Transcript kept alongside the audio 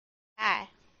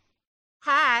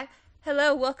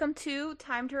Hello, welcome to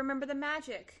Time to Remember the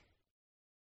Magic.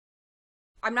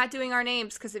 I'm not doing our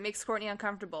names because it makes Courtney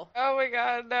uncomfortable. Oh my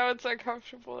god, now it's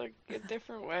uncomfortable in a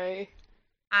different way.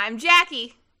 I'm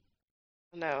Jacqui,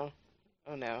 No.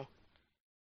 Oh no.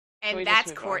 Can and we just that's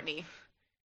move on? Courtney.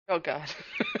 Oh god.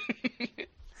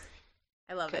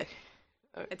 I love Okay.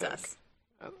 it. It's Okay. us.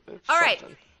 Oh, it's All right,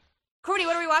 something. Courtney,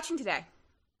 what are we watching today?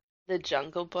 The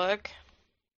Jungle Book,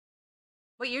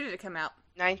 What year did it come out?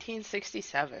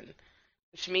 1967,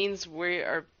 which means we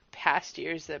are past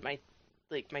years that my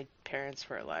parents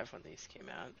were alive when these came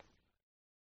out.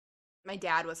 My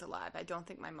dad was alive. I don't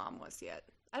think my mom was yet.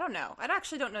 I don't know. I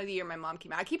actually don't know the year my mom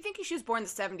came out. I keep thinking she was born in the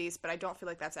 70s, but I don't feel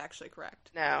like that's actually correct.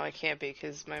 No, I can't be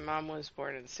because my mom was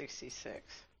born in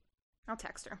 66. I'll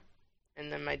text her.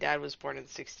 And then my dad was born in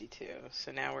 62.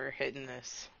 So now we're hitting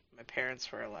this. My parents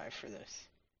were alive for this.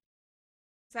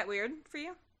 Is that weird for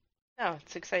you? No,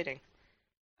 it's exciting.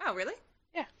 Oh, really?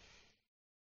 Yeah.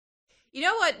 You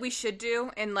know what we should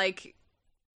do? And like,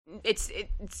 it's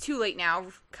too late now,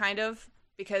 kind of,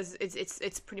 because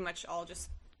it's pretty much all just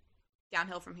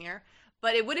downhill from here.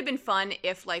 But it would have been fun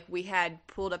if like we had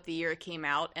pulled up the year it came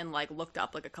out and like looked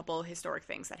up like a couple of historic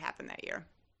things that happened that year.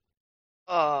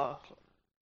 Oh,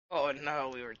 oh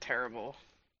no, we were terrible.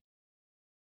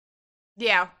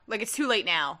 Yeah, like it's too late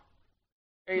now.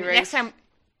 Are you ready?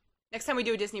 Next time we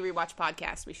do a Disney rewatch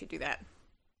podcast, we should do that.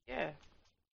 Yeah.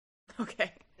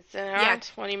 Okay. It's an hour Yeah. and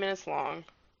 20 minutes long.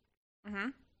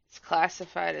 Mhm. It's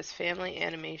classified as family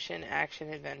animation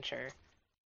action adventure.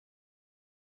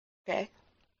 Okay.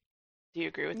 Do you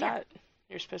agree with Yeah. that?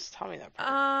 You're supposed to tell me that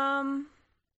part.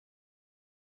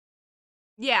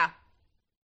 Yeah.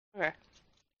 Okay.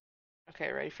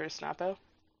 Okay, ready for a snappo?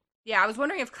 Yeah, I was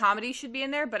wondering if comedy should be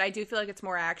in there, but I do feel like it's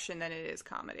more action than it is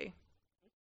comedy.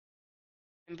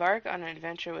 Embark on an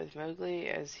adventure with Mowgli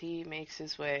as he makes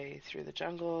his way through the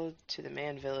jungle to the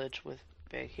man village with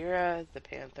Bagheera the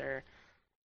panther.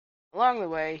 Along the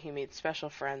way, he meets special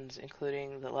friends,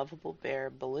 including the lovable bear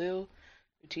Baloo,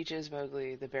 who teaches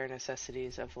Mowgli the bare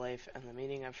necessities of life and the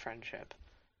meaning of friendship.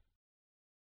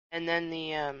 And then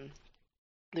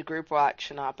the group watch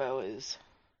Shanapo is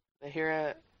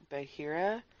Bagheera,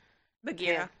 Bagheera.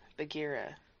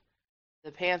 Bagheera,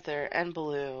 the panther, and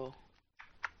Baloo,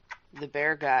 the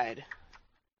bear guide,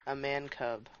 a man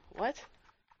cub. What?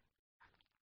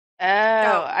 Oh,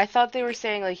 Oh, I thought they were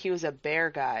saying like he was a bear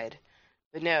guide,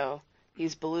 but no,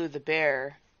 he's Baloo the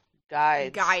bear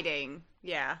guides. guiding.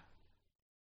 Yeah.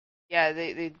 Yeah,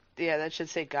 yeah, that should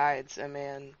say guides a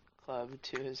man club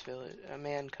to his village, a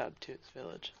man cub to his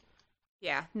village.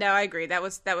 Yeah. No, I agree. That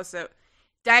was a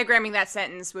diagramming that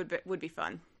sentence would be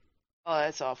fun. Oh,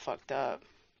 that's all fucked up.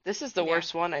 This is the Yeah.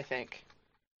 worst one, I think.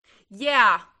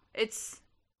 Yeah. It's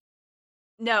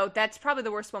no, that's probably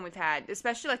the worst one we've had,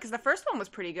 especially like because the first one was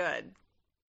pretty good.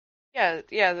 Yeah,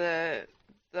 yeah,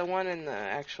 the one in the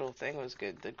actual thing was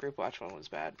good. The group watch one was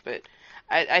bad, but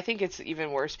I think it's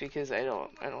even worse because I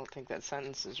don't think that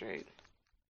sentence is right.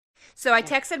 So I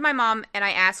texted my mom and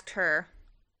I asked her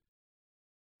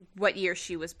what year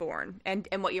she was born and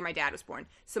what year my dad was born.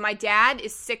 So my dad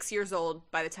is 6 years old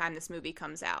by the time this movie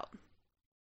comes out.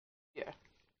 Yeah.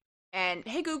 And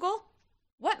hey Google,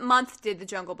 what month did the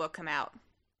Jungle Book come out?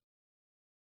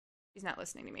 He's not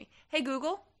listening to me. Hey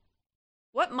Google,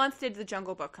 what month did the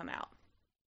Jungle Book come out?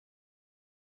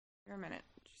 Here a minute.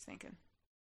 She's thinking.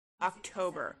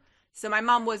 October. So my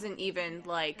mom wasn't even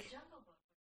like.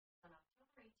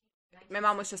 My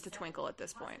mom was just a twinkle at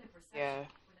this point. Yeah.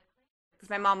 Because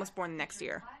my mom was born the next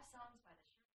year.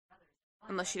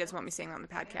 Unless she doesn't want me saying that on the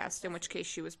podcast, in which case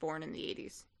she was born in the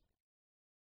 80s.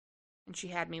 And she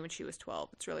had me when she was 12.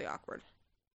 It's really awkward.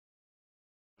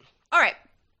 All right.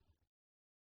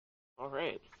 All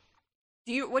right.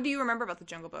 What do you remember about the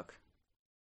Jungle Book?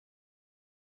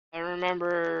 I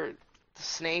remember the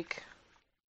snake.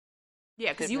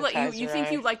 Yeah, because Hypnotize you her think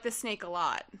eye. you like the snake a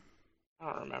lot. I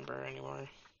don't remember anymore.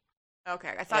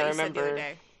 Okay, I thought I you said the other remember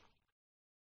day.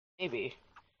 maybe.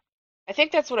 I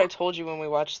think that's what I told you when we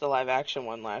watched the live action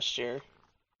one last year.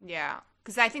 Yeah,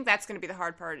 because I think that's going to be the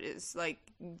hard part is, like,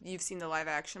 you've seen the live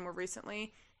action more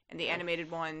recently, and the Yeah. animated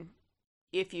one,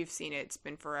 if you've seen it, it's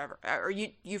been forever. Or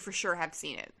you for sure have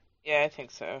seen it. Yeah, I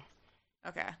think so.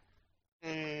 Okay.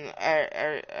 And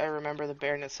I remember the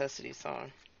bare necessity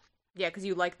song. Yeah, because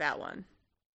you like that one.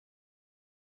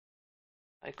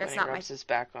 Like That's when he not my... rubs his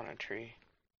back on a tree.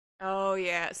 Oh,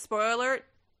 yeah. Spoiler alert,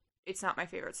 it's not my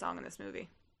favorite song in this movie.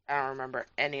 I don't remember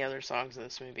any other songs in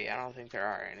this movie. I don't think there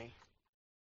are any.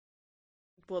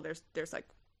 Well, there's a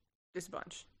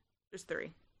bunch. There's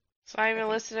 3. It's not I even think.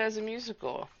 listed as a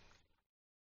musical.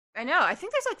 I know. I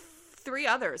think there's like three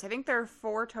others. I think there are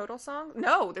four total songs.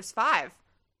 No, there's five.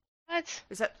 What?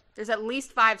 There's at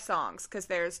least five songs because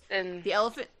there's And the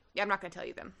elephant. Yeah, I'm not gonna tell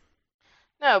you them.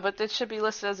 no, but that should be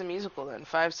listed as a musical then.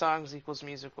 5 songs equals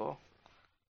musical.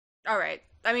 All right.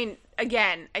 I mean,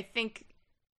 again, I think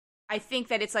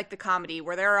that it's like the comedy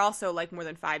where there are also like more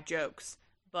than five jokes,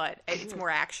 but it's more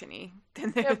actiony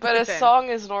than Yeah, but a song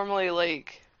is normally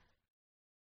like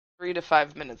 3 to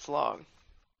 5 minutes long.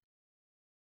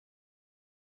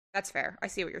 That's fair. I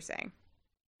see what you're saying.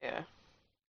 Yeah.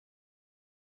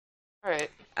 All right.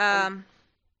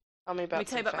 Tell me about Let me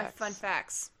tell you some about my facts. fun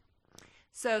facts.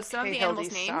 So some of Okay, the Hildy,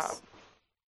 animals' names. stop.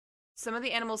 Some of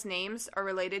the animals' names are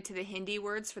related to the Hindi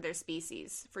words for their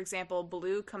species. For example,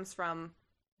 Baloo comes from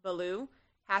Baloo,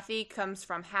 Hathi comes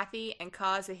from Hathi, and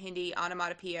Ka is a Hindi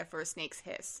onomatopoeia for a snake's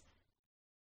hiss.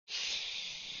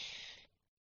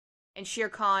 And Shere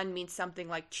Khan means something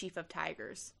like chief of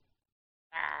tigers.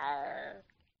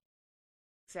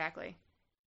 Exactly.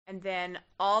 And then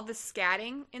all the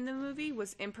scatting in the movie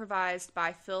was improvised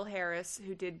by Phil Harris,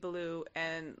 who did Baloo,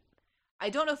 and I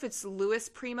don't know if it's Louis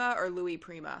Prima or Louis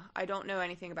Prima. I don't know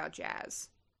anything about jazz.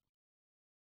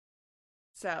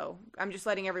 So I'm just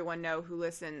letting everyone know who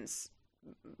listens,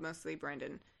 mostly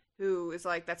Brendan, who is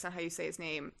like, that's not how you say his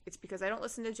name. It's because I don't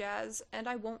listen to jazz, and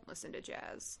I won't listen to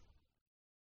jazz.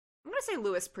 I'm going to say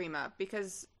Louis Prima,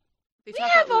 because they We talk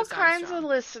have about all Louis kinds of Armstrong.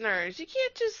 listeners. You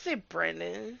can't just say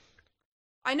Brendan.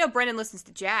 I know Brendan listens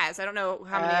to jazz. I don't know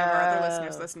how many of our other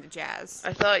listeners Oh. listen to jazz.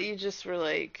 I thought you just were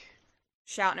like,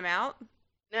 Shouting him out?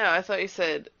 no, I thought you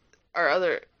said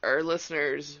our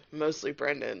listeners, mostly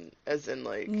Brendan, as in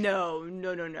like, No.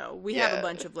 We have a Yeah.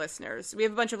 bunch of listeners. We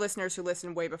have a bunch of listeners who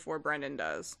listen way before Brendan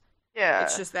does. yeah.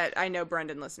 It's just that I know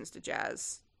Brendan listens to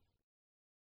jazz.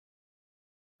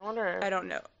 I wonder. I don't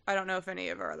know. I don't know if any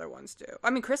of our other ones do. I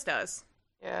mean, Chris does.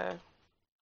 Yeah.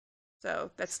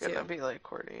 So that's It's gonna two. be like,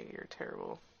 Courtney, you're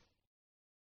terrible.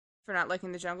 For not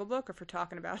liking the Jungle Book or for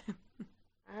talking about him.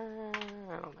 I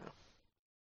don't know.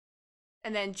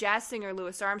 And then jazz singer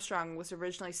Louis Armstrong was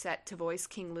originally set to voice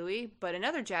King Louis, but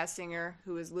another jazz singer,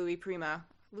 who was Louis Prima,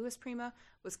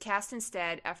 was cast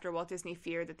instead after Walt Disney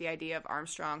feared that the idea of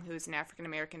Armstrong, who is an African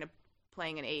American,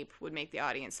 playing an ape would make the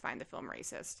audience find the film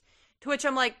racist. To which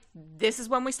I'm like, this is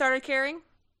when we started caring?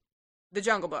 The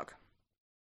Jungle Book.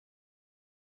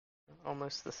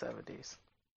 Almost the 70s.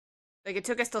 Like, it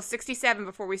took us till 67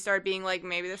 before we started being like,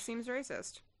 maybe this seems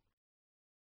racist.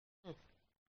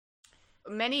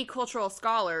 Many cultural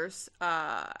scholars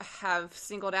have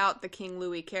singled out the King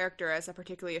Louis character as a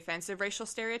particularly offensive racial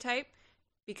stereotype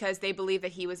because they believe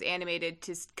that he was animated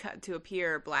to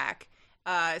appear black,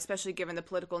 especially given the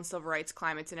political and civil rights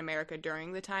climates in America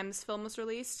during the time this film was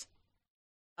released.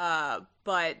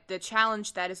 But the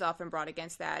challenge that is often brought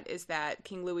against that is that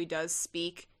King Louis does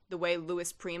speak the way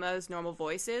Louis Prima's normal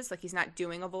voice is. Like, he's not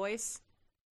doing a voice.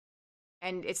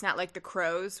 And it's not like the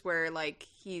Crows where, like,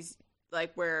 he's...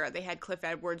 like where they had Cliff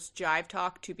Edwards jive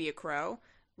talk to be a crow.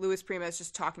 Louis Prima is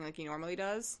just talking like he normally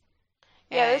does.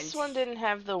 Yeah, And this one didn't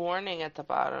have the warning at the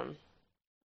bottom.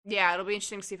 yeah, it'll be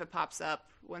interesting to see if it pops up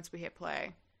once we hit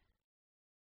play.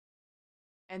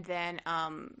 And then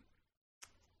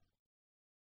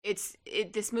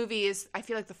this movie is, I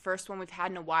feel like, the first one we've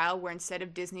had in a while where instead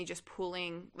of Disney just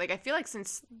pulling, like, I feel like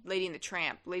since Lady and the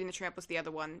Tramp was the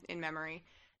other one in memory,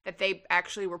 that they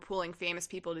actually were pulling famous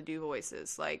people to do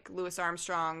voices, like Louis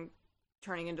Armstrong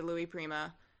turning into Louis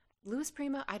Prima. Louis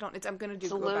Prima? I'm gonna do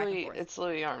It's go back and Louis. forth. It's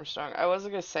Louis Armstrong. I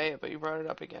wasn't gonna say it, but you brought it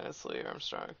up again. It's Louis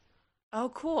Armstrong. Oh,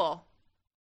 cool.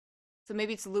 So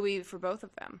maybe it's Louis for both of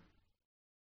them.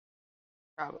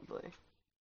 Probably.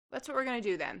 That's what we're gonna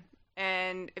do then.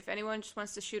 And if anyone just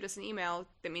wants to shoot us an email,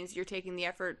 that means you're taking the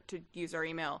effort to use our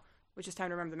email, which is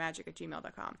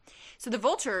timerememberthemagic@gmail.com. So the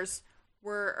vultures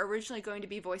were originally going to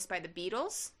be voiced by the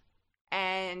Beatles,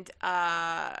 and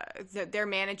their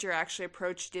manager actually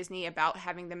approached Disney about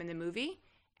having them in the movie,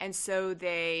 and so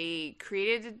they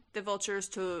created the vultures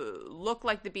to look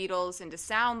like the Beatles and to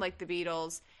sound like the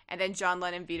Beatles, and then John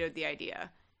Lennon vetoed the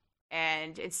idea,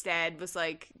 and instead was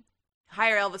like,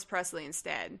 hire Elvis Presley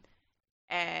instead.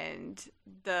 And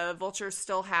the vultures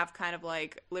still have kind of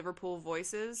like Liverpool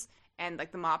voices and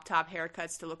like the mop top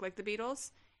haircuts to look like the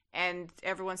Beatles. And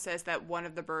everyone says that one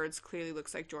of the birds clearly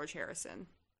looks like George Harrison.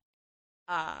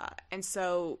 And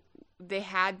so they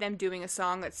had them doing a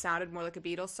song that sounded more like a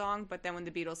Beatles song, but then when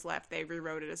the Beatles left, they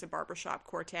rewrote it as a barbershop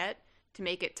quartet to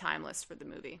make it timeless for the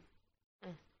movie.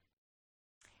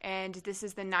 And this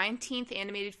is the 19th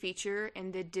animated feature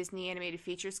in the Disney Animated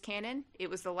Features canon. It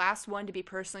was the last one to be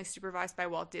personally supervised by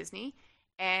Walt Disney,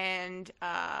 and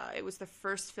it was the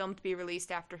first film to be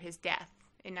released after his death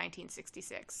in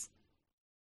 1966.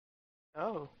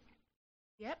 Oh.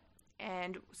 Yep.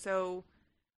 And so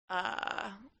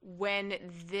when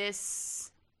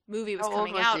this movie was How old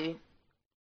coming was out, he?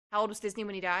 how old was Disney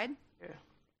when he died? Yeah.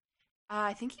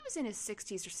 I think he was in his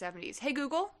 60s or 70s. Hey,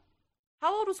 Google,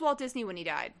 how old was Walt Disney when he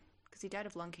died? Because he died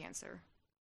of lung cancer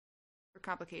or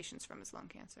complications from his lung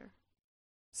cancer.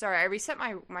 Sorry, I reset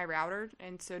my router,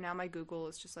 and so now my Google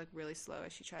is just like really slow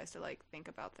as she tries to like think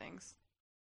about things.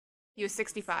 He was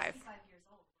 65.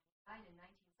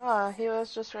 Ah, he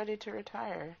was just ready to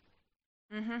retire.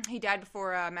 He died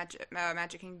before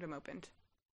Magic Kingdom opened.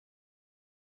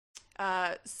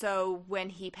 So when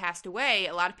he passed away,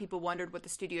 a lot of people wondered what the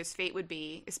studio's fate would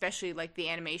be, especially like the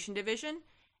animation division.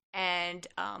 And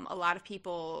a lot of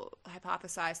people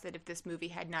hypothesized that if this movie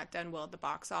had not done well at the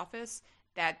box office,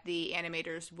 that the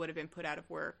animators would have been put out of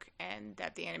work and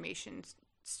that the animation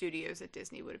studios at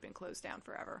Disney would have been closed down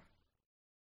forever.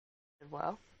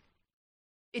 Well,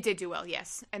 It did do well,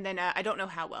 yes. And then I don't know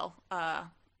how well.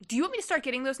 Do you want me to start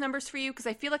getting those numbers for you? Because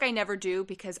I feel like I never do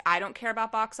because I don't care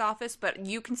about box office, but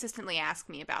you consistently ask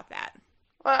me about that.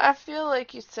 well, I feel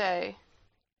like you say,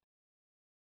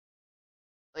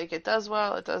 like, it does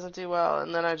well, it doesn't do well,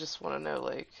 and then I just want to know,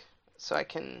 like, so I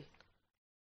can,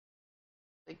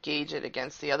 like, gauge it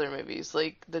against the other movies.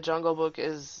 Like, The Jungle Book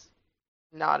is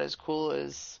not as cool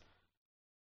as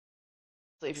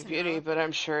Sleeping Beauty, Cinderella. but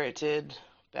I'm sure it did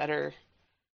better.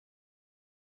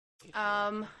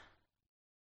 Um,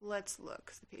 let's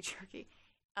look. The patriarchy.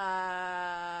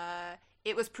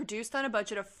 It was produced on a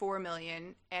budget of 4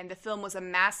 million, and the film was a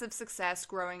massive success,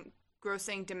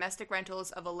 grossing domestic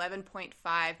rentals of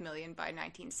 11.5 million by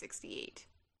 1968.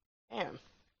 Damn.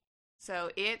 So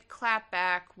it clapped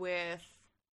back with.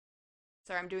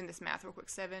 Sorry, I'm doing this math real quick.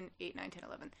 7, 8, 9, 10,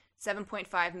 11.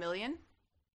 7.5 million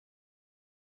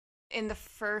in the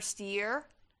first year.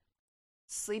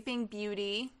 Sleeping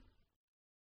Beauty,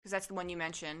 because that's the one you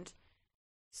mentioned.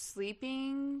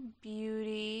 Sleeping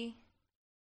Beauty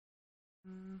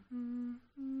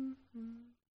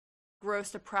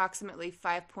grossed approximately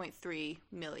 5.3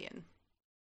 million.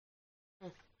 Hmm.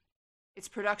 Its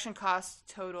production costs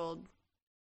totaled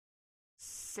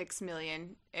 6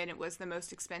 million, and it was the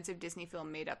most expensive Disney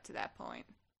film made up to that point.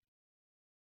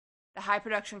 The high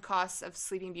production costs of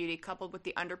Sleeping Beauty, coupled with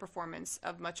the underperformance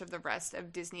of much of the rest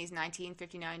of Disney's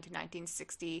 1959 to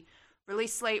 1960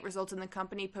 release slate, resulted in the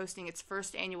company posting its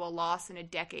first annual loss in a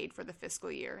decade for the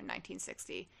fiscal year in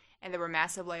 1960, and there were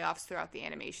massive layoffs throughout the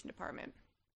animation department.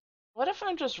 What if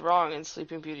I'm just wrong and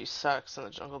Sleeping Beauty sucks and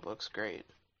The Jungle Book's great?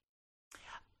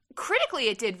 Critically,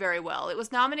 it did very well. It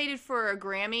was nominated for a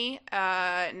Grammy,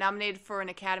 nominated for an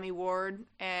Academy Award,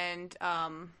 and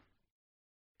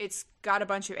it's got a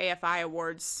bunch of AFI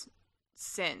awards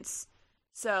since.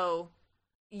 So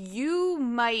you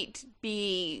might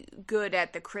be good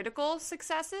at the critical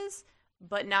successes,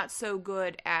 but not so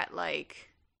good at like,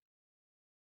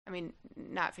 I mean,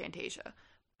 not Fantasia,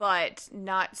 but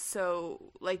not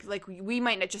so like we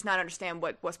might not just not understand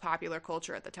what was popular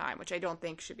culture at the time, which I don't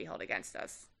think should be held against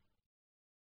us.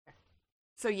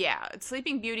 So yeah,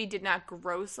 Sleeping Beauty did not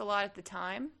gross a lot at the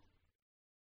time,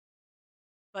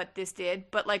 but this did.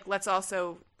 But like, let's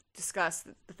also discuss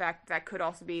the fact that could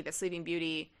also be that Sleeping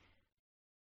Beauty's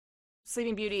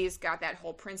got that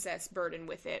whole princess burden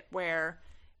with it, where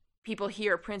people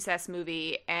hear a princess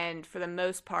movie and for the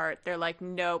most part they're like,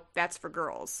 nope, that's for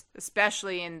girls,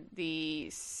 especially in the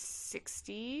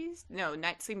 60s. No,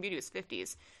 not Sleeping Beauty was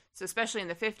 50s, so especially in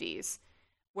the 50s.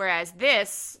 Whereas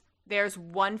this, there's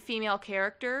one female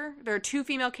character. There are two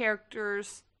female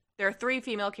characters. There are three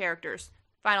female characters.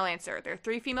 Final answer. There are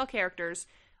three female characters.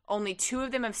 Only two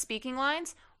of them have speaking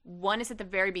lines. One is at the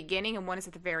very beginning and one is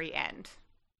at the very end.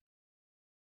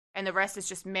 And the rest is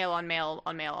just male on male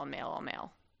on male on male on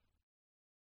male.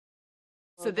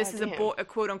 So Well, this is goddamn. a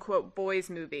quote unquote boys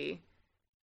movie,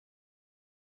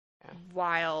 Yeah.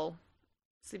 while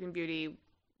Sleeping Beauty,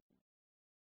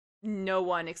 no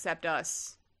one except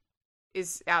us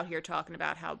is out here talking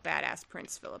about how badass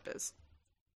Prince Philip is.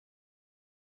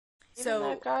 Even So,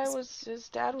 that guy was, his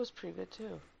dad was pretty good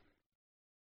too.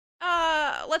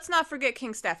 let's not forget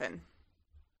King Stefan,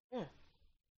 Yeah.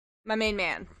 my main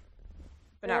man,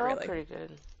 but They're not all really. pretty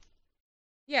good.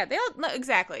 Yeah, they all no,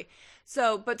 exactly.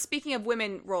 So, but speaking of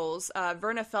women roles,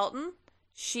 Verna Felton,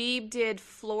 she did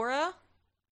Flora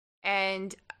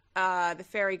and the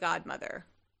fairy godmother.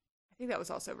 I think that was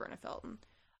also Verna Felton.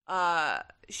 I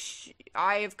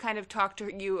have kind of talked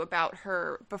to you about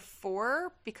her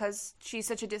before because she's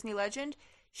such a Disney legend.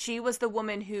 She was the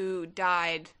woman who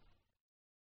died.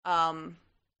 Um,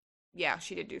 yeah,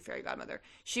 she did do fairy godmother.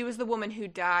 She was the woman who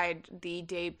died the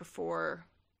day before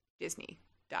Disney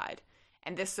died.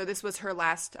 And this was her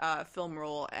last film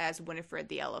role as Winifred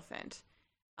the Elephant.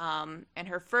 And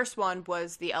her first one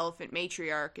was the elephant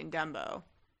matriarch in Dumbo.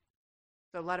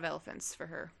 So a lot of elephants for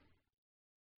her.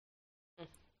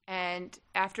 And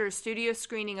after a studio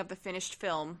screening of the finished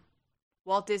film,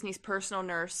 Walt Disney's personal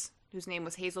nurse, whose name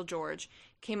was Hazel George,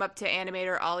 came up to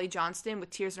animator Ollie Johnston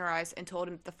with tears in her eyes and told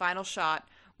him the final shot,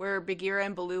 where Bagheera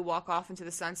and Baloo walk off into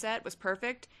the sunset, was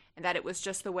perfect, and that it was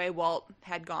just the way Walt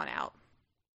had gone out.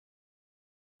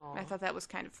 I thought that was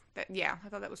I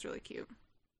thought that was really cute.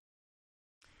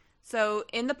 So,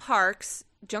 in the parks,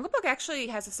 Jungle Book actually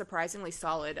has a surprisingly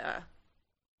solid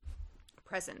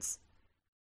presence.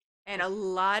 And a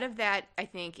lot of that, I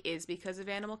think, is because of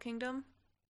Animal Kingdom.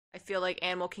 I feel like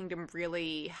Animal Kingdom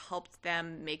really helped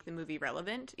them make the movie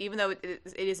relevant, even though it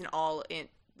isn't all in,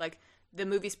 like, the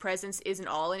movie's presence isn't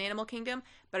all in Animal Kingdom,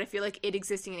 but I feel like it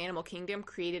existing in Animal Kingdom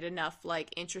created enough,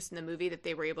 like, interest in the movie that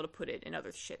they were able to put it in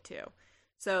other shit, too.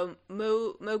 So,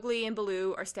 Mowgli and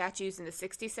Baloo are statues in the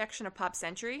 60s section of Pop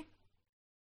Century.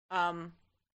 I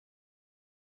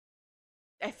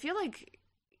feel like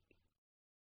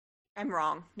I'm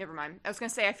wrong. Never mind. I was going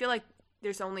to say, I feel like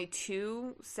there's only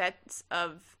 2 sets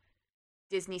of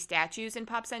Disney statues in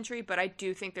Pop Century, but I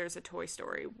do think there's a Toy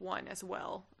Story one as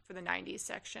well for the 90s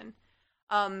section.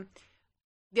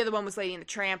 The other one was Lady and the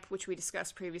Tramp, which we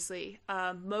discussed previously.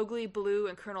 Mowgli, Baloo,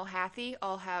 and Colonel Hathy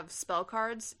all have spell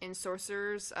cards in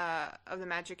Sorcerers of the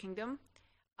Magic Kingdom.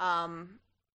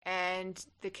 And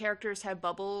the characters have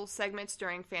bubble segments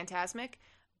during Fantasmic.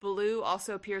 Baloo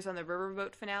also appears on the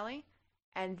Riverboat finale.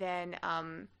 And then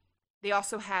they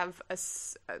also have a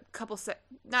couple,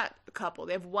 not a couple,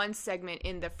 they have one segment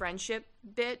in the friendship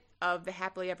bit of the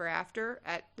Happily Ever After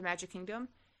at the Magic Kingdom.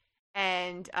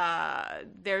 And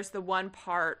there's the one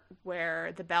part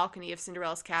where the balcony of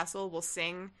Cinderella's castle will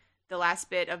sing the last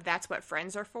bit of That's What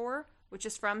Friends Are For, which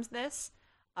is from this.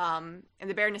 And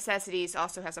the Bare Necessities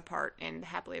also has a part in the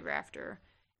Happily Ever After.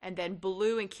 And then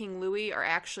Baloo and King Louie are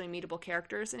actually meetable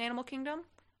characters in Animal Kingdom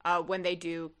when they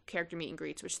do character meet and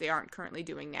greets, which they aren't currently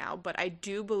doing now. But I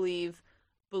do believe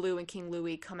Baloo and King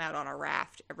Louie come out on a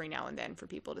raft every now and then for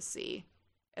people to see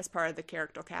as part of the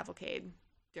character cavalcade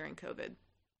during COVID.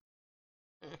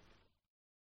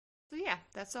 So yeah,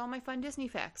 that's all my fun Disney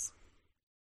facts.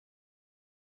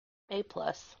 A+.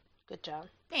 Good job.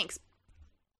 Thanks.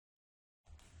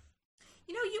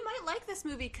 You know, you might like this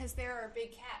movie because there are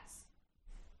big cats.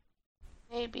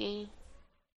 Maybe.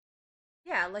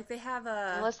 Yeah, like they have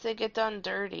a... Unless they get done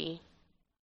dirty.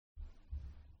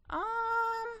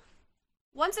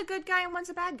 One's a good guy and one's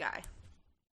a bad guy.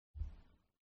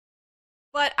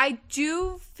 But I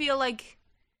do feel like,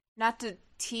 not to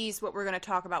tease what we're going to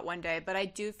talk about one day, but I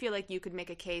do feel like you could make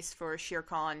a case for Shere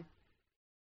Khan's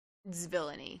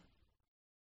villainy.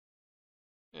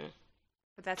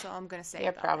 But that's all I'm going to say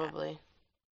about probably.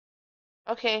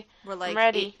 That. Okay, I'm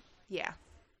ready. Yeah.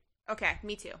 Okay,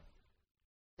 me too.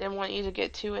 Didn't want you to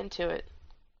get too into it.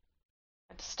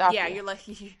 I had to stop Yeah, you. you're like...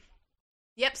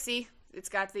 Yep, see? It's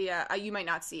got the... you might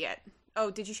not see it.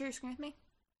 Oh, did you share your screen with me?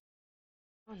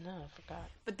 Oh, no, I forgot.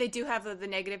 But they do have the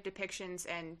negative depictions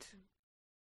and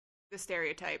the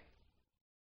stereotype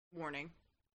warning.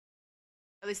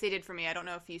 At least they did for me. I don't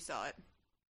know if you saw it.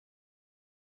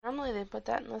 Normally they put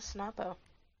that in the Snappo.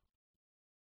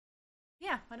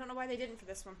 Yeah, I don't know why they didn't for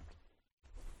this one.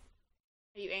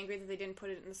 Are you angry that they didn't put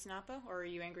it in the Snappo, or are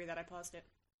you angry that I paused it?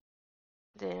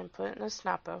 They didn't put it in the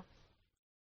Snappo.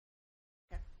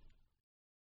 Okay.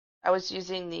 I was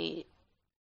using the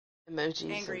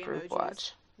emojis Angry in Group emojis.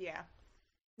 Watch. Yeah.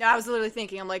 No, I was literally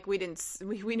thinking, I'm like, we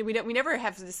never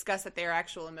have to discuss that they are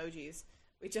actual emojis.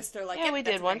 We just are like, yeah, yep, we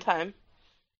that's did a one thing. time.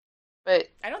 But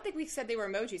I don't think we said they were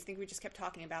emojis. I think we just kept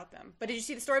talking about them. But did you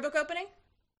see the storybook opening?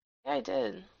 yeah, I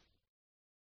did.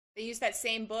 They used that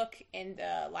same book in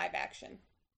the live action.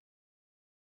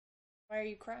 Why are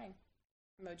you crying?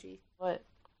 Emoji. What?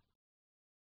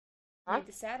 You Huh? made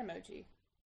the sad emoji.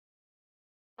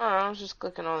 Oh, I was just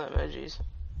clicking on the emojis.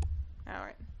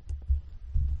 Alright.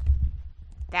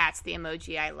 That's the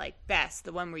emoji I like best.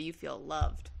 The one where you feel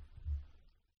loved.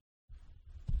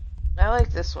 I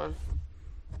like this one.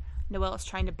 Noelle is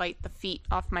trying to bite the feet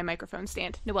off my microphone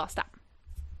stand. Noelle, stop.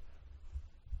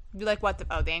 You like what?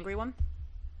 The angry one?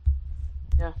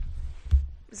 Yeah.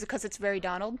 Is it because it's very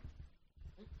Donald?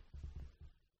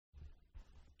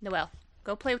 Noelle,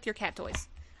 go play with your cat toys.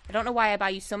 I don't know why I buy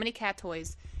you so many cat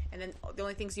toys, and then the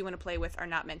only things you want to play with are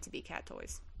not meant to be cat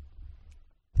toys.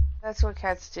 That's what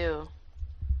cats do.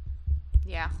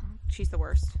 Yeah, she's the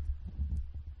worst.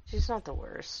 She's not the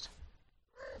worst.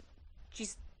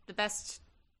 She's the best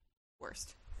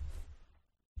worst.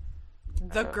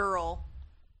 The girl.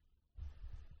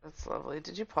 That's lovely.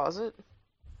 Did you pause it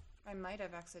I might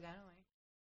have accidentally.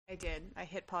 I did. I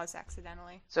hit pause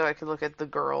accidentally. so I could look at the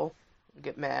girl and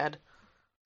get mad?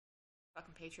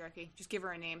 Fucking patriarchy. Just give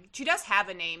her a name. She does have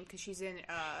a name because she's in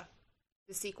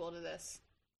the sequel to this.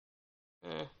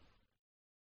 Mm.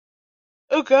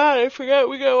 Oh god, I forgot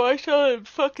we gotta watch all the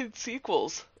fucking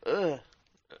sequels. Ugh.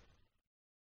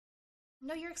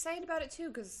 No, you're excited about it too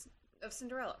because of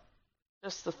Cinderella.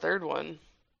 Just the third one.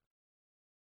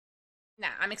 Nah,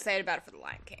 I'm excited about it for the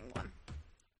Lion King one.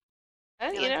 I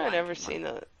like the Lion never King seen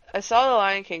the. I saw the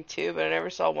Lion King 2, but I never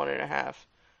saw 1.5.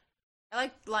 I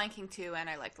like Lion King 2 and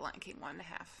I like the Lion King 1.5.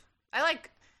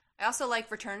 I also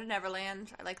like Return to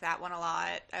Neverland. I like that one a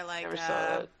lot. I like Never saw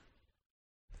that.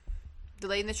 The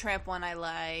Lady and the Tramp one I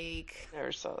like.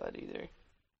 Never saw that either.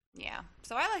 Yeah.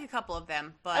 So I like a couple of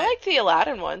them, but I like the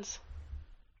Aladdin ones.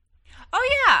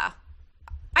 oh yeah.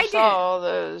 I saw did. all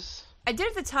those. I did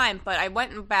at the time, but I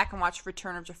went back and watched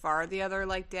Return of Jafar the other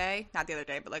day. Not the other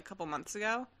day, but like a couple months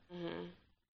ago. Mm-hmm.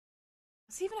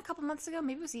 Was it even a couple months ago?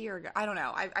 Maybe it was a year ago. I don't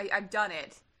know. I've done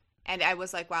it, and I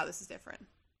was like, wow, this is different.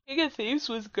 King of Thieves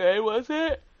was good, was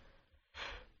it?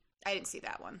 I didn't see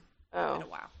that one. Oh. It's been a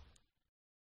while.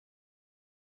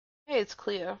 Hey, it's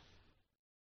Cleo.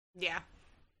 Yeah.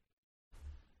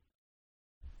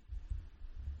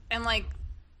 And like,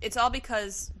 it's all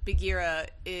because Bagheera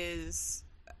is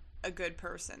a good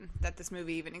person that this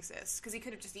movie even exists. Because he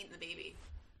could have just eaten the baby.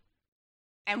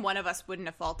 And one of us wouldn't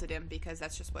have faulted him because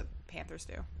that's just what Panthers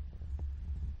do.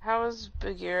 How is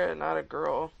Bagheera not a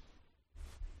girl?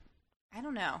 I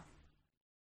don't know.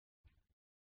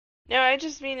 No, I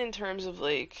just mean in terms of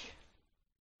like.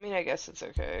 I mean, I guess it's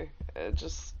okay.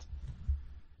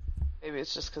 Maybe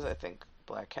it's just because I think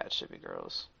black cats should be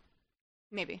girls.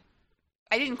 Maybe.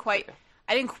 I didn't quite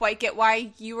get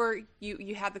why you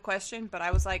had the question, but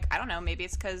I was like, I don't know, maybe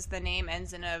it's because the name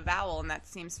ends in a vowel and that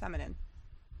seems feminine.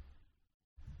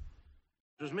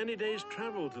 It was many days'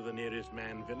 travel to the nearest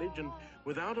man village, and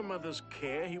without a mother's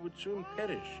care, he would soon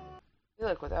perish.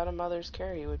 Look, without a mother's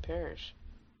care, he would perish.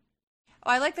 Oh,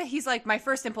 I like that he's like, my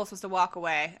first impulse was to walk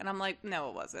away, and I'm like, no,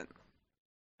 it wasn't.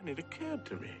 And it occurred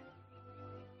to me.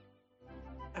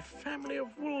 A family of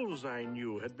wolves I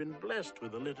knew had been blessed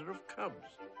with a litter of cubs.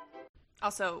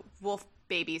 Also, wolf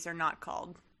babies are not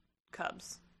called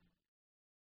cubs.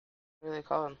 What do they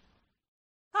call them?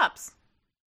 Pups.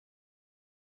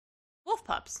 Wolf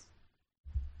pups.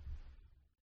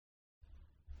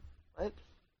 What?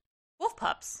 Wolf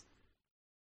pups.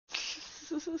 Why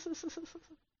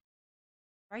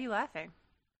are you laughing?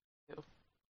 You.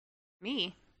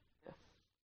 Me? Yeah.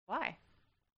 Why?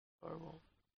 Horrible.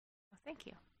 Oh, thank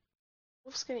you.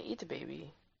 Wolf's gonna eat the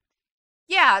baby.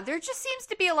 Yeah, there just seems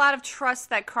to be a lot of trust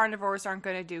that carnivores aren't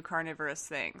going to do carnivorous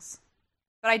things.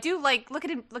 But I do like look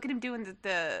at him doing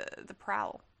the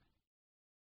prowl.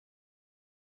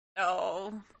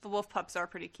 Oh, the wolf pups are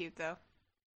pretty cute though.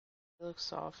 They look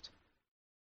soft.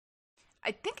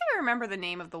 I think I remember the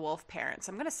name of the wolf parents.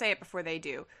 I'm going to say it before they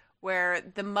do. Where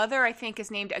the mother I think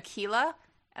is named Akila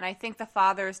and I think the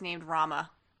father is named Rama.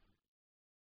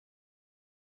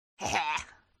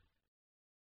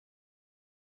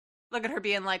 Look at her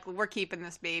being like, we're keeping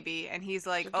this baby. And he's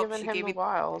like, You're oh, giving she him gave the me...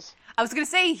 wiles. I was going to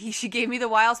say, she gave me the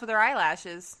wiles with her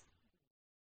eyelashes.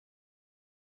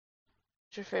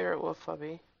 What's your favorite wolf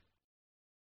puppy?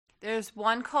 There's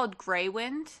one called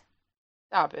Greywind.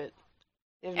 Stop it.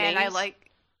 They have And I names? like...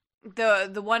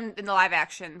 The one in the live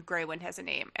action, Greywind, has a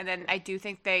name. And then I do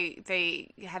think they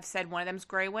have said one of them's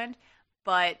Greywind.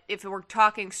 But if we're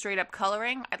talking straight up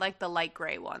coloring, I like the light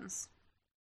gray ones.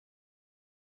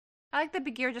 I like that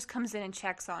Bagheera just comes in and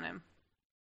checks on him.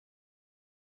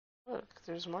 Look,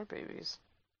 there's more babies.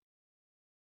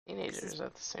 Teenagers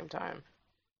at the same time.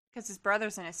 Because his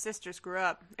brothers and his sisters grew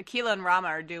up. Akila and Rama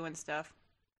are doing stuff.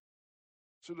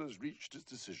 Silla's reached his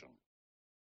decision.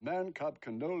 Man cub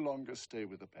can no longer stay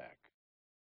with the pack.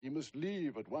 He must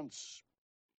leave at once.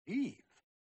 Leave?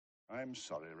 I'm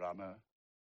sorry, Rama.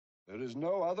 There is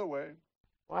no other way.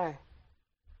 Why?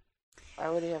 Why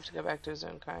would he have to go back to his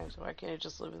own kind? Why can't he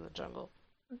just live in the jungle?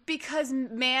 Because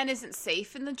man isn't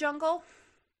safe in the jungle?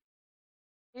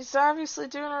 He's obviously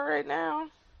doing it right now.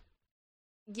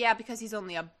 Yeah, because he's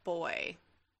only a boy.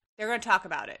 They're going to talk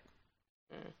about it.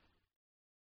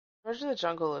 Roger the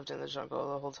Jungle lived in the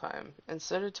jungle the whole time, and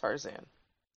so did Tarzan.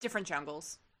 Different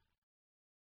jungles.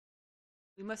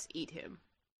 We must eat him.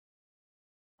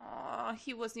 Aw,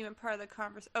 he wasn't even part of the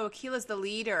conversation. Oh, Akila's the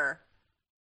leader.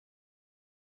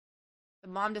 The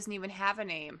mom doesn't even have a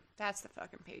name. That's the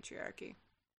fucking patriarchy.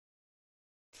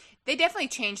 They definitely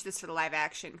changed this for the live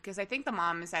action, because I think the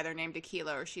mom is either named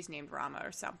Akila or she's named Rama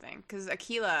or something. Because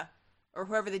Akila or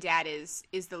whoever the dad is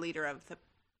the leader of the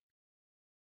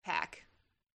pack.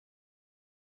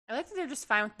 I like that they're just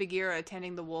fine with Bagheera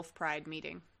attending the Wolf Pack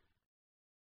meeting.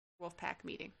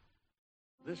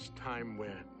 This time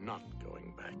we're not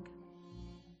going back.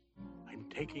 I'm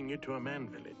taking you to a man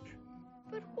village.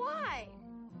 But why?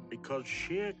 Because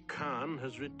Shere Khan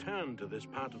has returned to this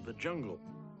part of the jungle.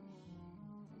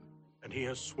 And he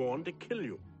has sworn to kill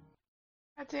you.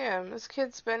 God damn, this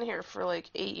kid's been here for like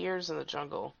 8 years in the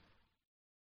jungle.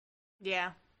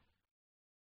 Yeah.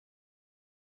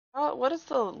 Oh, what is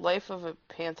the life of a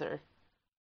panther?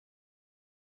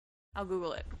 I'll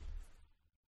Google it.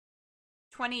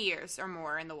 20 years or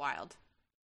more in the wild.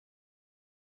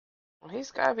 Well,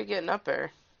 he's gotta be getting up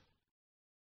there.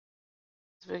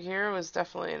 Bagheera was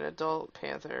definitely an adult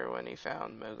panther when he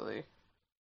found Mowgli.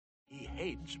 He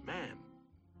hates man.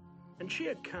 And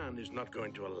Shere Khan is not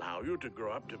going to allow you to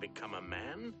grow up to become a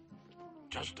man.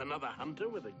 Just another hunter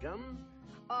with a gun?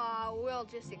 We'll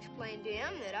just explain to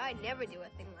him that I'd never do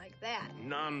a thing like that.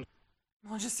 None.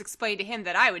 We'll just explain to him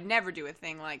that I would never do a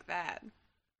thing like that.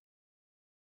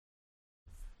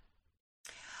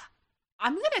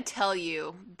 I'm going to tell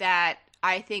you that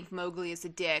I think Mowgli is a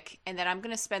dick, and that I'm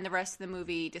going to spend the rest of the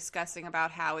movie discussing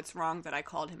about how it's wrong that I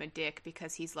called him a dick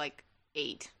because he's like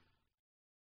 8.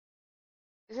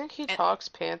 You think he talks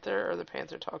panther or the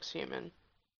panther talks human?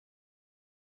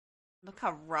 Look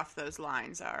how rough those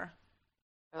lines are.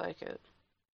 I like it.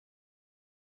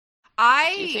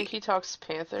 Do you think he talks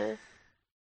panther?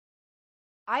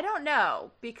 I don't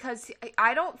know, because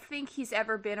I don't think he's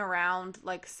ever been around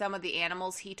like some of the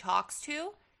animals he talks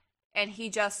to, and he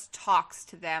just talks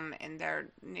to them in their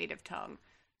native tongue.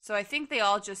 So I think they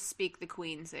all just speak the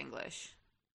Queen's English.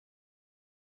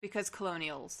 Because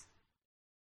colonials.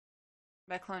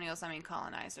 By colonials, I mean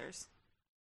colonizers.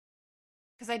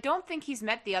 Because I don't think he's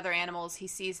met the other animals he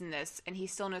sees in this, and he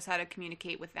still knows how to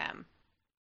communicate with them.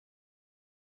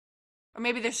 Or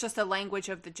maybe there's just a language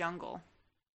of the jungle.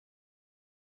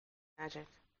 Magic.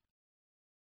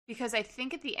 Because I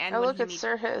think at the end... Oh, look, it's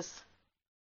Sir Hiss.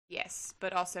 Yes,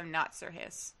 but also not Sir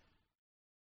Hiss.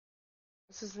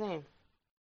 What's his name?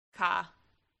 Ka.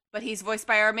 But he's voiced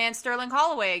by our man Sterling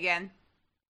Holloway again.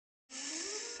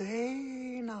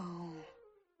 Say now,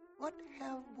 what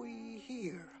have we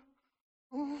here?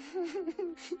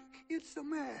 It's a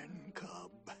man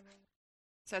cub.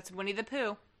 So it's Winnie the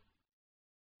Pooh.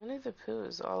 Winnie the Pooh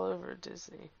is all over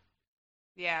Disney.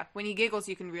 Yeah, when he giggles,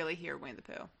 you can really hear Winnie the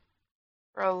Pooh.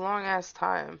 For a long ass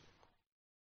time.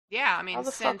 Yeah, I mean, how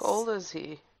the fuck old is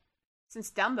he?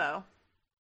 Since Dumbo.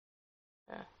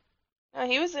 Yeah. No,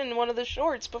 he was in one of the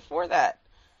shorts before that.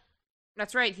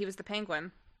 That's right, he was the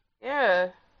penguin. Yeah.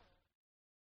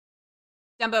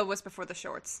 Dumbo was before the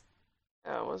shorts.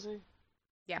 Oh, was he?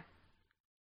 Yeah.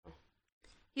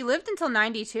 He lived until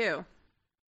 92.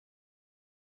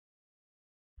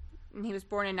 And he was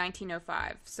born in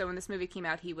 1905. So when this movie came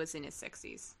out, he was in his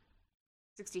 60s.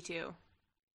 62.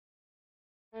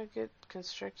 I get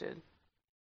constricted.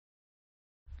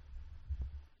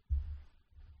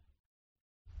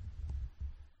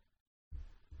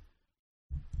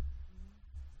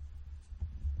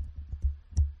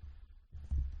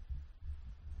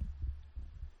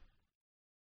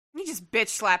 You just bitch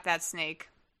slap that snake.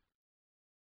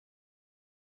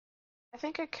 I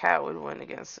think a cat would win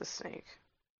against a snake.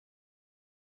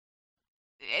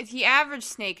 The average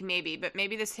snake, maybe, but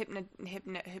maybe this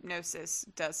hypnosis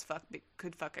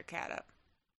could fuck a cat up.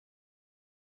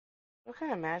 What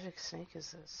kind of magic snake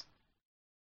is this?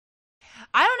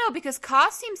 I don't know, because Ka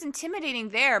seems intimidating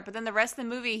there, but then the rest of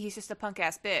the movie, he's just a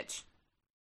punk-ass bitch.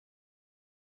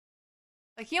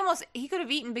 Like, he could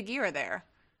have eaten Bagheera there.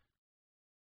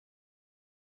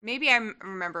 Maybe I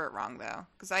remember it wrong, though,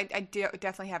 because I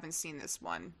definitely haven't seen this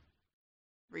one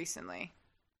recently.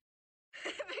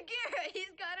 Bagheera, he's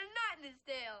got a knot in his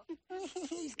tail.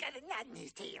 He's got a knot in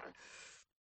his tail.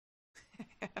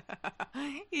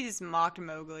 He just mocked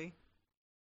Mowgli.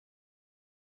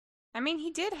 I mean, he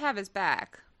did have his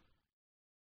back.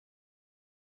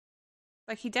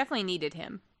 Like, he definitely needed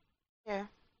him. Yeah.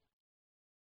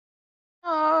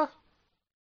 You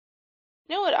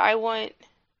know what I want?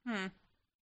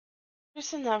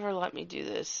 Just to never let me do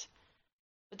this.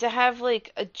 But to have,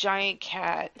 like, a giant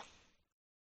cat.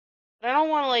 But I don't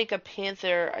want, like, a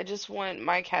panther. I just want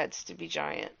my cats to be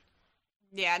giant.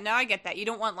 Yeah, no, I get that. You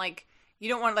don't want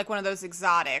one of those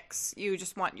exotics. You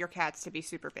just want your cats to be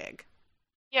super big.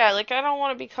 Yeah, like, I don't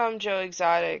want to become Joe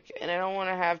Exotic, and I don't want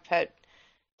to have pet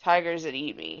tigers that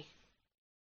eat me.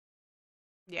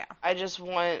 Yeah. I just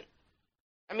want...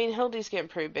 I mean, Hildy's getting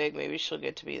pretty big. Maybe she'll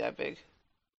get to be that big.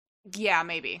 Yeah,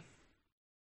 maybe.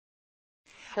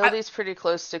 Hildy's pretty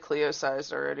close to Cleo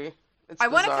sized already. It's I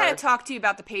want to bizarre. kind of talk to you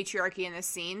about the patriarchy in this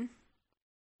scene,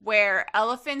 where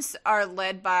elephants are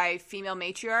led by female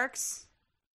matriarchs.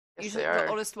 Yes, Usually they are. the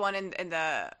oldest one in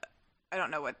the, I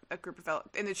don't know what a group of,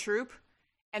 in the troop.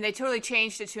 And they totally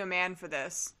changed it to a man for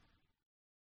this.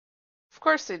 Of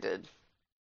course they did.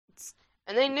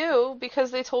 And they knew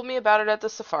because they told me about it at the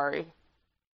safari.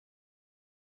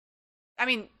 I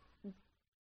mean,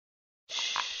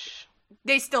 Shh.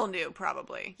 they still knew,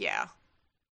 probably. Yeah.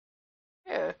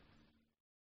 Yeah.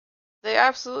 They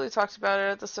absolutely talked about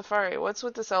it at the safari. What's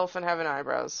with this elephant having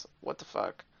eyebrows? What the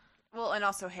fuck? Well, and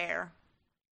also hair.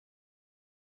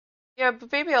 Yeah, but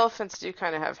baby elephants do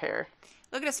kind of have hair.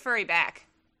 Look at his furry back.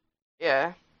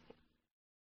 Yeah.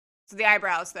 So the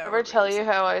eyebrows, though. Ever tell you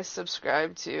how I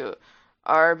subscribe to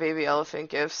our baby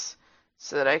elephant gifts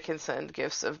so that I can send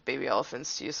gifts of baby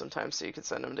elephants to you sometimes so you can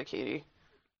send them to Katie?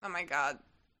 Oh my god.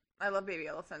 I love baby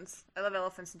elephants. I love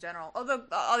elephants in general. Although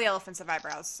all the elephants have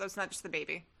eyebrows, so it's not just the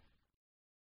baby.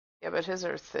 Yeah, but his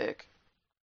are thick.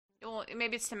 Well,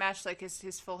 maybe it's to match like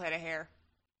his full head of hair.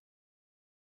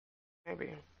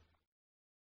 Maybe.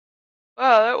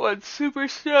 Wow, that one's super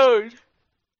stoned.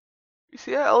 You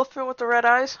see that elephant with the red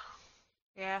eyes?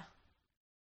 Yeah.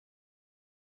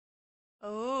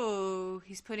 Oh,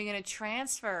 he's putting in a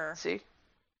transfer. See?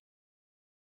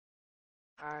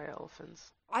 Eye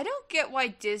elephants. I don't get why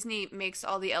Disney makes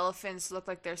all the elephants look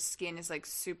like their skin is like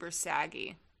super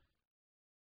saggy.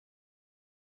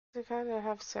 They kind of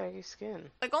have saggy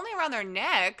skin. Like only around their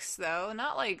necks though,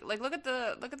 not like look at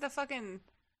the fucking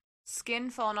skin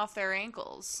falling off their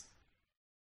ankles.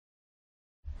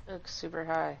 Looks super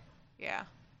high. Yeah.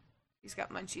 He's got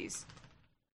munchies.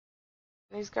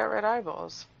 And he's got red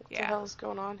eyeballs. What the Yeah. hell is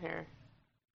going on here?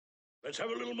 Let's have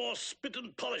a little more spit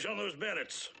and polish on those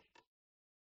bayonets.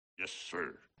 Yes,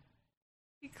 sir.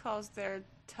 He calls their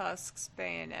tusks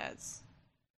bayonets.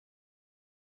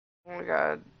 Oh my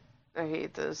god. I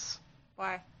hate this.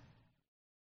 Why?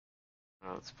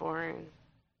 Oh, it's boring.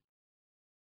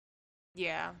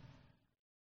 Yeah.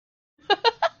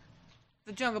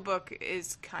 The Jungle Book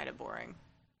is kind of boring.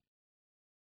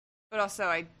 But also,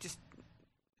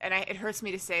 it hurts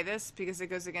me to say this because it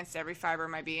goes against every fiber of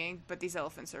my being, but these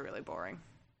elephants are really boring.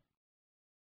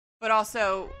 But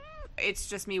also, it's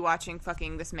just me watching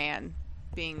fucking this man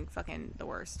being fucking the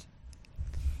worst.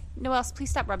 Noelle, please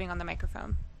stop rubbing on the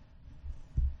microphone.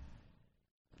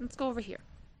 Let's go over here.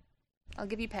 I'll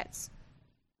give you pets.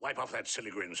 Wipe off that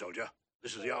silly grin, soldier.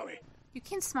 This is the army. You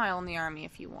can smile in the army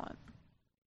if you want.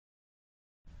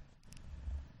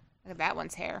 Look at that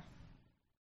one's hair.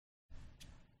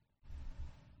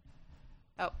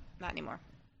 Oh, not anymore.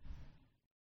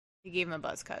 He gave him a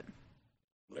buzz cut.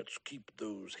 Let's keep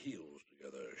those heels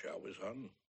together, shall we, son?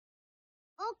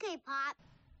 Okay, Pop.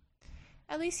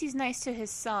 At least he's nice to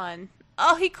his son.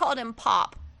 Oh, he called him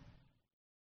Pop.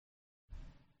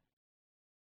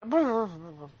 I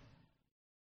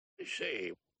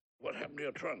say, what happened to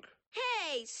your trunk?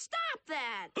 Hey, stop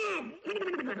that!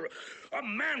 A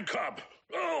man cub!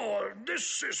 Oh,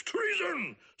 this is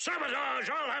treason! Sabotage!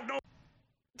 I'll have no...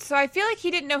 So I feel like he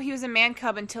didn't know he was a man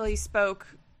cub until he spoke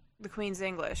the Queen's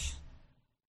English.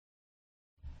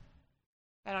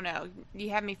 I don't know. You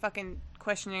have me fucking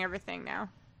questioning everything now.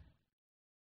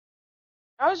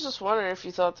 I was just wondering if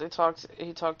you thought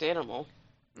he talked animal.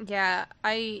 Yeah,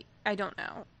 I don't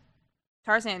know.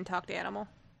 Tarzan talked animal.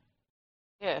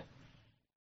 Yeah.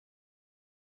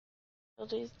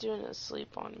 Hildy's doing a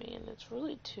sleep on me, and it's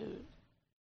really cute.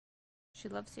 She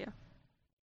loves you.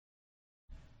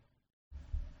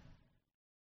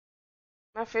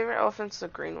 My favorite elephant's the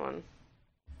green one.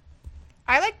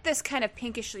 I like this kind of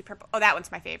pinkishly purple. Oh, that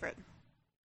one's my favorite.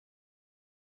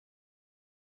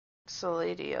 It's the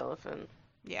lady elephant.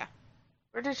 Yeah.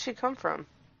 Where did she come from?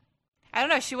 I don't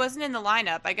know. She wasn't in the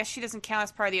lineup. I guess she doesn't count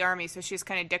as part of the army, so she just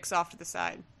kind of dicks off to the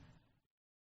side.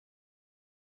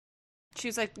 She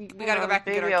was like, we gotta go back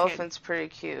and get our baby kid. elephant's pretty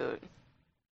cute.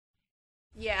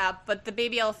 Yeah, but the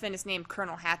baby elephant is named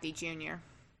Colonel Hathy Jr.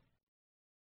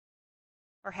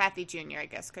 Or Hathy Jr., I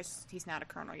guess, because he's not a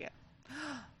colonel yet.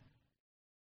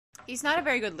 He's not a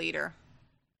very good leader.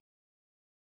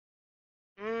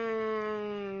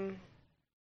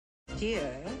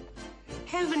 Dear,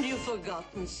 haven't you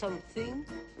forgotten something?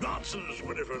 Nonsense,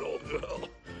 Winifred, old girl.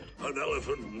 An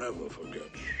elephant never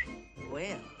forgets.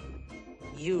 Well,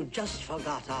 you just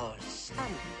forgot our son.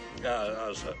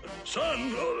 Son!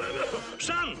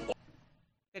 Son!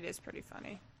 It is pretty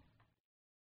funny.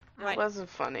 It wasn't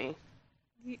funny.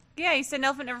 Yeah, he said an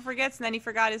elephant never forgets, and then he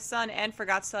forgot his son and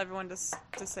forgot to tell everyone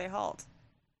to say halt.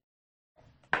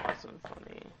 It wasn't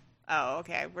funny. Oh,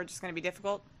 okay. We're just gonna be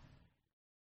difficult?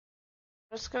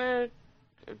 I'm just gonna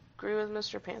agree with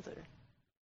Mr. Panther.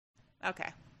 Okay,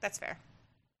 that's fair.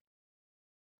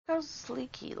 Look how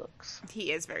sleek he looks.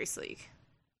 He is very sleek.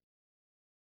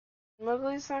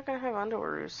 Mowgli's not gonna have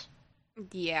underwears.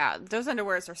 Yeah, those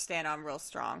underwears are stand on real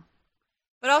strong.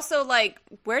 But also, like,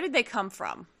 where did they come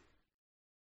from?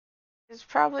 It's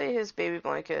probably his baby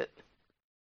blanket.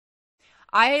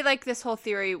 I like this whole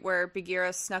theory where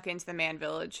Bagheera snuck into the man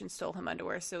village and stole him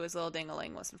underwear so his little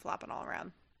ding-a-ling wasn't flopping all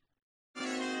around.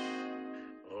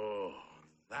 Oh,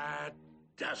 that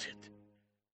does it.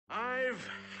 I've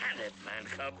had it, man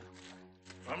cub.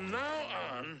 From now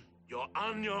on, you're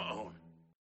on your own.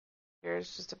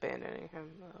 Here's just abandoning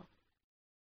him, though.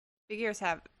 Bagheera's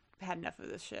have had enough of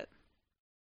this shit.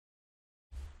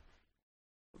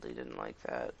 They didn't like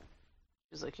that.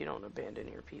 He's like, you don't abandon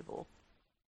your people.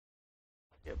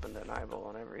 Yep, and then eyeball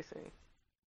and everything.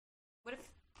 What if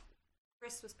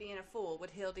Chris was being a fool? Would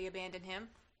Hildy abandon him?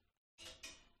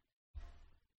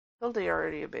 Hildy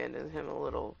already abandoned him a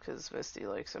little because Misty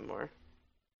likes him more.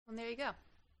 Well, there you go.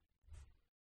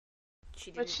 She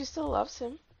didn't... But she still loves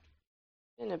him.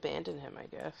 Didn't abandon him, I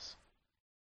guess.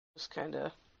 Just kind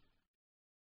of...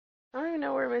 I don't even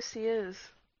know where Misty is.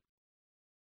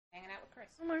 Hanging out with Chris.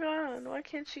 Oh my god, why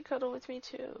can't she cuddle with me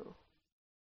too?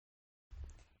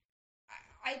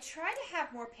 I try to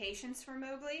have more patience for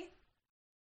Mowgli.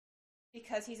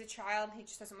 Because he's a child, he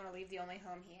just doesn't want to leave the only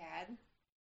home he had.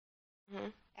 Mm-hmm.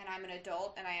 And I'm an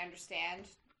adult, and I understand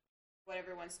what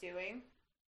everyone's doing.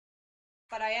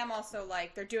 But I am also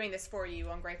like, they're doing this for you,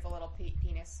 ungrateful little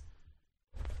penis.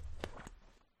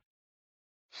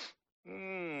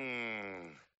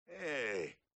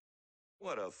 Hey,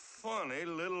 what a funny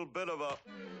little bit of a...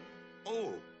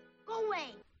 Oh. Go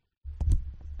away.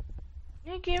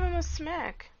 You gave him a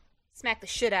smack. Smack the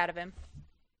shit out of him.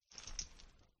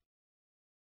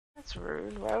 That's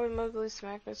rude. Why would Mowgli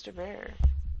smack Mr. Bear?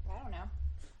 I don't know.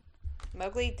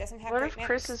 Mowgli doesn't have What great if manners.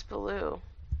 Chris is Baloo?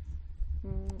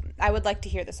 I would like to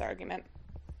hear this argument.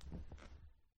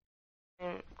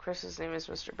 And Chris's name is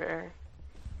Mr. Bear.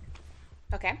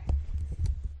 Okay.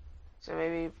 So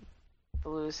maybe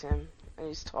Baloo's him, and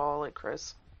he's tall like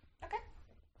Chris. Okay.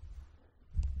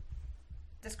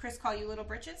 Does Chris call you Little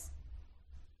Britches?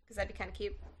 Because that'd be kind of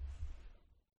cute.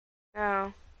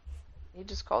 No. He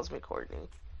just calls me Courtney.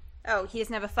 Oh, he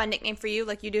doesn't have a fun nickname for you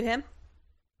like you do him?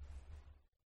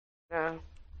 No.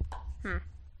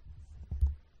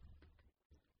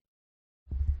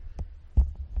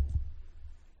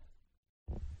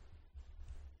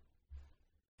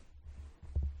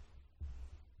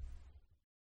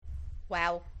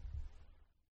 Wow.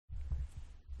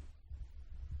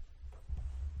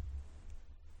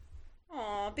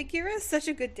 Aw, Bagheera is such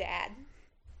a good dad.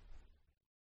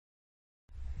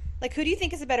 Like, who do you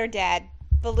think is a better dad?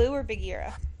 Baloo or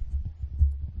Bagheera?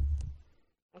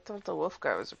 I thought the wolf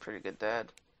guy was a pretty good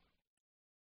dad.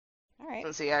 Alright.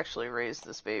 Since he actually raised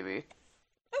this baby.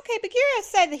 Okay, Bagheera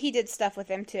said that he did stuff with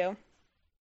him, too.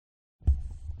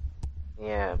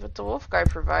 Yeah, but the wolf guy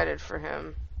provided for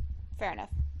him. Fair enough.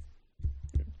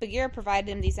 Bagheera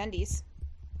provided him these undies.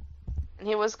 And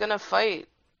he was gonna fight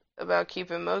about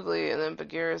keeping Mowgli, and then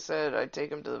Bagheera said, I'd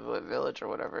take him to the village or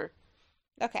whatever.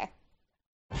 Okay.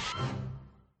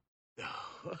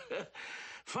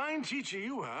 Fine teacher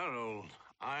you are, old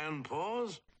Iron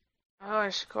Paws. Oh,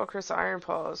 I should call Chris Iron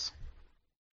Paws.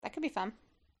 That could be fun.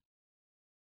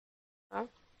 Huh?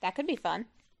 That could be fun.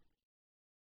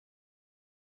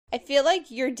 I feel like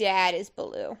your dad is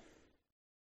Baloo.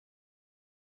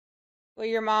 Where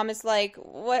your mom is like,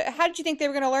 "What? How did you think they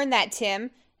were going to learn that,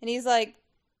 Tim?" And he's like,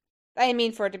 "I didn't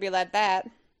mean for it to be like that."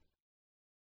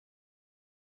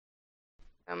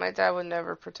 And my dad would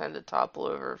never pretend to topple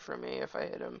over for me if I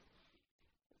hit him.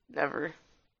 Never.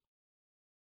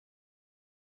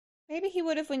 Maybe he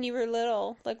would have when you were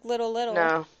little. Like, little.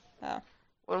 No. Oh.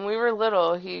 When we were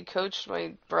little, he coached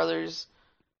my brother's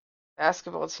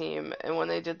basketball team, and when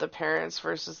they did the parents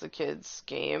versus the kids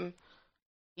game,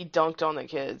 he dunked on the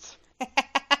kids.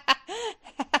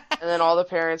 And then all the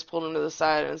parents pulled him to the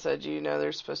side and said, you know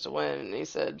they're supposed to win. And he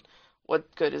said,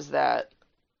 what good is that?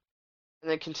 And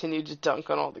they continued to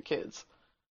dunk on all the kids.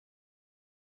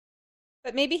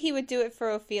 But maybe he would do it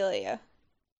for Ophelia.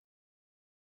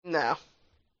 No.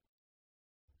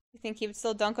 You think he would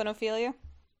still dunk on Ophelia?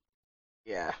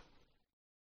 Yeah.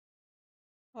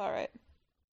 Alright.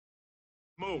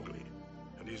 Mowgli.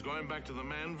 And he's going back to the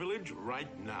man village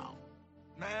right now.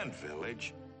 Man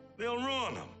village? They'll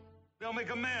ruin him. They'll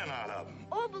make a man out of him.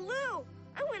 Oh, Baloo!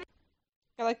 I want to...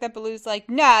 I like that Baloo's like,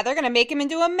 nah, they're gonna make him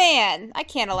into a man. I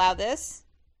can't allow this.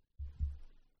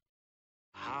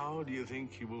 How do you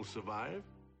think he will survive?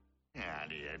 How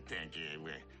do you think he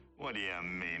will? What do you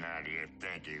mean, how do you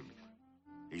think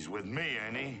he's with me,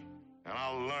 ain't he? And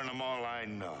I'll learn him all I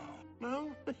know. Well,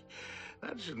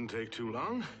 that shouldn't take too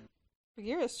long.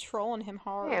 Bagheera's trolling him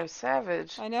hard. Damn,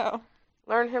 savage. I know.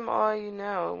 Learn him all you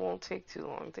know. It won't take too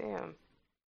long. Damn.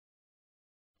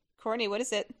 Courtney, what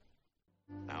is it?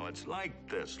 Now it's like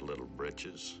this, little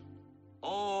britches.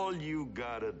 All you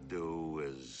gotta do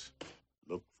is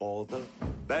look for the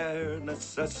bare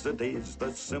necessities,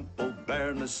 the simple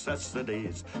bare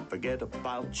necessities. Forget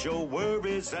about your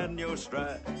worries and your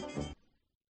strife.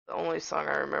 The only song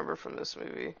I remember from this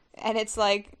movie. And it's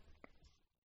like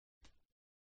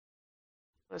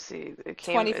Let's see. It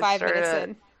came. 25 minutes at,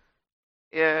 in.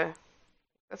 Yeah,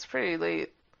 that's pretty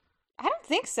late. I don't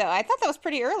think so. I thought that was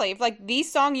pretty early. If, like, the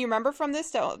song you remember from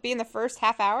this to be in the first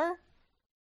half hour?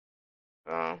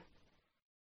 Oh.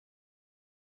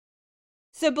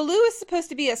 So Baloo is supposed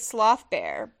to be a sloth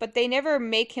bear, but they never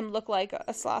make him look like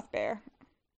a sloth bear.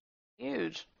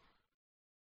 Huge.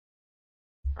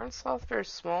 Aren't sloth bears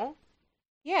small?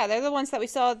 Yeah, they're the ones that we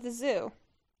saw at the zoo.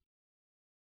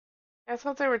 I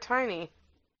thought they were tiny.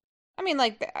 I mean,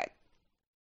 like,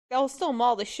 they'll still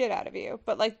maul the shit out of you,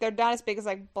 but, like, they're not as big as,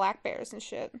 like, black bears and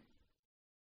shit.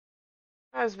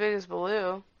 Not as big as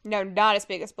Baloo. No, not as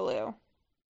big as Baloo.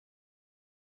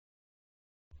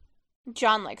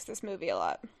 John likes this movie a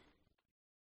lot.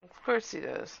 Of course he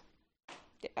does.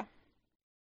 Yeah.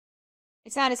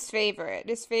 It's not his favorite.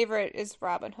 His favorite is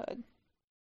Robin Hood.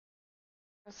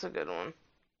 That's a good one.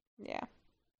 Yeah.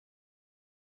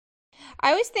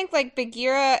 I always think, like,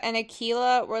 Bagheera and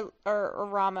Akela were, or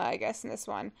Rama, I guess, in this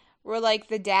one, were, like,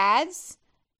 the dads,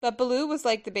 but Baloo was,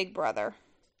 like, the big brother.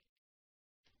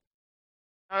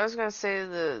 I was gonna say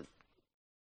the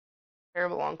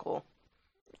terrible uncle.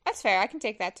 That's fair. I can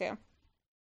take that, too.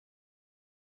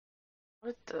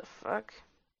 What the fuck?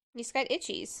 He's got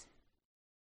itchies.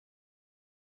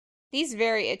 He's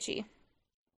very itchy.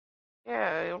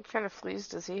 Yeah, what kind of fleas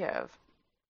does he have?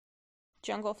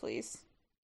 Jungle fleas.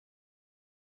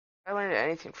 I learned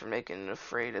anything from making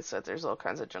Afraid, it's that there's all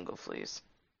kinds of jungle fleas.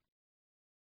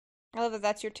 I love that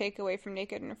that's your takeaway from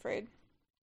Naked and Afraid.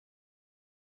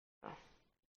 Oh.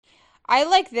 I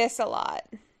like this a lot.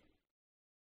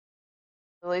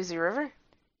 The Lazy River?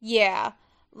 Yeah.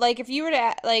 Like, if you were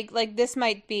to, like this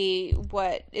might be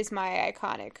what is my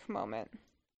iconic moment.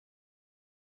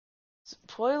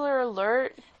 Spoiler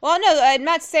alert. Well, no, I'm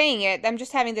not saying it. I'm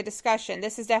just having the discussion.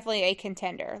 This is definitely a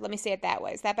contender. Let me say it that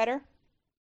way. Is that better?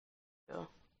 Yeah.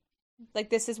 Like,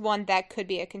 this is one that could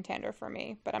be a contender for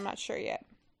me, but I'm not sure yet.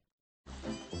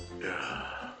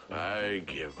 Yeah, I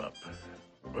give up.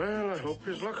 Well, I hope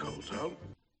his luck holds out.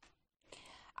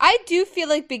 I do feel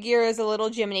like Bagheera is a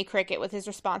little Jiminy Cricket with his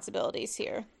responsibilities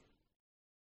here.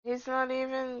 He's not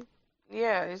even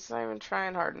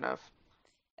trying hard enough.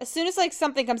 As soon as, like,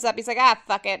 something comes up, he's like, ah,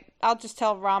 fuck it. I'll just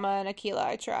tell Rama and Akela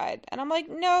I tried. And I'm like,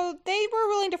 no, they were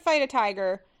willing to fight a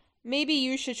tiger. Maybe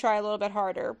you should try a little bit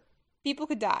harder. People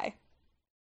could die.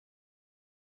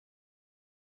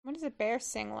 What does a bear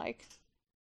sing like?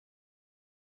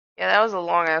 Yeah, that was a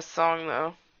long-ass song,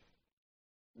 though.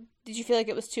 Did you feel like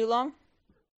it was too long?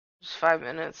 Just 5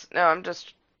 minutes. No, I'm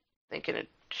just thinking it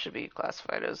should be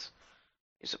classified as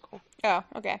musical. Oh,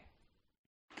 okay.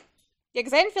 Yeah,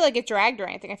 because I didn't feel like it dragged or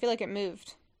anything. I feel like it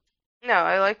moved. No,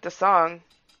 I like the song,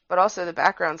 but also the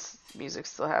background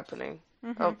music's still happening.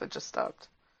 Mm-hmm. Oh, it just stopped.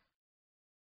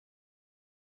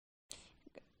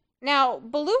 Now,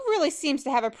 Baloo really seems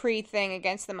to have a pre-thing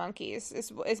against the monkeys,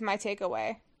 is my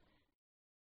takeaway.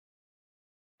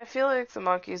 I feel like the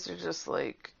monkeys are just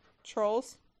like...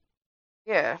 Trolls?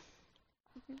 Yeah.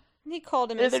 He called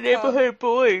him They're his the cub. neighborhood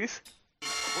boys. Hey,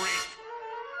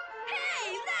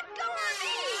 let go of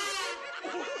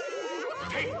me!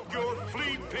 Take your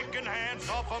flea-picking hands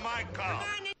off of my cow.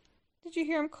 Did you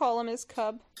hear him call him his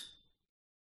cub?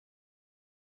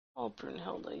 Oh,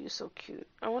 Brunhilde, you're so cute.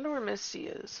 I wonder where Misty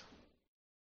is.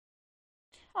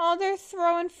 Oh, they're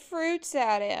throwing fruits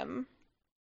at him.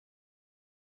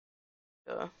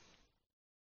 When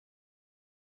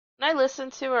I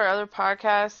listen to our other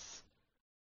podcasts,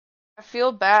 I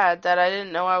feel bad that I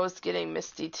didn't know I was getting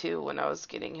Misty too when I was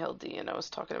getting Hildy, and I was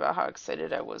talking about how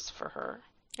excited I was for her.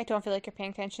 I don't feel like you're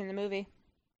paying attention in the movie.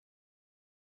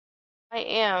 I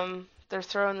am. They're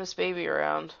throwing this baby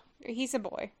around. He's a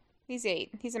boy. He's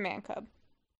 8. He's a man cub.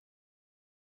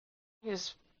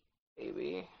 He's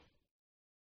baby.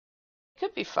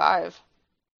 Could be 5.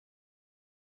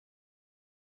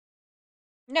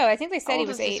 No, I think they said How he old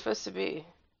was is he 8. supposed to be?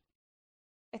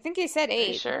 I think he said 8.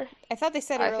 Are you sure? I thought they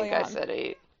said it I early think on. I said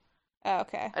 8. Oh,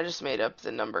 okay. I just made up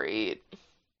the number 8.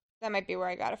 That might be where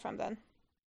I got it from then.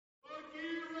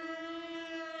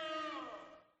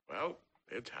 Well,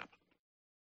 it's happened.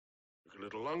 Took a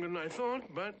little longer than I thought,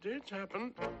 but it's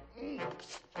happened.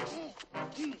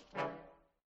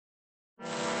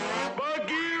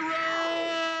 Bagheera!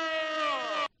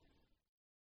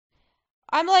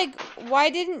 I'm like, why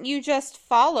didn't you just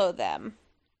follow them?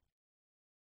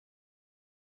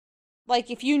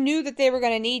 Like, if you knew that they were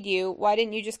going to need you, why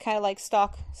didn't you just kind of like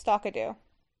stalk-a-do?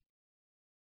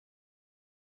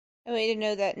 And we didn't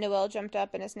know that Noelle jumped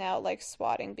up and is now like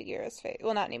swatting Bagheera's face.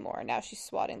 Well, not anymore. Now she's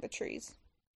swatting the trees.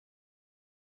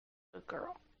 Good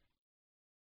girl.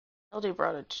 LD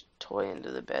brought a toy into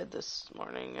the bed this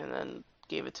morning and then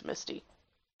gave it to Misty.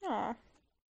 Aw.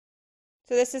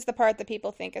 So this is the part that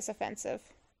people think is offensive.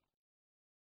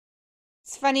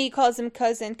 It's funny he calls him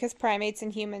cousin because primates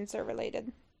and humans are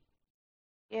related.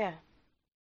 Yeah.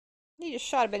 He just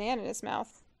shot a banana in his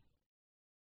mouth.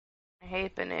 I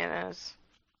hate bananas.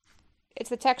 It's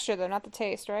the texture though, not the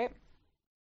taste, right?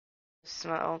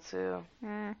 Smell too.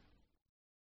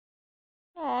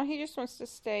 Aw, he just wants to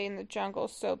stay in the jungle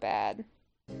so bad.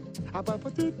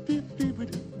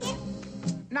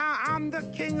 Now I'm the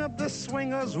king of the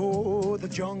swingers, oh, the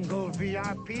jungle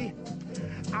VIP.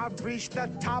 I've reached the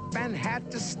top and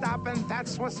had to stop, and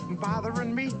that's what's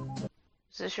bothering me.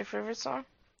 Is this your favorite song?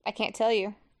 I can't tell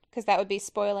you, because that would be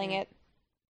spoiling it.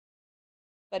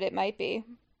 But it might be.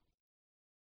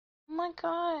 Oh my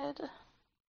god.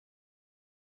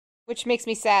 Which makes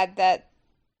me sad that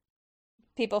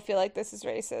people feel like this is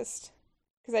racist.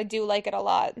 Because I do like it a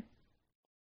lot.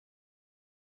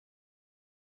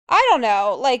 I don't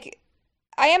know, like,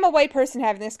 I am a white person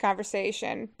having this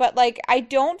conversation, but, like, I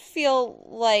don't feel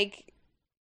like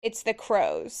it's the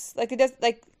crows. Like, it does,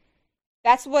 like,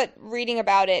 that's what reading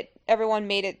about it, everyone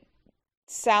made it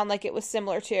sound like it was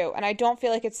similar to, and I don't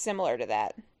feel like it's similar to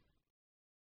that.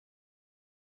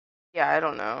 Yeah, I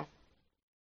don't know.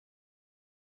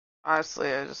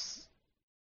 Honestly, I just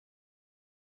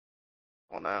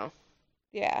don't know.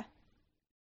 Yeah.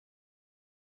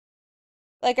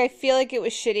 Like, I feel like it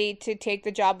was shitty to take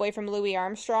the job away from Louis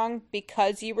Armstrong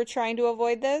because you were trying to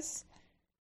avoid this.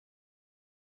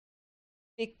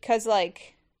 Because,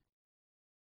 like,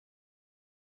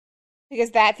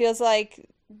 because that feels like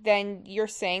then you're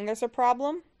saying there's a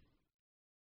problem.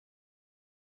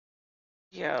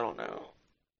 Yeah, I don't know.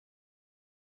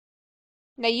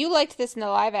 Now, you liked this in the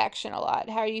live action a lot.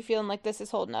 How are you feeling like this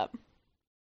is holding up?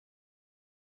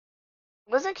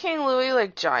 Wasn't King Louis,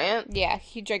 like, giant? Yeah,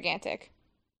 he's gigantic.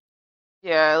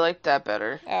 Yeah, I liked that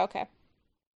better. Oh, okay.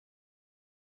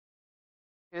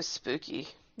 It was spooky.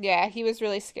 Yeah, he was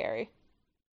really scary.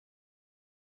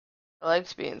 I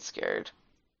liked being scared.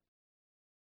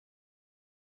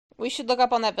 We should look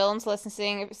up on that villains list and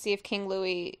see if King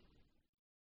Louis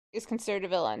is considered a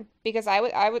villain, because I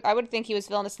would think he was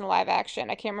villainous in the live action.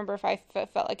 I can't remember if I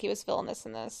felt like he was villainous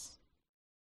in this.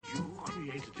 You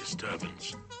create a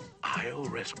disturbance. I'll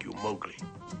rescue Mowgli.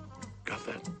 Got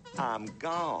that? I'm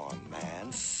gone,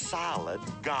 man. Solid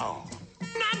gone.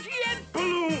 Not yet,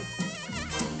 Baloo!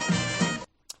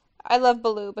 I love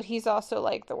Baloo, but he's also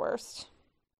like the worst.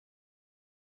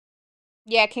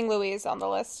 Yeah, King Louis is on the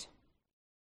list.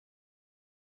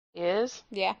 He is?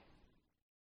 Yeah.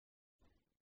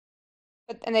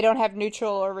 And they don't have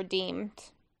neutral or redeemed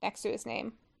next to his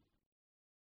name.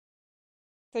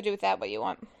 So do with that what you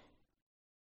want.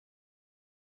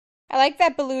 I like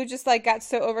that Baloo just like got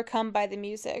so overcome by the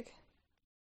music.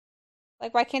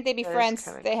 Like, why can't they be friends?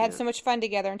 They had so much fun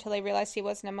together until they realized he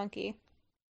wasn't a monkey.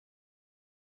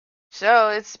 So,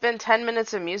 it's been 10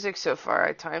 minutes of music so far.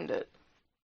 I timed it.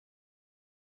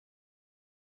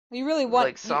 You really want,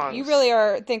 like songs. You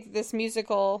really think this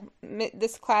missing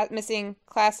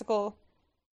classical.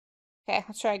 Okay,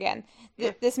 let's try again.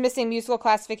 This missing musical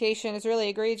classification is really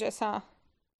egregious, huh?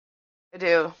 I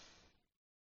do.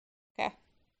 Okay.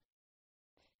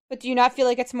 But do you not feel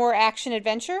like it's more action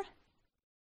adventure?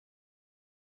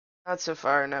 Not so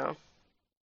far, no.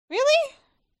 Really?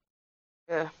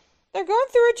 Yeah. They're going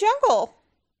through a jungle.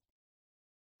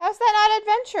 How's that not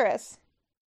adventurous?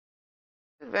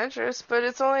 Adventurous, but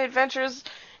it's only adventurous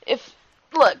if...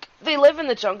 Look, they live in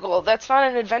the jungle. That's not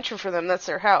an adventure for them. That's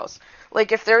their house.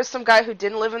 Like, if there was some guy who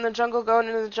didn't live in the jungle going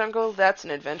into the jungle, that's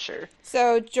an adventure.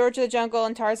 So, George of the Jungle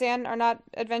and Tarzan are not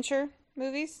adventure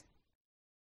movies?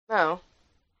 No.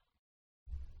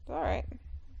 Alright.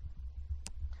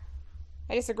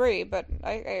 I disagree, but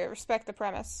I respect the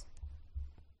premise.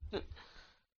 I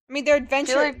mean, they're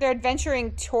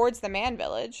adventuring towards the man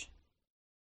village.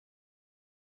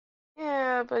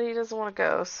 Yeah, but he doesn't want to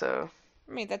go, so...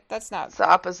 I mean, that's not... It's the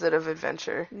opposite of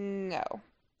adventure. No.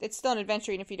 It's still an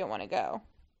adventure even if you don't want to go.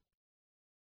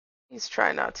 He's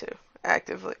trying not to,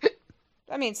 actively.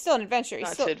 I mean, it's still an adventure.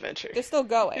 Not to adventure. They're still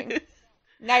going.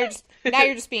 Now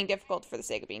you're just being difficult for the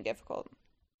sake of being difficult.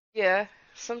 Yeah,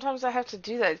 sometimes I have to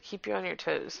do that to keep you on your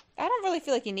toes. I don't really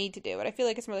feel like you need to do it. I feel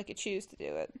like it's more like you choose to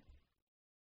do it.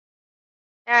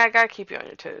 Yeah, I gotta keep you on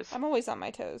your toes. I'm always on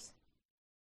my toes.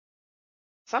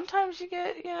 Sometimes you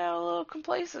get, a little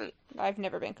complacent. I've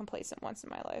never been complacent once in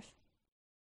my life.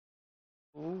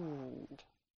 Ooh.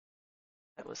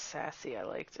 That was sassy. I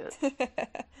liked it.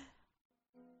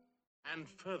 And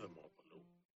furthermore, Baloo,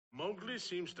 Mowgli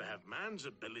seems to have man's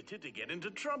ability to get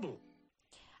into trouble.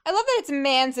 I love that it's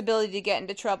man's ability to get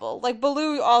into trouble. Like,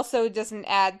 Baloo also doesn't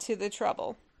add to the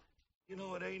trouble. You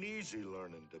know, it ain't easy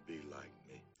learning to be like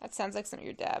me. That sounds like something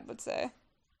your dad would say.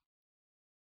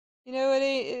 You know, it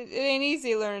ain't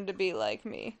easy learning to be like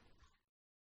me.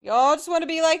 Y'all just want to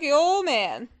be like the old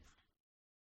man.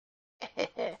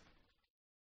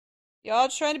 Y'all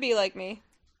just trying to be like me.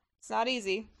 It's not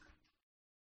easy.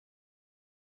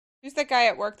 Who's that guy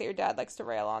at work that your dad likes to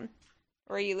rail on?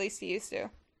 Or at least he used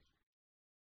to?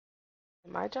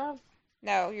 My job?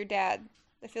 No, your dad.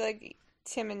 I feel like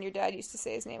Tim and your dad used to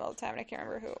say his name all the time, and I can't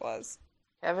remember who it was.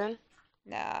 Kevin?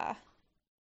 Nah.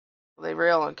 They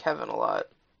rail on Kevin a lot.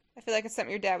 I feel like it's something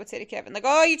your dad would say to Kevin. Like,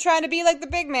 oh, you trying to be like the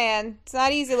big man. It's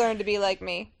not easy learning to be like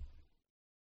me.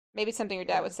 Maybe it's something your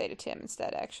dad would say to Tim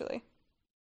instead, actually.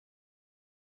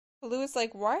 Baloo is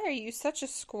like, why are you such a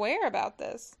square about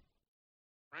this?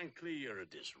 Frankly, you're a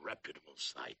disreputable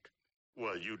sight.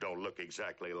 Well, you don't look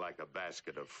exactly like a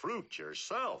basket of fruit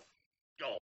yourself.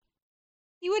 Oh,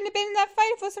 You wouldn't have been in that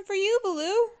fight if it wasn't for you,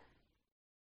 Baloo.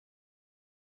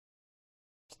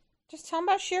 Just tell him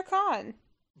about Shere Khan.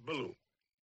 Baloo,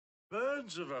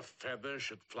 birds of a feather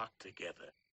should flock together.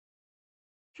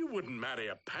 You wouldn't marry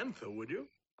a panther, would you?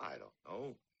 I don't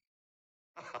know.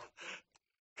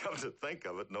 Come to think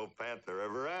of it, no panther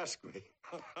ever asked me.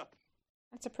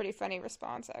 That's a pretty funny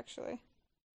response, actually.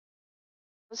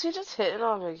 Was he just hitting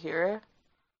on Bagheera?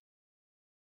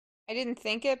 I didn't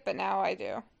think it, but now I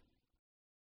do.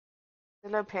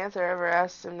 No panther ever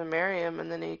asked him to marry him,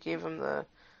 and then he gave him the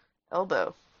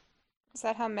elbow. Is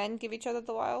that how men give each other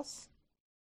the wiles?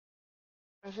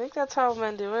 I think that's how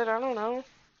men do it. I don't know.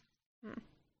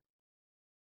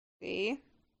 See?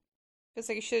 Feels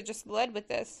like you should have just led with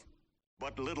this.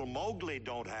 But little Mowgli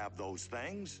don't have those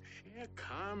things. Shere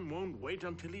Khan won't wait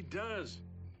until he does.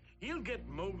 He'll get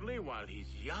Mowgli while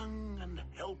he's young and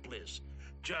helpless.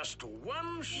 Just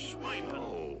one swipe.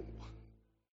 Oh.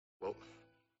 Well,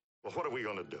 what are we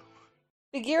gonna do?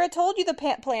 Bagheera told you the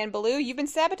plan, Baloo. You've been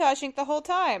sabotaging it the whole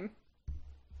time.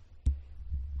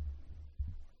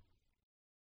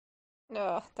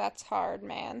 Ugh, that's hard,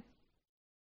 man.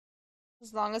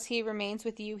 As long as he remains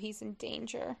with you, he's in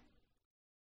danger.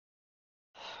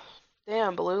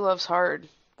 Damn, Baloo loves hard.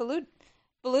 Baloo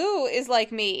is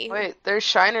like me. Wait, their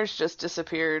shiners just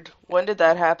disappeared. When did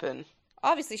that happen?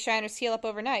 Obviously, shiners heal up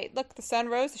overnight. Look, the sun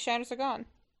rose, the shiners are gone.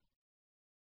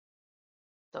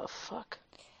 The fuck?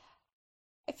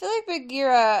 I feel like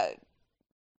Bagheera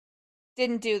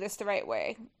didn't do this the right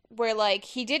way. Where, like,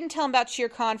 he didn't tell him about Shere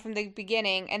Khan from the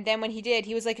beginning, and then when he did,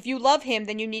 he was like, if you love him,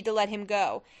 then you need to let him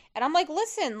go. And I'm like,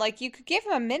 listen, like, you could give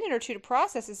him a minute or two to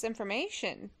process this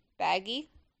information, Baggy.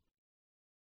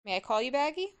 May I call you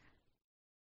Baggy?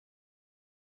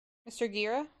 Mr.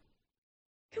 Gira?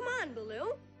 Come on,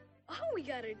 Baloo. All we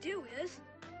gotta do is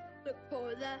look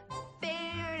for the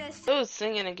fairness. Oh,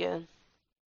 singing again.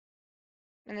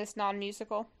 In this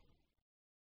non-musical?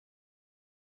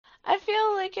 I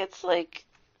feel like it's like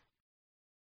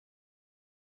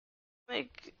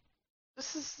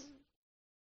this is a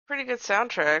pretty good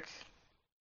soundtrack.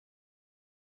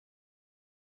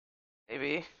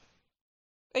 Maybe.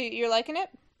 Oh, you're liking it?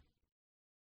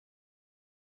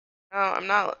 No, I'm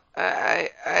not.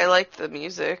 I like the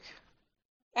music.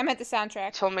 I meant the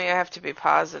soundtrack. Told me I have to be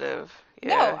positive. Yeah.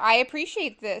 No, I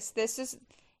appreciate this. This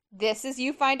is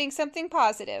you finding something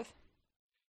positive.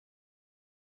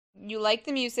 You like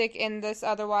the music in this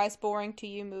otherwise boring to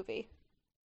you movie.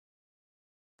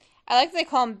 I like that they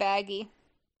call him Baggy.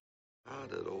 How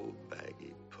did old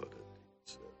Baggy put it?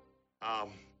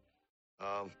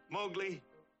 Mowgli?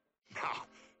 Now,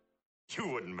 you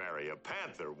wouldn't marry a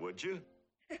panther, would you?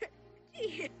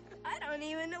 Gee, I don't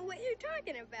even know what you're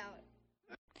talking about.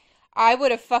 I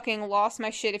would have fucking lost my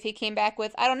shit if he came back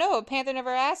with, I don't know, a panther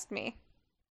never asked me.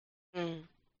 I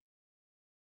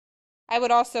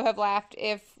would also have laughed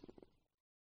if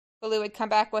Baloo had come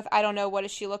back with, I don't know, what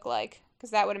does she look like?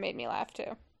 Because that would have made me laugh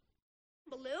too.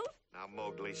 Baloo? Now,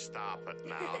 Mowgli, stop it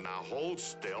now. Now, hold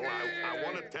still. I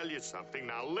want to tell you something.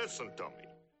 Now, listen to me.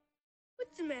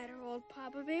 What's the matter, old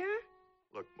Papa Bear?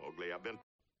 Look, Mowgli, I've been...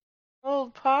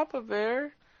 Old Papa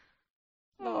Bear?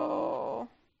 Oh.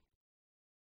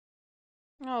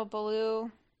 Oh,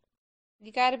 Baloo.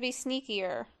 You gotta be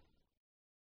sneakier.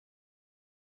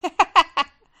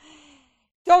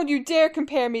 Don't you dare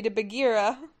compare me to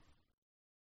Bagheera.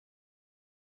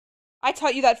 I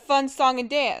taught you that fun song and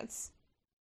dance.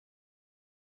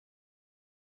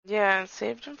 Yeah, and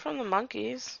saved him from the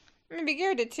monkeys. I mean,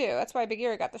 Bagheera did too. That's why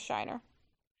Bagheera got the shiner.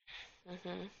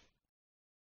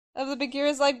 Mm-hmm. The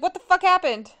Bagheera's like, what the fuck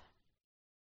happened?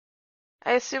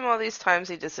 I assume all these times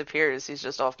he disappears, he's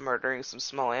just off murdering some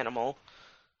small animal.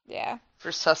 Yeah.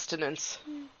 For sustenance.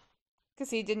 Because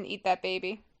he didn't eat that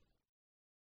baby.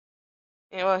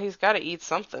 Yeah, well, he's got to eat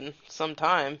something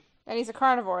sometime. And he's a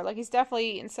carnivore. Like, he's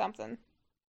definitely eating something.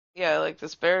 Yeah, like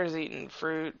this bear's eating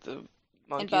fruit, the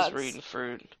monkeys were eating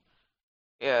fruit.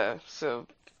 Yeah, so...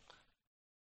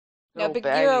 No,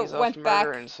 Bagheera went back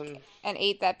and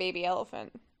ate that baby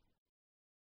elephant.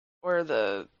 Or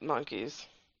the monkeys.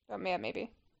 Oh, yeah, maybe.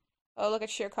 Oh, look at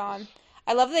Shere Khan.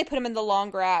 I love that they put him in the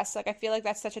long grass. Like, I feel like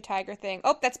that's such a tiger thing.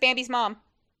 Oh, that's Bambi's mom.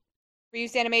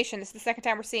 Reused animation. This is the second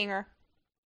time we're seeing her.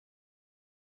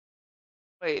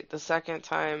 Wait, the second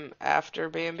time after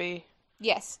Bambi?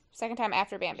 Yes, second time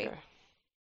after Bambi. Okay.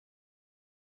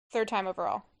 Third time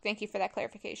overall. Thank you for that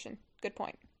clarification. Good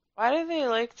point. Why do they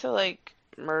like to, like,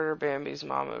 murder Bambi's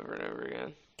mom over and over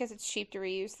again? Because it's cheap to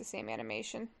reuse the same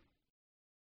animation.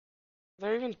 Are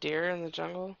there even deer in the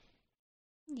jungle?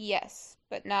 Yes,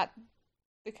 but not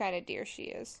the kind of deer she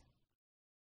is.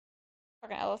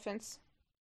 Fucking elephants.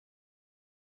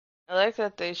 I like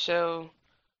that they show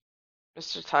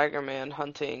Mr. Tiger Man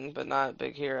hunting, but not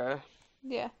Bagheera.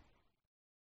 Yeah.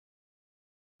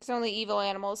 Because only evil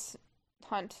animals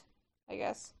hunt, I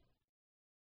guess.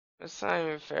 It's not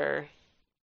even fair.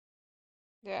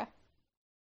 Yeah.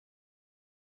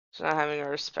 It's not having a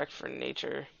respect for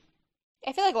nature.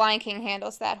 I feel like Lion King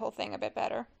handles that whole thing a bit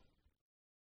better.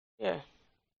 Yeah.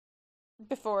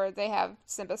 Before they have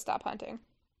Simba stop hunting.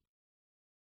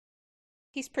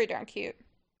 He's pretty darn cute.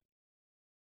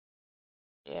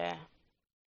 Yeah.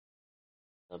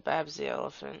 The Babs the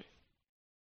elephant.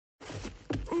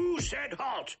 Who said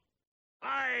halt?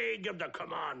 I give the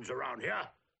commands around here.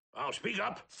 I'll speak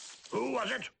up. Who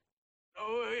was it?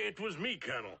 Oh, it was me,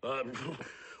 Colonel.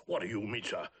 What do you mean,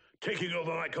 sir? Taking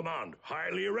over my command.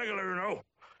 Highly irregular, you know.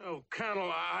 Oh,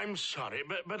 Colonel, I'm sorry,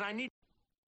 but I need...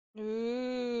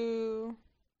 Ooh.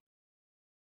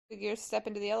 The gears step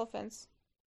into the elephants.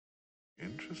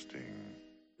 Interesting.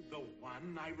 The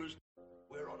one I was...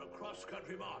 We're on a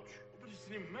cross-country march. But it's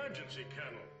an emergency,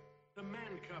 Colonel. The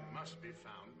man cub must be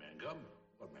found, Mangum.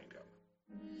 What Mangum?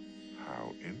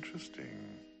 How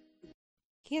interesting.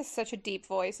 He has such a deep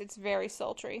voice. It's very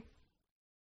sultry.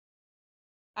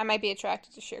 I might be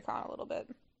attracted to Shere Khan a little bit.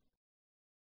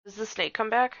 Does the snake come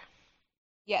back?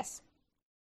 Yes.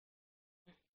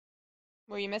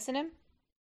 Were you missing him?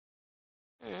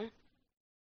 Mm-hmm.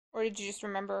 Or did you just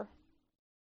remember?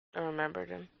 I remembered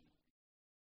him.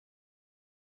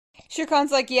 Shere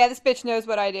Khan's like, yeah, this bitch knows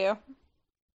what I do. Do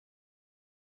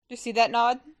you see that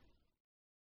nod?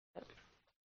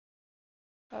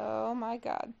 Oh my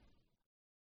god.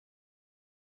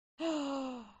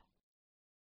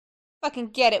 Fucking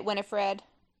get it, Winifred.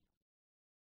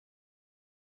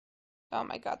 Oh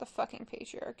my god, the fucking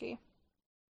patriarchy.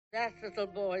 That little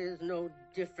boy is no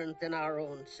different than our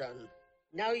own son.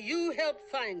 Now you help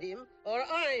find him, or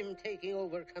I'm taking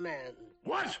over command.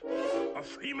 What? A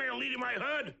female leading my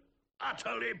herd?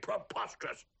 Utterly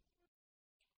preposterous.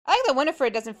 I like that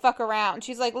Winifred doesn't fuck around.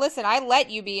 She's like, listen, I let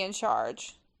you be in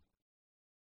charge.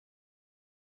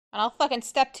 And I'll fucking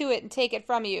step to it and take it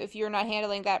from you if you're not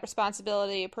handling that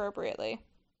responsibility appropriately.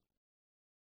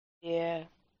 Yeah.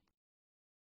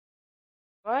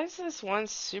 Why is this one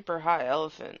super high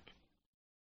elephant?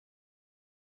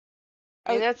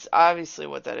 I mean, that's obviously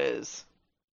what that is.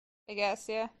 I guess,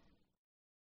 yeah.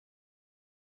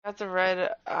 Got the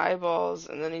red eyeballs,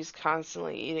 and then he's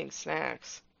constantly eating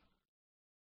snacks.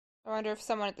 I wonder if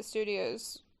someone at the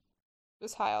studios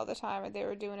was high all the time and they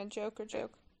were doing a joke.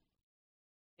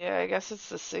 Yeah, I guess it's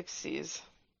the 60s.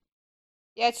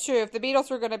 Yeah, it's true. If the Beatles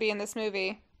were going to be in this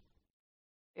movie.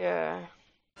 Yeah.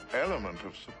 Element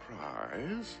of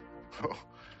surprise? Oh,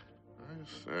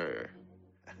 I say.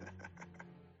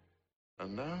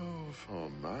 And now for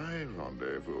my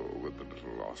rendezvous with the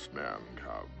little lost man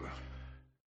cub.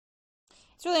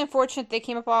 It's really unfortunate they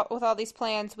came up with all these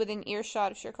plans within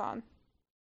earshot of Shere Khan.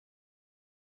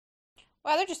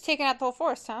 Wow, they're just taking out the whole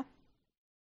forest, huh?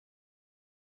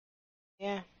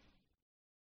 Yeah.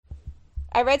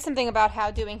 I read something about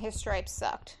how doing his stripes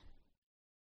sucked.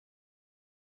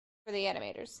 For the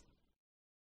animators.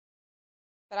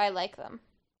 But I like them.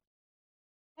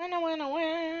 You're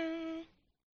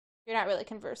not really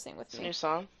conversing with It's a me. new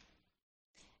song.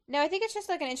 No, I think it's just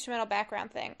like an instrumental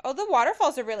background thing. Oh, the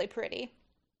waterfalls are really pretty.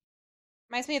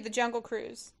 Reminds me of the Jungle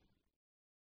Cruise.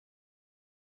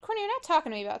 Courtney, you're not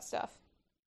talking to me about stuff.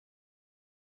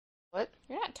 What?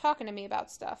 You're not talking to me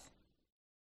about stuff.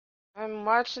 I'm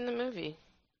watching the movie.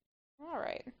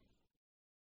 Alright.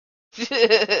 Oh,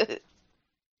 Hi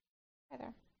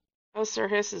there. Sir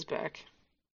Hiss is back.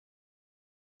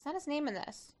 It's not his name in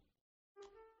this.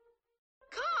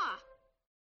 Caw!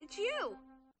 It's you.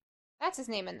 That's his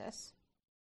name in this.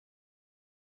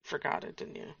 Forgot it,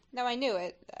 didn't you? No, I knew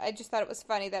it. I just thought it was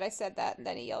funny that I said that and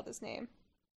then he yelled his name.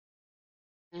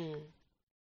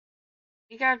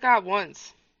 He got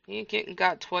once. He ain't getting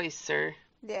got twice, sir.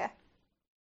 Yeah.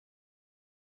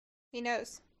 He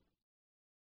knows.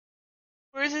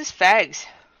 Where's his fags?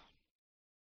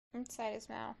 Inside his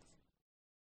mouth.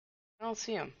 I don't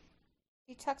see him.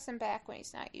 He tucks them back when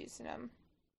he's not using them.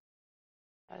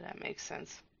 Oh, that makes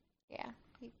sense. Yeah.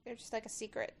 They're just like a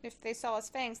secret. If they saw his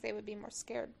fangs, they would be more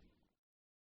scared.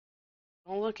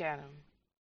 Don't look at him.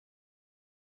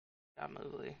 Got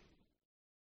Mowgli.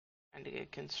 Trying to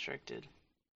get constricted.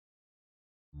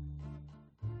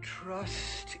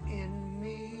 Trust in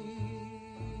me,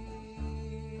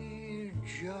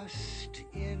 just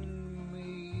in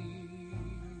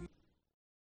me.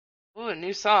 Ooh, a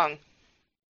new song.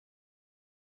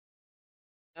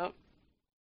 Nope.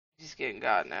 He's getting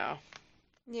got now.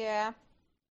 Yeah.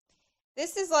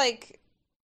 This is like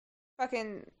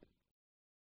fucking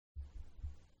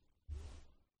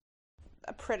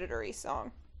a predatory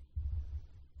song.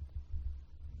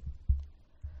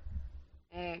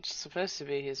 It's supposed to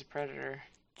be he's a predator.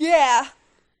 Yeah.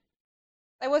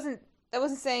 I wasn't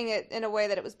saying it in a way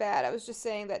that it was bad. I was just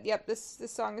saying that yep, this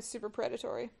song is super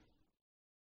predatory.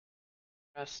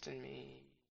 Trust in me.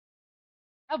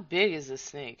 How big is this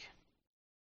snake?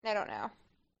 I don't know.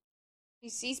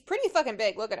 He's pretty fucking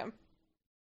big. Look at him.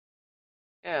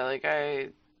 Yeah, like I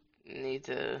need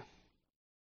to. Is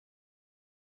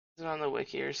it on the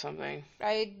wiki or something?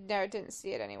 I no, didn't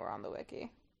see it anywhere on the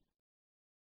wiki.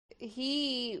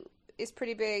 He is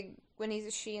pretty big when he's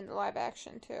a she in the live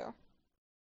action too.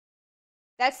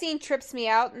 That scene trips me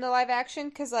out in the live action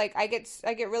because like I get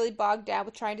really bogged down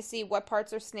with trying to see what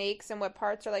parts are snakes and what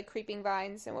parts are like creeping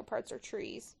vines and what parts are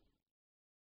trees.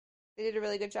 They did a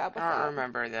really good job with that. I don't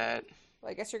remember that.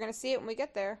 Well, I guess you're gonna see it when we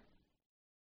get there.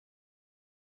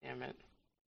 Damn it.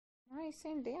 Why are you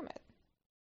saying damn it?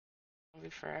 It'll be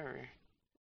forever.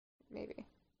 Maybe.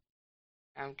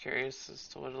 I'm curious as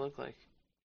to what it looked like.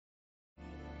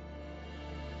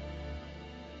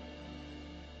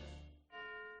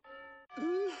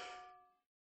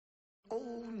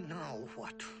 Oh, now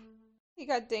what? He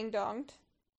got ding-donged.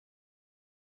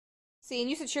 See, and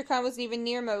you said Shere Khan wasn't even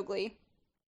near Mowgli.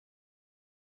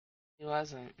 He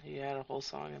wasn't. He had a whole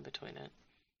song in between it.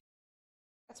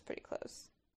 That's pretty close.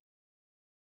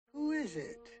 Who is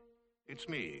it? It's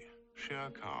me, Shere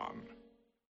Khan.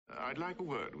 I'd like a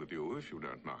word with you, if you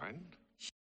don't mind.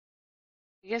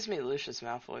 He gives me Lucius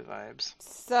Malfoy vibes.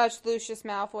 Such Lucius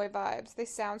Malfoy vibes. They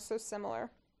sound so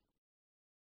similar.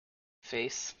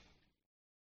 Face.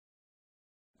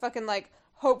 Fucking like,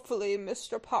 hopefully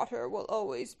Mr. Potter will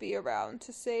always be around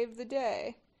to save the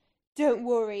day. Don't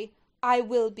worry, I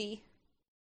will be.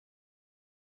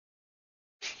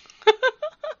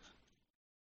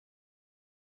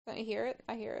 Don't you hear it?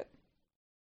 I hear it.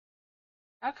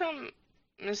 How come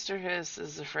Mr. Hiss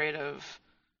is afraid of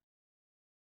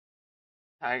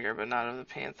Tiger but not of the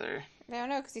Panther? I don't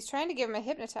know, because he's trying to give him a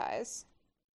hypnotize.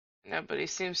 No, but he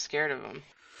seems scared of him.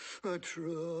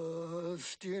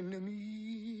 Trust in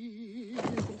me.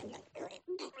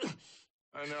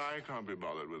 No, I can't be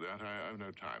bothered with that. I have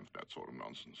no time for that sort of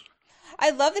nonsense. I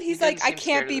love that he's He like, didn't I seem can't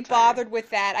scared of be the tiger. bothered with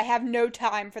that. I have no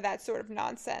time for that sort of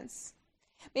nonsense.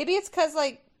 Maybe it's because,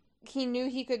 like, he knew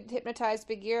he could hypnotize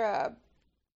Bagheera,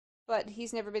 but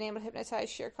he's never been able to hypnotize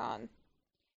Shere Khan.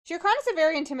 Shere Khan is a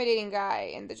very intimidating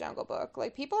guy in the Jungle Book.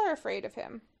 Like, people are afraid of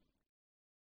him.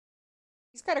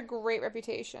 He's got a great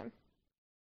reputation.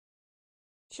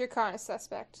 Shere Khan is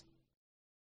suspect.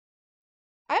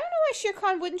 I don't know why Shere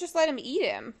Khan wouldn't just let him eat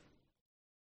him.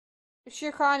 If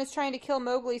Shere Khan is trying to kill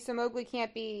Mowgli so Mowgli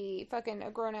can't be fucking a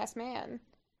grown-ass man.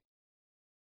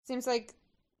 Seems like,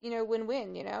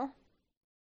 win-win, Yeah.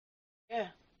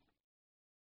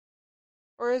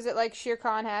 Or is it like Shere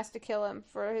Khan has to kill him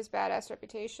for his badass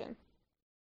reputation?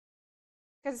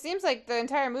 Because it seems like the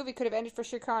entire movie could have ended for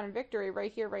Shere Khan in victory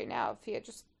right here, right now, if he had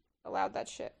just allowed that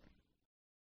shit.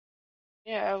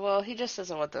 Yeah, well, he just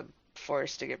doesn't want the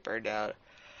forest to get burned out.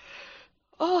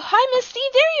 Oh, hi, Misty.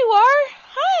 There you are.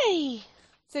 Hi.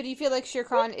 So do you feel like Shere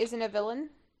Khan isn't a villain?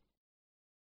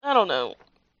 I don't know.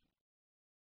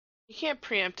 You can't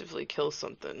preemptively kill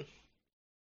something.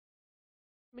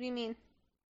 What do you mean?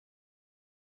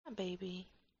 A baby.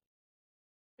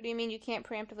 What do you mean you can't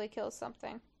preemptively kill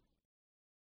something?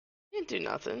 You didn't do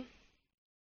nothing.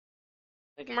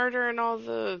 Like murdering all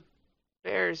the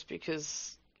bears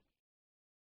because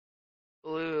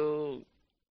Blue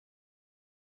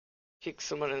kicked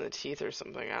someone in the teeth or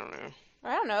something. I don't know.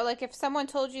 I don't know, like if someone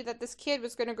told you that this kid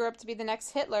was going to grow up to be the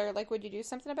next Hitler, like would you do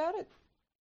something about it?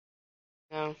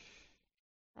 No.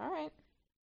 Alright.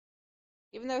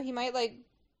 Even though he might, like,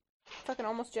 fucking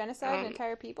almost genocide an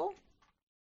entire people?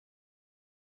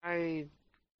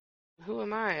 Who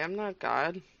am I? I'm not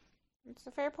God. It's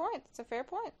a fair point. It's a fair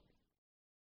point.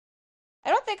 I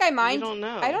don't think I mind. You don't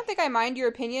know. I don't think I mind your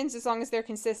opinions as long as they're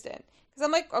consistent. Because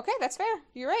I'm like, okay, that's fair.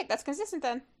 You're right. That's consistent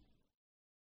then.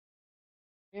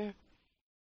 Yeah.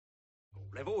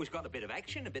 They've always got a bit of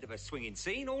action, a bit of a swinging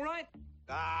scene, all right?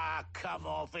 Ah, come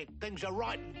off it. Things are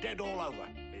right and dead all over.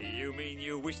 You mean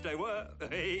you wish they were?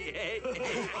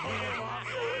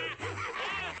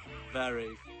 Very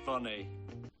funny.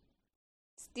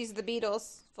 These are the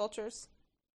Beatles, vultures.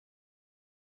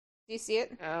 Do you see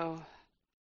it? Oh.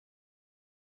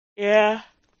 Yeah.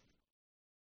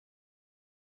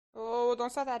 Oh,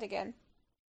 don't start that again.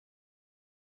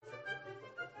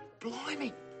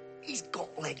 Blimey, he's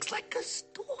got legs like a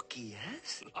stork, he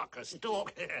has. Like a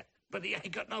stork? But he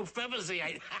ain't got no feathers, he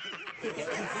ain't.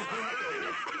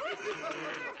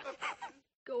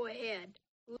 Go ahead.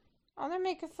 Oh, they're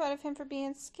making fun of him for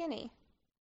being skinny.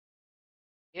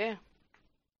 Yeah.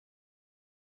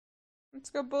 Let's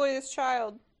go bully this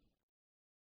child.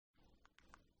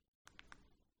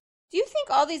 Do you think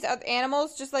all these other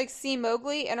animals just, like, see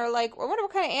Mowgli and are like, I wonder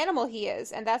what kind of animal he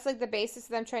is? And that's, like, the basis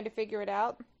of them trying to figure it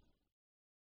out?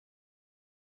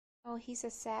 Oh, he's a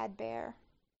sad bear.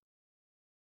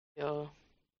 Yo.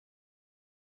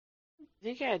 I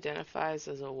think he identifies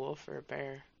as a wolf or a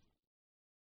bear.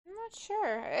 I'm not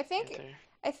sure. Panther.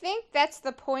 I think that's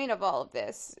the point of all of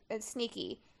this. It's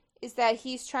sneaky, is that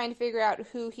he's trying to figure out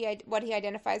what he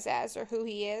identifies as or who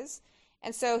he is,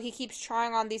 and so he keeps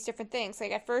trying on these different things.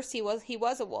 Like at first he was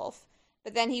a wolf,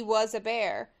 but then he was a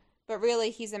bear, but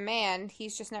really he's a man.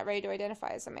 He's just not ready to identify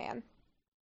as a man.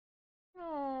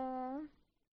 Aww.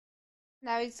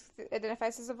 Now he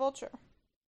identifies as a vulture.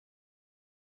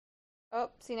 Oh,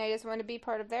 see, now he doesn't want to be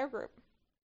part of their group.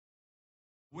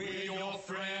 We're your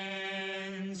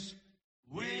friends.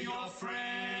 We're your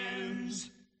friends.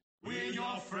 We're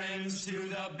your friends to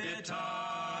the bitter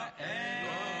end.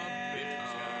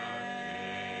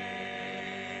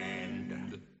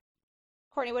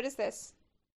 Courtney, what is this?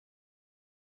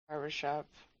 Barbershop.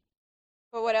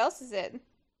 But what else is it?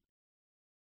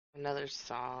 Another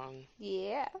song.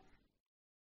 Yeah.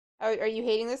 Are you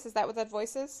hating this? Is that what that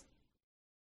voice is?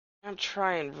 I'm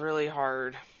trying really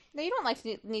hard. No, you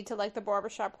don't need to like the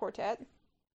Barbershop Quartet.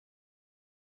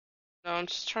 No, I'm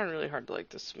just trying really hard to like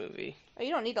this movie. Oh,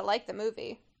 you don't need to like the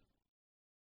movie.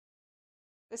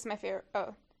 This is my favorite.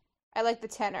 Oh, I like the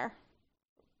tenor.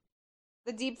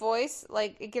 The deep voice,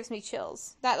 like, it gives me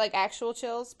chills. Not like actual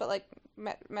chills, but like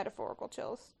metaphorical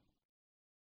chills.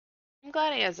 I'm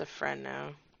glad he has a friend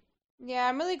now. Yeah,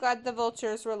 I'm really glad the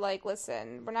vultures were like,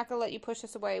 listen, we're not gonna let you push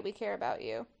us away. We care about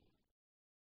you.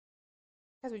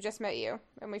 Because we just met you,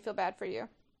 and we feel bad for you.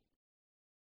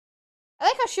 I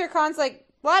like how Shere Khan's like,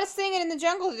 a lot of singing in the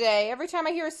jungle today. Every time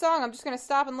I hear a song, I'm just gonna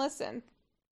stop and listen.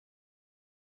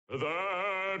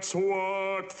 That's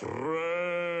what friends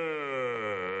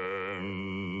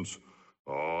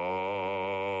are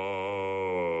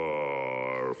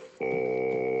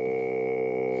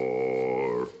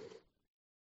for.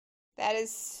 That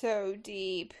is so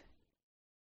deep.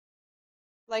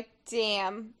 Like,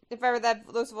 damn. If I were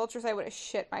those vultures, I would have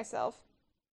shit myself.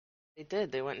 They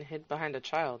did. They went and hid behind a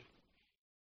child.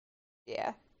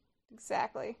 Yeah,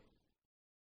 exactly.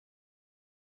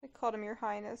 They called him Your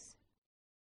Highness.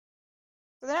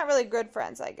 So they're not really good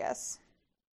friends, I guess.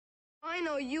 I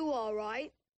know you all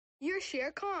right. You're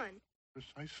Shere Khan.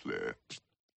 Precisely.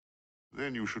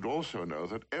 Then you should also know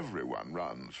that everyone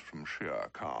runs from Shere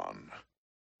Khan.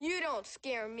 You don't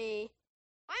scare me.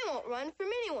 I won't run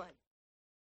from anyone.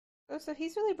 Oh, so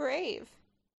he's really brave.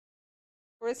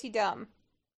 Or is he dumb?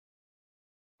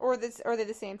 Or are they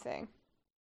the same thing?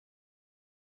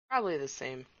 Probably the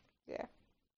same. Yeah.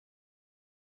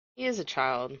 He is a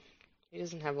child. He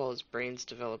doesn't have all his brains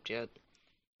developed yet.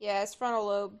 Yeah, his frontal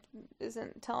lobe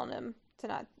isn't telling him to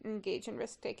not engage in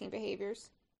risk-taking behaviors.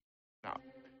 Now,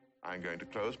 I'm going to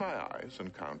close my eyes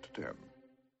and count to 10.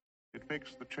 It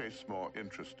makes the chase more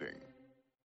interesting.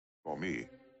 For me.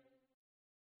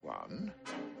 1,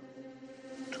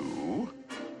 2,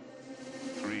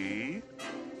 3,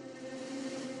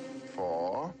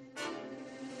 4.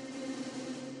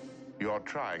 You're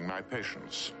trying my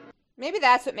patience. Maybe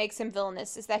that's what makes him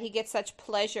villainous, is that he gets such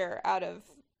pleasure out of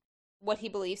what he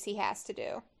believes he has to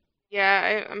do.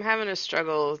 Yeah, I'm having a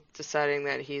struggle deciding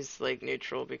that he's, like,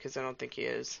 neutral because I don't think he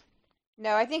is.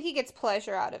 No, I think he gets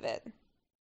pleasure out of it.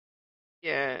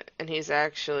 Yeah, and he's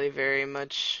actually very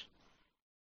much,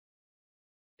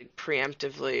 like,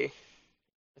 preemptively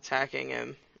attacking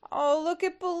him. Oh, look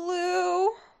at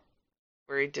Baloo!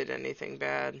 Where he did anything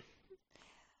bad.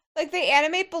 Like, they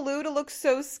animate Baloo to look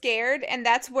so scared, and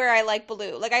that's where I like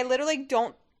Baloo. Like, I literally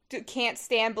can't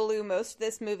stand Baloo most of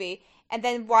this movie. And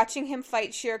then watching him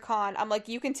fight Shere Khan, I'm like,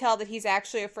 you can tell that he's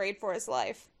actually afraid for his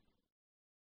life.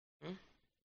 Hmm?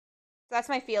 So that's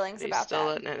my feelings about He's still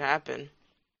that. letting it happen.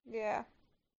 Yeah.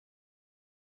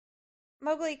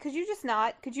 Mowgli, could you just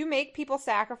not? Could you make people's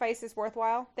sacrifices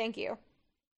worthwhile? Thank you.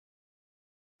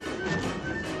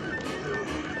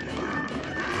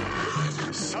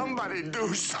 Somebody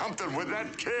do something with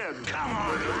that kid. Come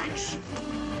on, Lex.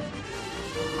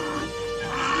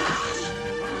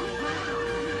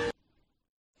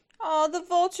 Oh, the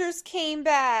vultures came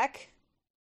back.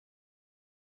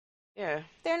 Yeah.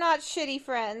 They're not shitty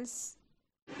friends.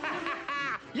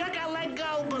 You gotta let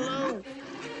go, Baloo.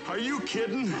 Are you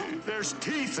kidding? There's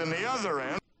teeth in the other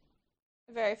end.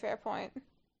 Very fair point.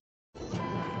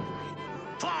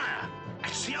 Fire!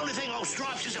 That's the only thing old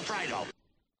Stripes is afraid of.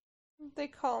 They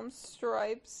call them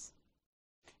stripes.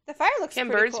 The fire looks Can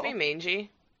pretty birds cool. be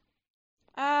mangy?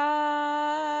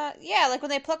 Yeah, like when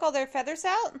they pluck all their feathers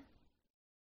out.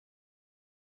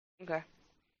 Okay.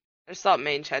 I just thought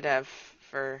mange had to have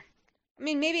fur. I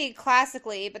mean, maybe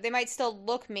classically, but they might still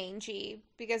look mangy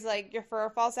because, like, your fur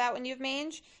falls out when you have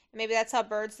mange. And maybe that's how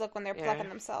birds look when they're plucking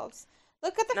themselves.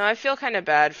 Look at the. No, I feel kind of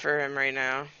bad for him right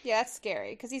now. Yeah, that's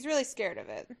scary because he's really scared of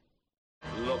it.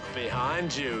 Look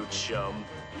behind you, chum.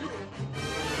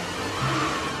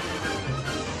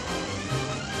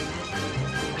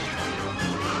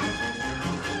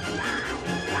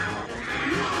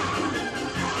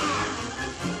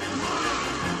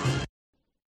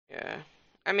 Yeah.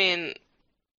 I mean,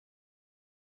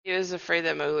 he was afraid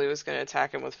that Mowgli was going to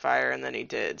attack him with fire, and then he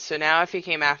did. So now if he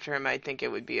came after him, I'd think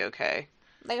it would be okay.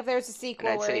 Like if there was a sequel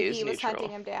And I'd where say he he was was hunting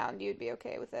neutral. him down, you'd be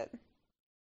okay with it.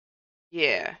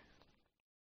 Yeah.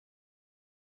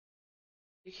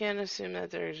 You can't assume that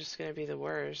they're just going to be the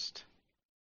worst.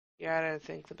 You gotta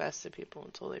think the best of people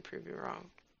until they prove you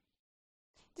wrong.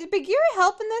 Did Bagheera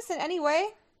help in this in any way?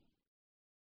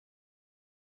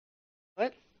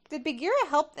 What? Did Bagheera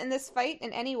help in this fight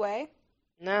in any way?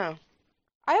 No.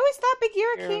 I always thought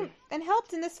Bagheera Yeah. came and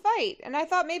helped in this fight, and I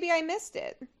thought maybe I missed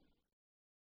it.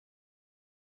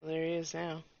 Well, there he is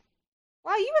now.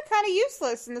 Wow, you were kind of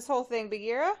useless in this whole thing,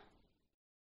 Bagheera.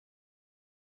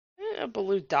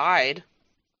 Baloo died.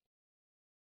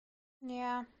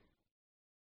 Yeah.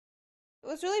 It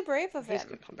was really brave of He's him.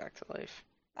 gonna come back to life.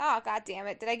 Oh, god damn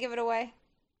it. Did I give it away?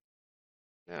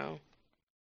 No.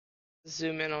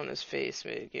 Zoom in on his face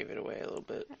maybe gave it away a little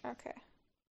bit. Okay.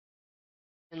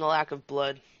 And the lack of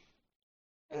blood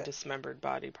and dismembered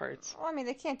body parts. Well, I mean,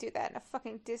 they can't do that in a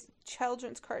fucking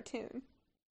children's cartoon.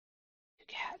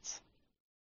 Cats.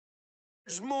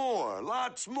 There's more,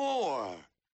 lots more.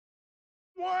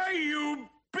 Why, you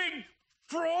big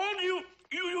fraud!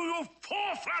 You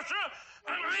four-flusher!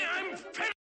 I'm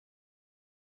fed.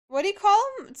 What do you call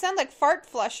him? It sounded like fart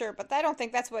flusher, but I don't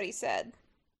think that's what he said.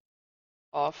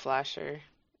 All flasher.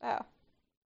 Oh.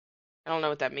 I don't know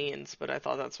what that means, but I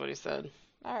thought that's what he said.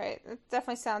 Alright, it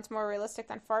definitely sounds more realistic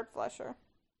than fart flusher.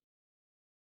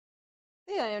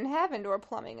 They don't even have indoor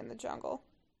plumbing in the jungle.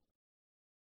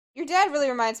 Your dad really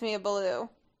reminds me of Baloo.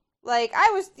 Like,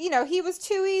 he was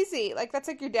too easy. Like, that's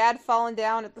like your dad falling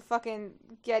down at the fucking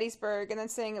Gettysburg and then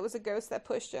saying it was a ghost that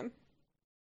pushed him.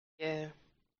 Yeah.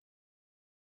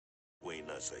 Between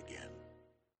us again.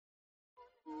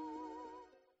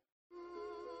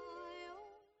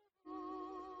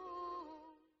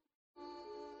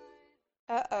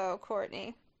 Uh-oh,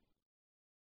 Courtney.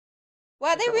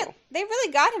 Wow, they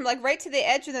really got him, like, right to the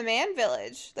edge of the man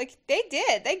village. Like, they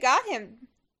did. They got him.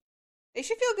 They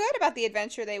should feel good about the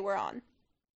adventure they were on.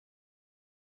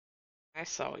 I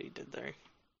saw what you did there.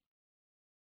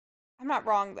 I'm not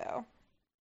wrong, though.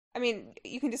 I mean,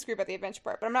 you can disagree about the adventure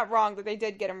part, but I'm not wrong that they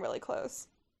did get him really close.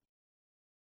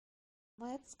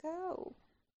 Let's go.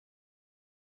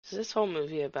 Is this whole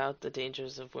movie about the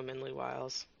dangers of womanly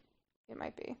wiles? It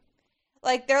might be.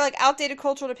 Like, they're, like, outdated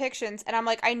cultural depictions, and I'm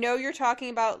like, I know you're talking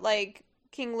about, like,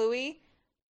 King Louis,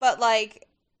 but, like,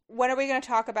 when are we going to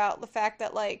talk about the fact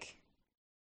that, like,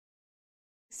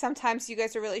 Sometimes you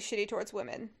guys are really shitty towards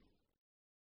women.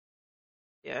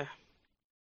 Yeah.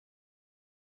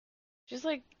 She's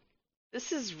like,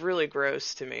 this is really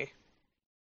gross to me.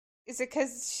 Is it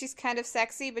because she's kind of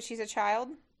sexy, but she's a child?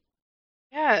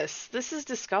 Yes, this is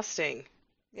disgusting.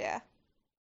 Yeah.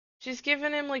 She's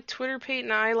given him like Twitter paint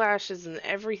and eyelashes and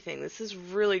everything. This is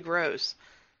really gross.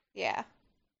 Yeah.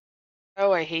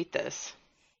 Oh, I hate this.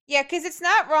 Yeah, because it's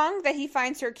not wrong that he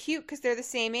finds her cute because they're the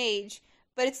same age,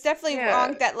 but it's definitely Yeah.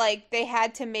 wrong that, like, they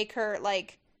had to make her,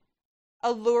 like,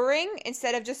 alluring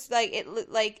instead of just, like, it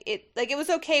was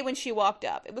okay when she walked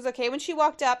up. It was okay when she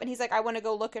walked up and he's like, I want to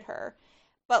go look at her.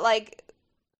 But, like,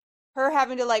 her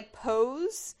having to, like,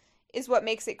 pose is what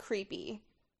makes it creepy.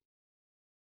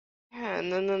 Yeah,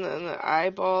 and then the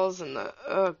eyeballs and the,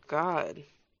 oh god.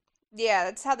 Yeah,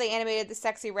 that's how they animated the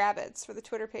sexy rabbits for the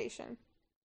Twitter patient.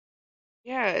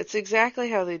 Yeah, it's exactly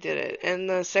how they did it. And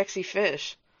the sexy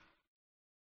fish.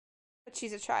 But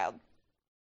she's a child.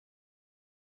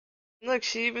 Look,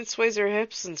 she even sways her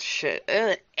hips and shit.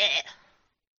 Ugh, eh.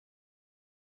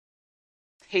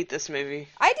 Hate this movie.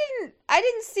 I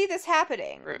didn't see this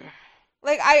happening.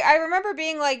 Like, I remember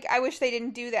being like, I wish they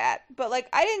didn't do that. But, like,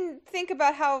 I didn't think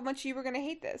about how much you were going to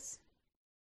hate this.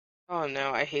 Oh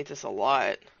no, I hate this a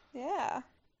lot. Yeah.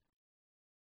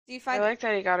 Do you I find... like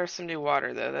that he got her some new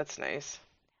water, though. That's nice.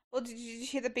 Well, did you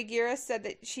hear that Bagheera said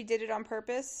that she did it on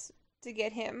purpose to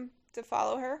get him to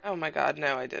follow her? Oh my god,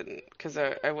 no, I didn't. Because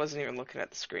I wasn't even looking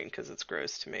at the screen because it's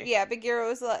gross to me. Yeah, Bagheera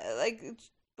was like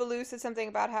Baloo said something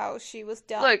about how she was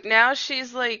dumb. Look, now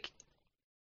she's like,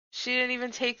 she didn't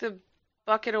even take the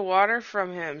bucket of water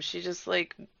from him. She just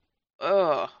like,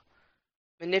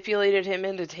 manipulated him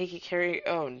into taking care of,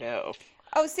 oh no.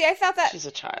 Oh, see, I thought that... She's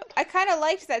a child. I kind of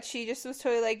liked that she just was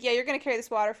totally like, yeah, you're going to carry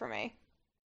this water for me.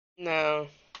 No.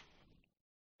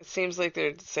 It seems like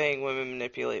they're saying women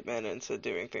manipulate men into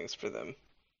doing things for them.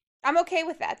 I'm okay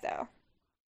with that, though.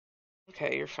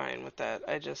 Okay, you're fine with that.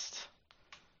 I just...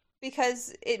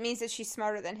 Because it means that she's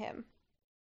smarter than him.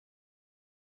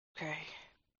 Okay.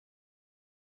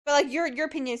 But, like, your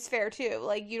opinion is fair, too.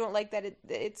 Like, you don't like that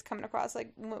it's coming across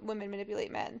like women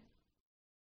manipulate men.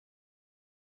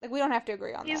 Like, we don't have to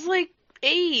agree on that. He's like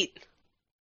 8.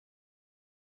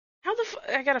 How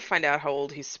the I gotta find out how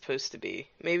old he's supposed to be.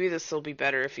 Maybe this will be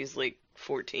better if he's like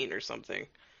 14 or something.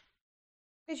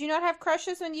 Did you not have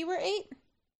crushes when you were 8?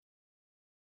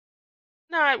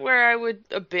 Not where I would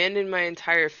abandon my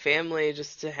entire family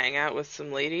just to hang out with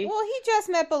some lady. Well, he just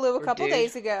met Baloo a Or couple dude.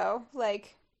 days ago.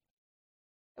 Like,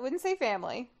 I wouldn't say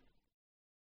family.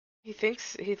 He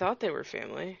thought they were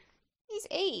family. He's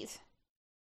 8.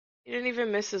 He didn't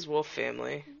even miss his wolf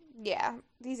family. Yeah,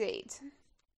 he's 8.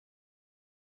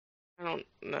 I don't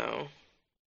know.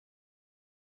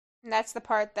 And that's the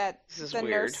part that This is the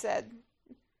weird. nurse said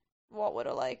Walt would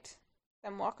have liked.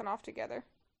 Them walking off together.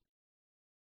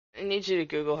 I need you to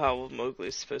Google how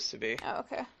Mowgli's supposed to be. Oh,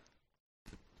 okay.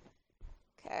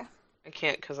 Okay. I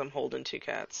can't because I'm holding 2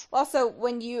 cats. Also,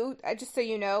 when you, just so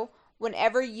you know,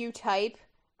 whenever you type,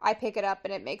 I pick it up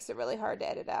and it makes it really hard to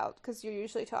edit out because you're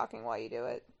usually talking while you do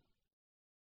it.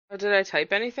 Oh, did I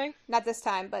type anything? Not this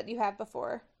time, but you have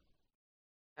before.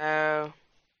 Oh.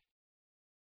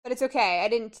 But it's okay. I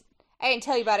didn't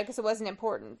tell you about it because it wasn't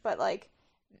important. But like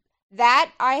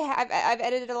that, I've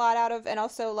edited a lot out of, and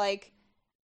also like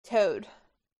Toad.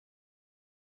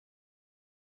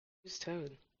 Who's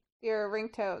Toad? Your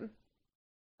ringtone.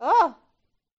 Oh.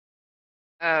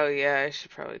 Oh yeah, I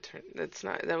should probably turn. That's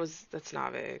not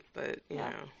big, but you Yeah.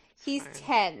 know. It's He's fine.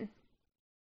 10.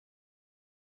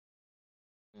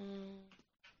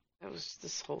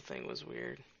 This whole thing was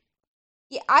weird.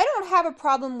 Yeah, I don't have a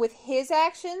problem with his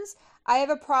actions. I have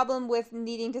a problem with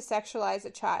needing to sexualize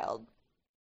a child.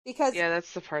 Because Yeah,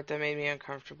 that's the part that made me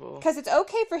uncomfortable. Because it's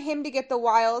okay for him to get the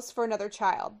wiles for another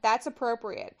child. That's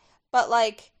appropriate. But,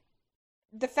 like,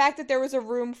 the fact that there was a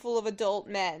room full of adult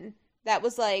men, that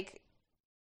was like,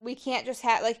 we can't just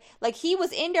have, like he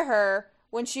was into her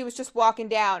when she was just walking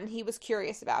down and he was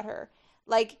curious about her.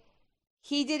 Like,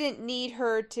 he didn't need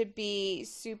her to be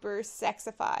super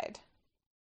sexified.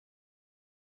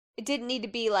 It didn't need to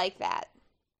be like that.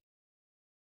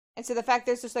 And so the fact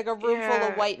there's just like a room full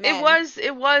of white men.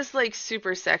 It was like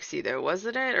super sexy though,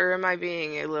 wasn't it? Or am I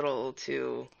being a little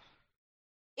too...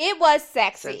 It was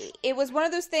sexy. It was one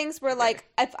of those things where, like,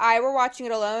 if I were watching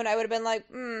it alone, I would have been like,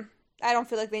 I don't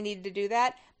feel like they needed to do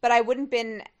that. But I wouldn't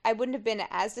have been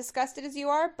as disgusted as you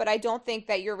are, but I don't think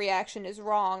that your reaction is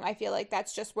wrong. I feel like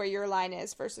that's just where your line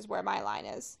is versus where my line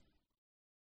is.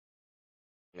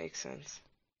 Makes sense.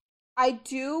 I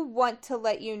do want to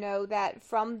let you know that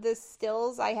from the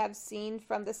stills I have seen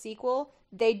from the sequel,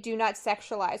 they do not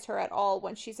sexualize her at all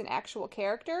when she's an actual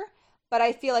character. But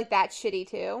I feel like that's shitty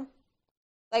too.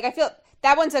 Like, I feel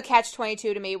that one's a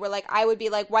catch-22 to me, where, like, I would be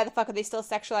like, why the fuck are they still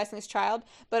sexualizing this child?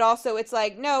 But also, it's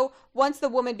like, no, once the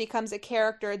woman becomes a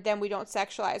character, then we don't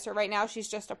sexualize her. Right now, she's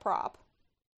just a prop.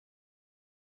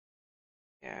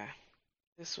 Yeah.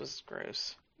 This was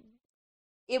gross.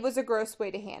 It was a gross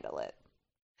way to handle it.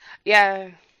 Yeah.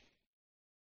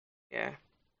 Yeah.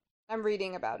 I'm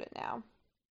reading about it now.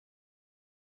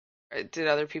 Did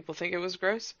other people think it was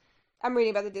gross? I'm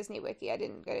reading about the Disney Wiki. I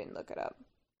didn't look it up.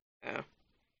 Oh.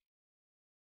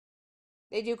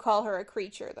 They do call her a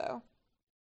creature, though.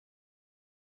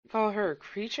 Call her a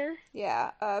creature?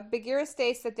 Yeah. Bagheera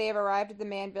states that they have arrived at the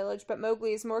man village, but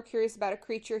Mowgli is more curious about a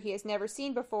creature he has never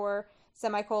seen before,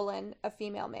 a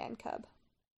female man cub.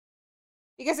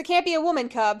 Because it can't be a woman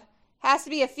cub. Has to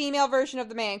be a female version of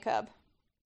the man cub.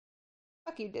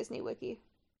 Fuck you, Disney Wiki.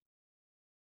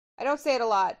 I don't say it a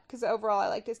lot, because overall I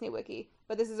like Disney Wiki,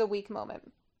 but this is a weak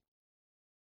moment.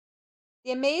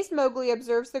 The amazed Mowgli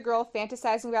observes the girl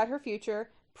fantasizing about her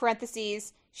future,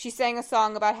 parentheses, she sang a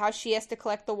song about how she has to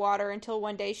collect the water until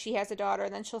one day she has a daughter,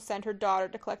 and then she'll send her daughter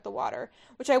to collect the water,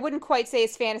 which I wouldn't quite say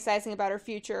is fantasizing about her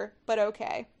future, but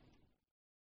okay.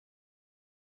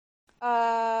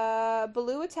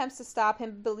 Baloo attempts to stop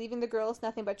him, believing the girl is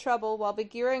nothing but trouble, while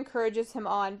Bagheera encourages him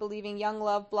on, believing young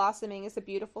love blossoming is a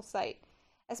beautiful sight.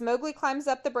 As Mowgli climbs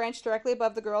up the branch directly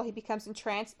above the girl, he becomes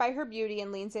entranced by her beauty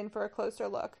and leans in for a closer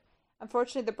look.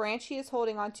 Unfortunately, the branch he is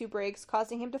holding onto breaks,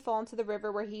 causing him to fall into the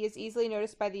river, where he is easily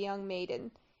noticed by the young maiden.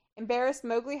 Embarrassed,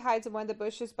 Mowgli hides in one of the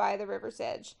bushes by the river's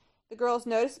edge. The girl is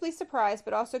noticeably surprised,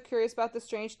 but also curious about the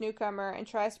strange newcomer, and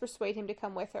tries to persuade him to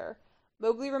come with her.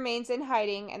 Mowgli remains in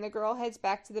hiding, and the girl heads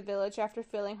back to the village after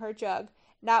filling her jug,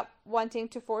 not wanting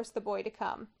to force the boy to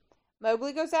come.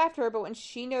 Mowgli goes after her, but when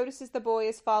she notices the boy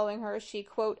is following her, she,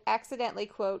 quote, accidentally,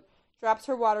 quote, drops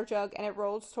her water jug, and it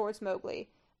rolls towards Mowgli.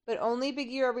 But only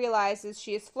Bagheera realizes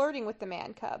she is flirting with the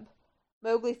man cub.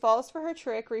 Mowgli falls for her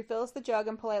trick, refills the jug,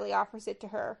 and politely offers it to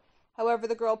her. However,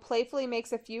 the girl playfully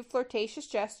makes a few flirtatious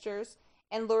gestures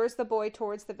and lures the boy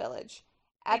towards the village.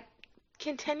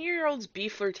 Can 10-year-olds be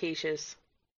flirtatious?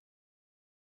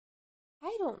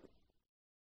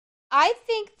 I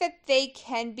think that they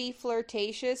can be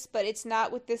flirtatious, but it's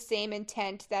not with the same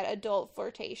intent that adult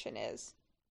flirtation is.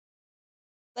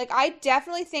 Like, I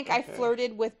definitely think I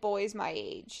flirted with boys my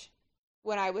age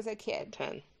when I was a kid.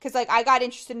 10. Because, like, I got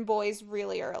interested in boys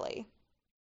really early.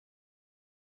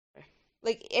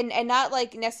 Like, and not,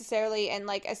 like, necessarily in,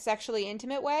 like, a sexually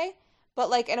intimate way, but,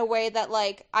 like, in a way that,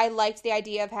 like, I liked the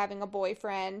idea of having a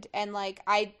boyfriend, and, like,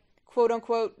 I,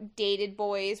 quote-unquote, dated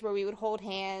boys where we would hold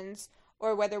hands,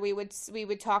 or whether we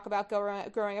would talk about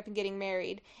growing up and getting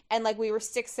married, and, like, we were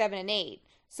 6, 7, and 8.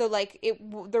 So, like,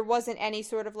 there wasn't any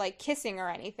sort of, like, kissing or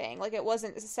anything. Like, it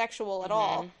wasn't sexual at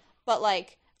all. But,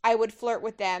 like, I would flirt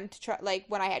with them to try, like,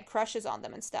 when I had crushes on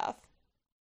them and stuff.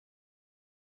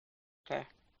 Okay.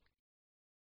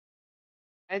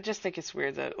 I just think it's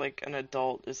weird that, like, an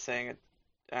adult is saying it.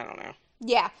 I don't know.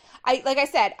 Yeah. Like I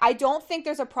said, I don't think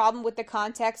there's a problem with the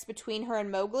context between her and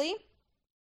Mowgli.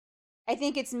 I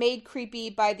think it's made creepy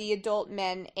by the adult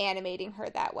men animating her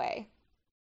that way.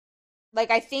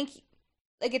 Like, I think...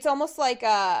 Like, it's almost like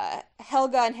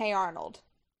Helga and Hey Arnold.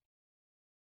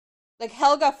 Like,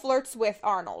 Helga flirts with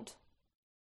Arnold.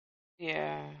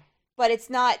 Yeah. But it's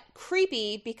not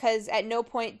creepy because at no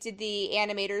point did the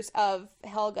animators of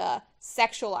Helga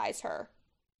sexualize her.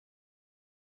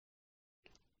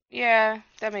 Yeah,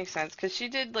 that makes sense. Because she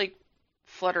did, like,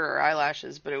 flutter her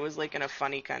eyelashes, but it was, like, in a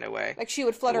funny kind of way. Like, she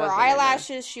would flutter her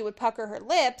eyelashes, she would pucker her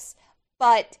lips,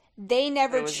 but... They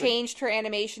never changed her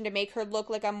animation to make her look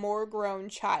like a more grown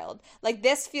child. Like,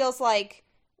 this feels like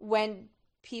when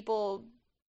people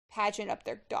pageant up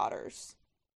their daughters.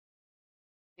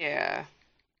 Yeah.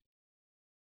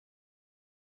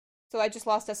 So I just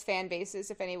lost us fan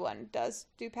bases if anyone does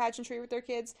do pageantry with their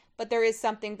kids. But there is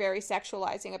something very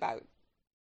sexualizing about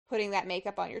putting that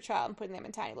makeup on your child and putting them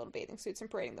in tiny little bathing suits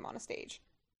and parading them on a stage.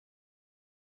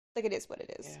 Like, it is what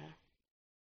it is.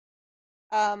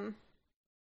 Yeah.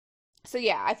 So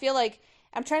yeah, I feel like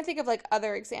I'm trying to think of like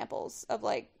other examples of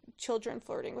like children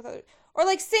flirting with other, or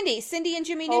like Cindy and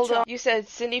Jimmy Neutron. On. You said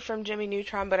Cindy from Jimmy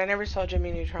Neutron, but I never saw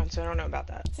Jimmy Neutron, so I don't know about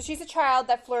that. So she's a child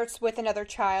that flirts with another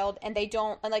child, and they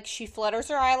don't, and like she flutters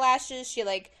her eyelashes, she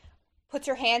like puts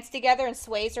her hands together and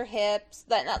sways her hips,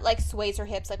 not like sways her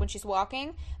hips like when she's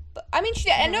walking. But I mean,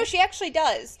 I know she actually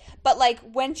does, but like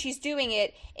when she's doing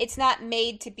it, it's not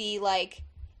made to be like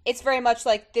it's very much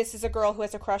like this is a girl who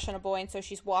has a crush on a boy, and so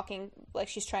she's walking like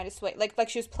she's trying to sway, like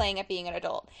she was playing at being an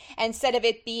adult. And instead of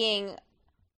it being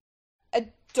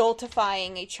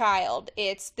adultifying a child,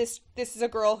 it's this is a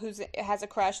girl who has a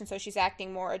crush, and so she's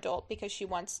acting more adult because she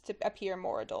wants to appear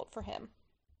more adult for him.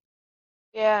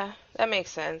 Yeah, that makes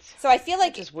sense. So I feel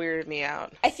like it just weirded me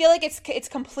out. I feel like it's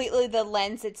completely the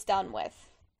lens it's done with.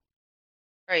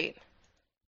 Right.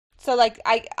 So, like,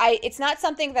 I it's not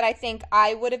something that I think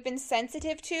I would have been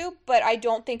sensitive to, but I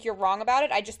don't think you're wrong about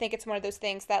it. I just think it's one of those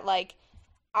things that, like,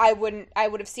 I would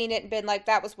have seen it and been like,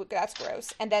 that's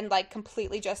gross. And then, like,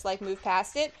 completely just, like, move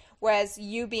past it. Whereas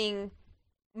you being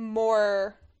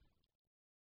more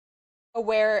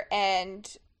aware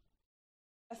and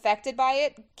affected by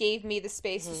it gave me the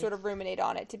space to sort of ruminate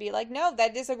on it, to be like, no,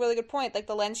 that is a really good point. Like,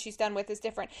 the lens she's done with is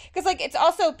different. Because, like, it's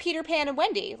also Peter Pan and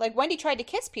Wendy. Like, Wendy tried to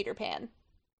kiss Peter Pan.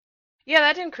 Yeah,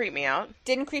 that didn't creep me out.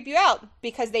 Didn't creep you out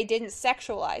because they didn't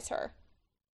sexualize her.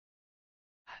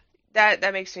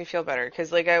 That makes me feel better,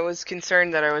 because, like, I was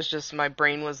concerned that I was just, my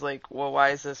brain was like, well, why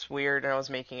is this weird, and I was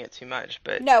making it too much.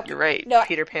 But no, you're right. No,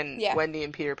 Peter Pan, yeah. Wendy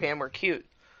and Peter Pan were cute.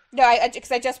 No,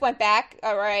 because I just went back,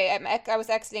 or I was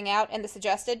exiting out, and the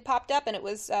suggested popped up, and it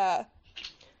was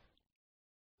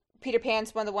Peter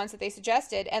Pan's one of the ones that they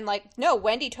suggested, and, like, no,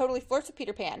 Wendy totally flirts with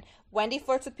Peter Pan. Wendy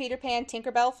flirts with Peter Pan,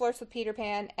 Tinkerbell flirts with Peter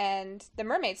Pan, and the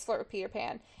mermaids flirt with Peter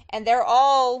Pan. And they're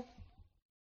all...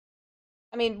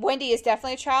 I mean, Wendy is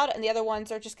definitely a child, and the other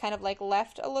ones are just kind of, like,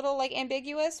 left a little, like,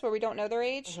 ambiguous, where we don't know their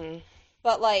age. Mm-hmm.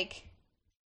 But, like,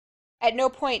 at no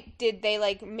point did they,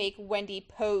 like, make Wendy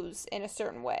pose in a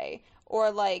certain way.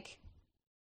 Or, like,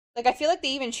 I feel like they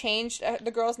even changed...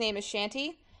 the girl's name is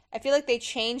Shanty. I feel like they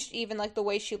changed even, like, the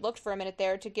way she looked for a minute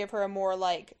there to give her a more,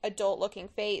 like, adult-looking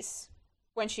face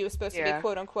when she was supposed to be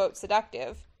quote-unquote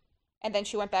seductive. And then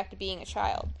she went back to being a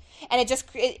child. And it just...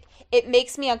 It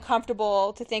makes me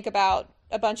uncomfortable to think about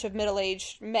a bunch of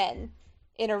middle-aged men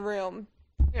in a room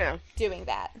doing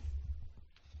that.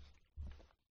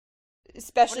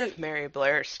 Especially... I wonder if Mary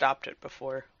Blair stopped it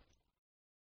before.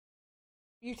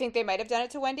 You think they might have done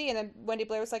it to Wendy, and then Wendy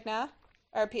Blair was like, nah?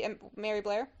 Or Mary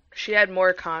Blair? She had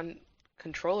more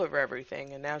control over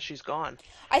everything, and now she's gone.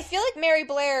 I feel like Mary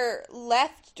Blair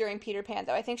left during Peter Pan,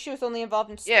 though. I think she was only involved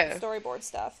in storyboard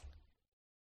stuff.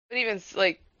 But even,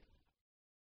 like,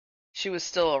 she was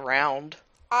still around.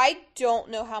 I don't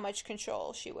know how much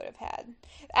control she would have had.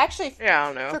 Actually, I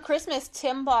don't know. For Christmas,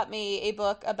 Tim bought me a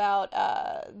book about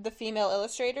the female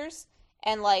illustrators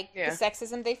and, like, the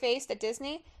sexism they faced at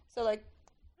Disney. So, like,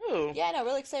 yeah, no,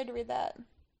 really excited to read that.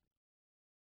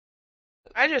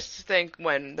 I just think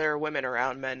when there are women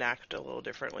around, men act a little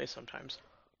differently sometimes.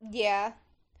 Yeah.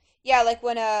 Yeah, like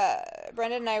when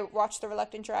Brendan and I watched The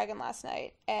Reluctant Dragon last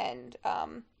night, and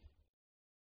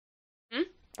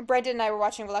Brendan and I were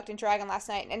watching Reluctant Dragon last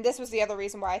night, and this was the other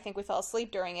reason why I think we fell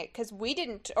asleep during it, because we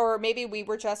didn't, or maybe we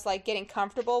were just, like, getting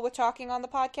comfortable with talking on the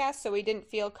podcast, so we didn't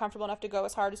feel comfortable enough to go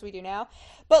as hard as we do now.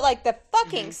 But, like, the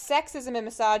fucking sexism and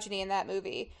misogyny in that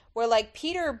movie, where, like,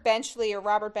 Peter Benchley or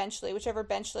Robert Benchley, whichever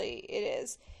Benchley it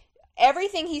is,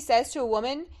 everything he says to a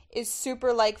woman is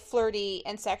super, like, flirty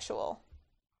and sexual.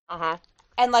 Uh-huh.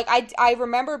 And, like, I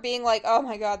remember being like, oh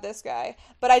my god, this guy.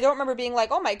 But I don't remember being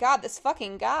like, oh my god, this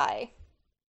fucking guy.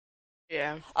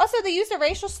 Yeah. Also, they used a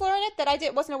racial slur in it that I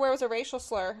wasn't aware was a racial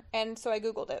slur, and so I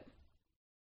Googled it.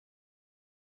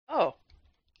 Oh.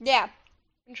 Yeah.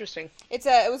 Interesting. It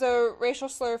was a racial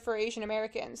slur for Asian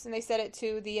Americans, and they said it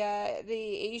to the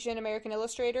Asian American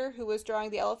illustrator who was drawing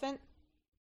the elephant.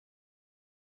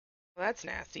 Well, that's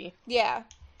nasty. Yeah.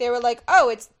 They were like, oh,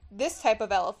 it's this type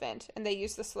of elephant, and they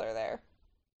used the slur there.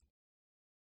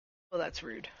 Well, that's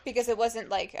rude. Because it wasn't,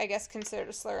 like, I guess, considered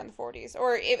a slur in the 40s.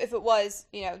 Or if it was,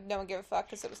 you know, no one gave a fuck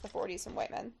because it was the 40s and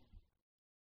white men.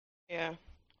 Yeah.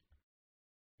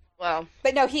 Well.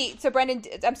 But no, so Brendan,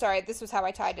 I'm sorry, this was how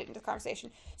I tied it into the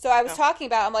conversation. So I was talking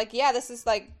about, I'm like, yeah, this is,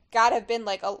 like, gotta have been,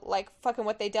 like, fucking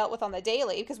what they dealt with on the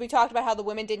daily. Because we talked about how the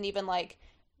women didn't even, like,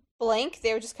 blink.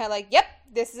 They were just kind of like, yep,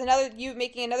 this is you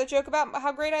making another joke about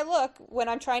how great I look when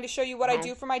I'm trying to show you what I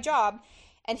do for my job.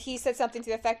 And he said something to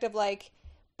the effect of, like,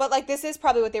 but, like, this is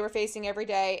probably what they were facing every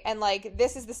day, and, like,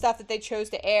 this is the stuff that they chose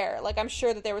to air. Like, I'm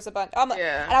sure that there was a bunch... And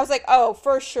I was like, oh,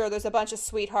 for sure, there's a bunch of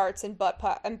sweethearts and butt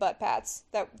pats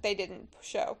that they didn't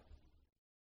show.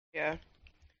 Yeah.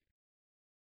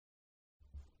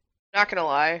 Not gonna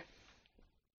lie,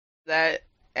 that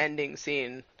ending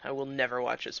scene, I will never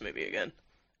watch this movie again.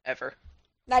 Ever.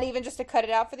 Not even just to cut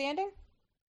it out for the ending?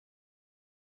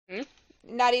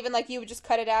 Not even, like, you would just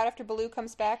cut it out after Baloo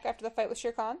comes back after the fight with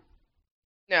Shere Khan?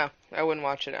 No, I wouldn't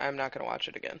watch it. I'm not going to watch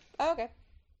it again. Oh, okay.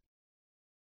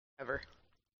 Ever.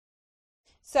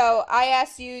 So I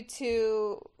asked you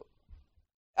to.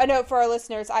 A note for our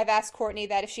listeners: I've asked Courtney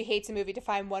that if she hates a movie to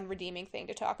find one redeeming thing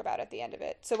to talk about at the end of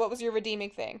it. So what was your redeeming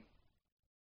thing?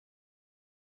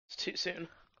 It's too soon.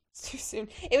 It's too soon.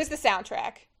 It was the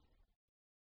soundtrack.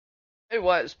 It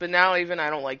was, but now even I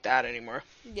don't like that anymore.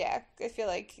 Yeah, I feel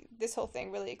like this whole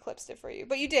thing really eclipsed it for you.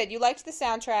 But you did. You liked the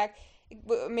soundtrack.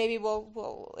 Maybe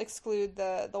we'll exclude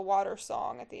the water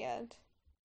song at the end.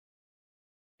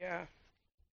 Yeah.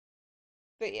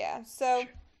 But yeah, so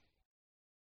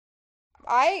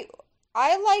I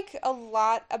like a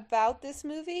lot about this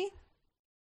movie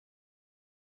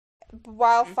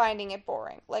while finding it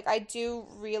boring. Like I do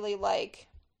really like.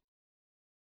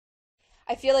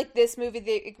 I feel like this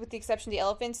movie, with the exception of the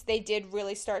elephants, they did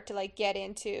really start to like get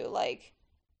into like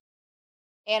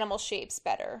animal shapes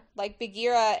better. Like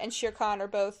Bagheera and Shere Khan are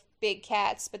both big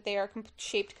cats, but they are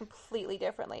shaped completely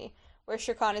differently. Where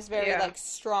Shere Khan is very like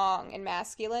strong and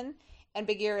masculine, and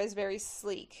Bagheera is very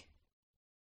sleek.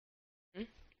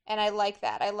 And I like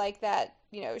that. I like that,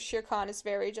 Shere Khan is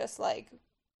very just like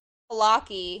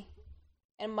blocky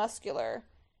and muscular,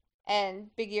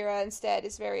 and Bagheera instead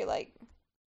is very like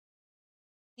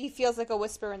he feels like a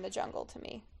whisper in the jungle to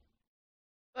me.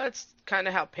 That's kind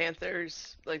of how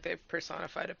panthers, like they've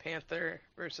personified a panther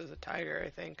versus a tiger, I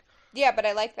think. Yeah, but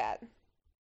I like that.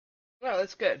 Well,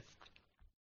 that's good.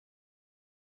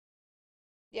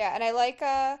 Yeah, and I like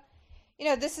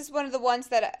this is one of the ones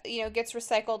that gets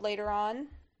recycled later on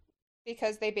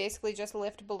because they basically just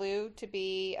lift Baloo to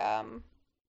be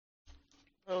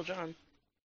Little John.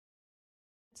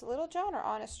 It's Little John or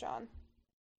Honest John?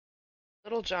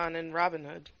 Little John and Robin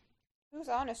Hood. Who's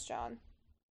Honest John?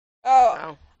 Oh,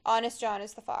 No. Honest John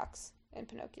is the fox in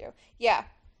Pinocchio. Yeah.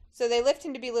 So they lift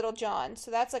him to be Little John.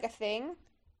 So that's like a thing.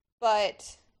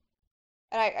 But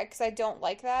because I don't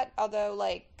like that, although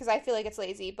because I feel like it's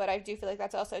lazy, but I do feel like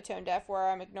that's also tone deaf, where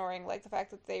I'm ignoring like the fact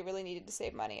that they really needed to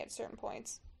save money at certain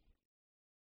points.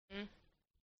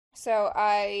 So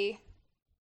I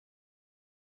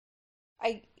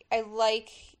like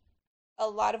a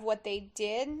lot of what they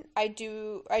did. I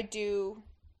do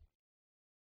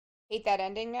hate that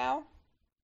ending now.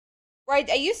 Right,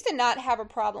 I used to not have a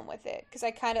problem with it because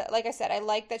I kind of, like I said, I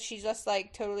like that she just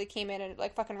like totally came in and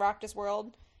like fucking rocked his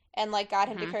world and like got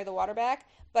him to carry the water back.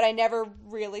 But I never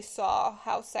really saw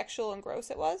how sexual and gross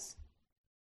it was.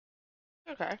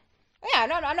 Okay. Yeah, I'm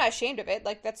not ashamed of it.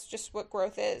 Like that's just what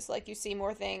growth is. Like you see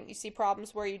you see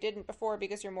problems where you didn't before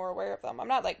because you're more aware of them. I'm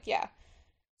not like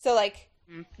So like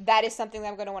that is something that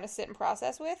I'm going to want to sit and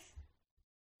process with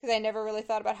because I never really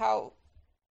thought about how.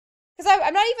 Because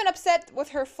I'm not even upset with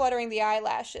her fluttering the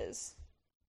eyelashes.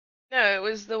 No, it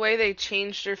was the way they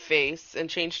changed her face and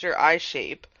changed her eye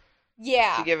shape.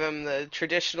 Yeah. To give him the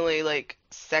traditionally, like,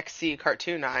 sexy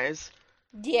cartoon eyes.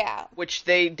 Yeah. Which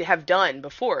they have done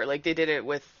before. Like, they did it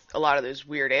with a lot of those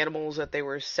weird animals that they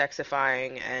were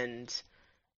sexifying and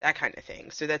that kind of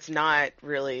thing. So that's not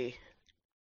really...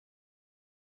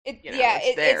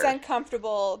 It's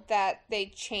uncomfortable that they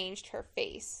changed her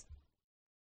face.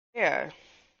 Yeah.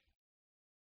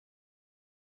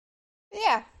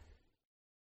 Yeah.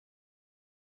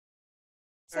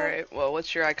 So, alright, well,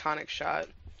 what's your iconic shot?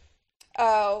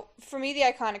 Oh, for me, the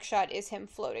iconic shot is him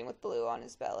floating with Baloo on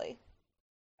his belly.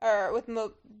 Or with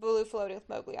Baloo floating with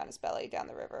Mowgli on his belly down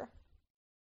the river.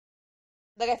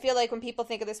 Like, I feel like when people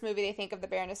think of this movie, they think of the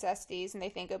bare necessities and they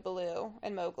think of Baloo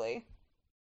and Mowgli.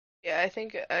 Yeah, I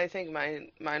think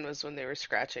mine was when they were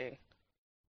scratching.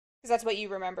 Because that's what you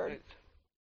remembered.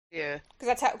 Yeah.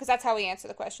 Because that's how we answer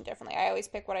the question differently. I always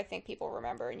pick what I think people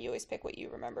remember, and you always pick what you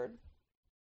remembered.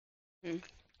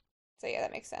 So yeah,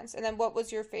 that makes sense. And then what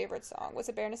was your favorite song? Was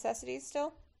it Bare Necessities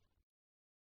still?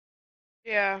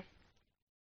 Yeah.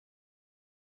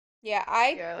 Yeah,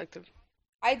 I like the...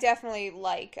 I definitely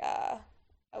like I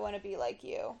Want to Be Like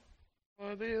You.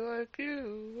 Wanna be like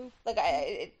you. Like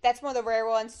that's one of the rare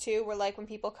ones too, where like when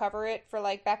people cover it for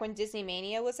like back when Disney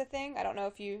Mania was a thing. I don't know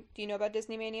if do you know about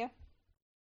Disney Mania?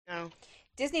 No.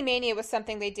 Disney Mania was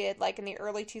something they did like in the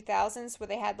early 2000s, where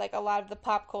they had like a lot of the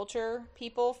pop culture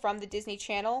people from the Disney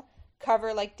Channel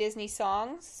cover like Disney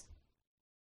songs.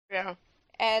 Yeah.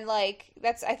 And like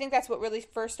I think that's what really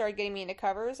first started getting me into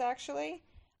covers actually.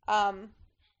 And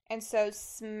so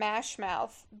Smash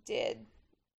Mouth did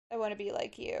I Want to Be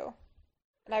Like You.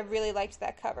 And I really liked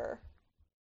that cover.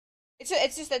 It's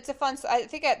a fun. I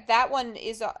think that one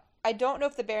is. I don't know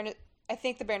if I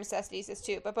think the Bare Necessities is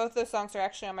too, but both those songs are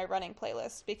actually on my running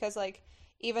playlist because like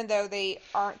even though they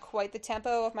aren't quite the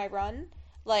tempo of my run,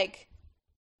 like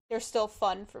they're still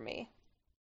fun for me.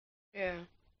 Yeah.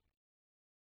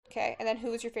 Okay, and then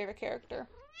who was your favorite character?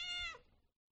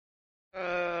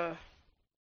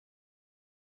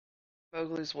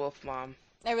 Mowgli's wolf mom.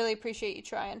 I really appreciate you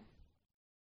trying.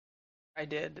 I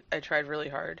did. I tried really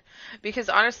hard. Because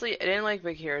honestly, I didn't like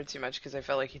Bagheera too much because I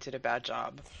felt like he did a bad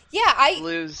job. Yeah,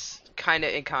 Blue's kind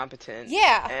of incompetent.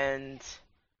 Yeah. And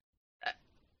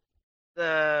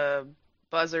the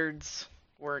buzzards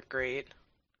weren't great.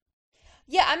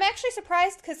 Yeah, I'm actually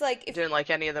surprised because, like, if Didn't like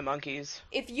any of the monkeys.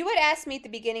 if you had asked me at the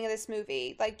beginning of this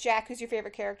movie, like, Jack, who's your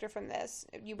favorite character from this?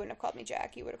 You wouldn't have called me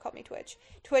Jack. You would have called me Twitch.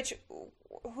 Twitch,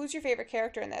 who's your favorite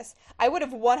character in this? I would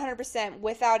have 100%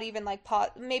 without even, like, pause,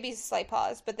 maybe a slight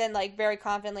pause, but then, like, very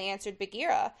confidently answered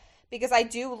Bagheera. Because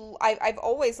I've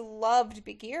always loved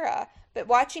Bagheera. But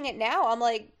watching it now, I'm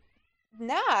like,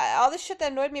 nah, all the shit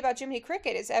that annoyed me about Jiminy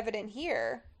Cricket is evident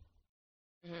here.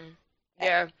 Mm-hmm.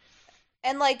 Yeah.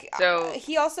 And, like, so,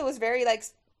 he also was very, like,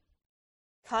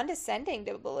 condescending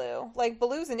to Baloo. Like,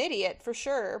 Baloo's an idiot, for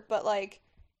sure, but, like,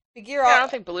 Bagheera... Yeah, I don't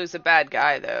think Baloo's a bad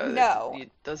guy, though. No. It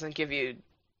doesn't give you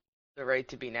the right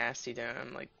to be nasty to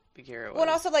him, like Bagheera was. Well, and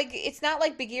also, like, it's not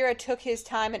like Bagheera took his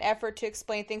time and effort to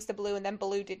explain things to Baloo, and then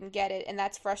Baloo didn't get it, and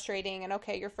that's frustrating, and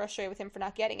okay, you're frustrated with him for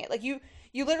not getting it. Like, you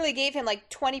literally gave him, like,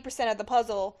 20% of the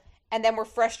puzzle, and then were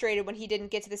frustrated when he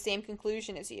didn't get to the same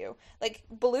conclusion as you. Like,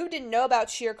 Baloo didn't know about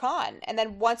Shere Khan, and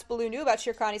then once Baloo knew about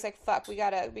Shere Khan, he's like, fuck, we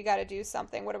gotta do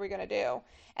something. What are we gonna do?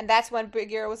 And that's when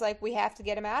Bagheera was like, we have to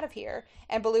get him out of here.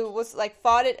 And Baloo was like,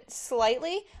 fought it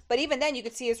slightly, but even then you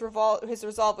could see his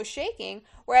resolve was shaking.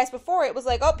 Whereas before it was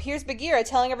like, oh, here's Bagheera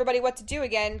telling everybody what to do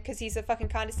again because he's a fucking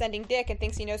condescending dick and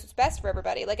thinks he knows what's best for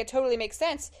everybody. Like, it totally makes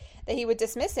sense that he would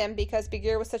dismiss him because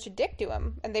Bagheera was such a dick to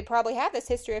him. And they probably have this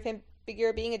history of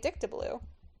Bagheera being a dick to Baloo.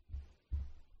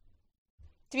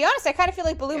 To be honest, I kind of feel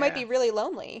like Baloo might be really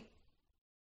lonely.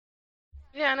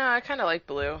 Yeah, no, I kind of like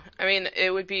Baloo. I mean,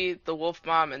 it would be the wolf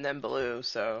mom and then Baloo,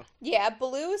 so... Yeah,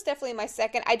 Baloo is definitely my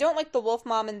second. I don't like the wolf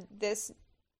mom in this.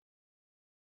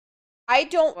 I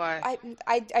don't... Why?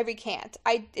 I recant.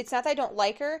 It's not that I don't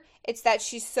like her, it's that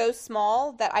she's so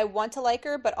small that I want to like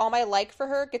her, but all my like for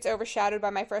her gets overshadowed by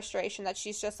my frustration that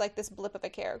she's just like this blip of a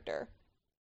character.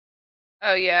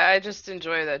 Oh, yeah, I just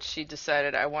enjoy that she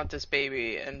decided, I want this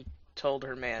baby, and told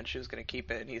her man she was going to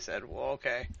keep it, and he said, well,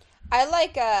 okay. I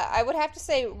like, I would have to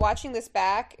say, watching this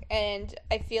back, and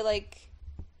I feel like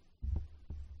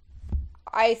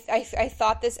I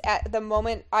thought this at the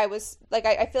moment I was, like,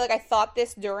 I feel like I thought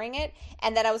this during it,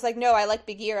 and then I was like, no, I like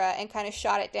Bagheera, and kind of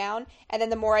shot it down, and then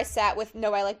the more I sat with,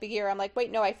 no, I like Bagheera, I'm like,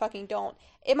 wait, no, I fucking don't.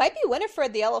 It might be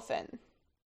Winifred the elephant.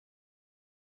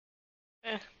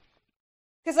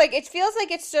 Because, like, it feels like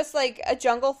it's just, like, a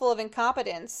jungle full of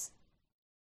incompetence.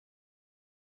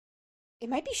 It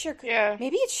might be Shere Khan. Yeah.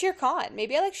 Maybe it's Shere Khan.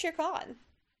 Maybe I like Shere Khan.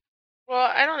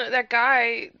 Well, I don't know. That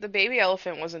guy, the baby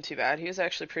elephant, wasn't too bad. He was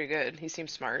actually pretty good. He seemed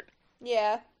smart.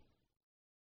 Yeah.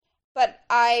 But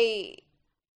I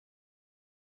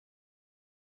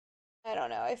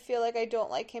don't know. I feel like I don't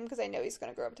like him because I know he's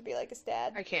going to grow up to be like his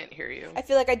dad. I can't hear you. I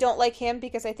feel like I don't like him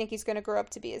because I think he's going to grow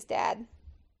up to be his dad.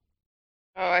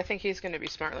 Oh, I think he's going to be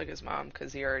smart like his mom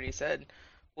because he already said,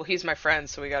 well, he's my friend,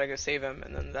 so we gotta go save him.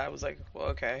 And then that was like, well,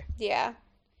 okay. Yeah.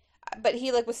 But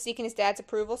he, like, was seeking his dad's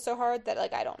approval so hard that,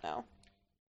 like, I don't know.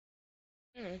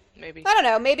 Maybe. I don't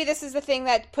know. Maybe this is the thing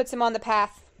that puts him on the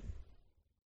path.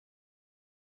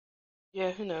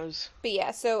 Yeah, who knows? But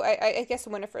yeah, so I guess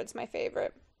Winifred's my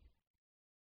favorite.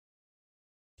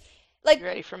 Like, you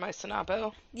ready for my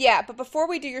Sinapo? Yeah, but before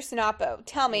we do your Sinapo,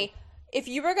 tell me, if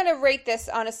you were gonna rate this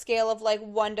on a scale of, like,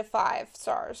 1 to 5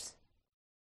 stars,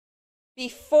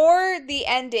 before the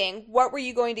ending, what were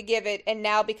you going to give it, and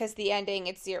now because the ending,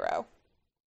 it's 0?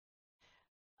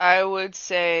 I would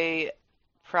say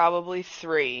probably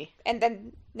 3. And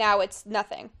then now it's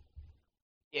nothing.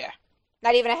 Yeah.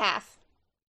 Not even a half.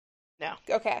 No.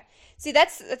 Okay. See,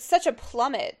 that's such a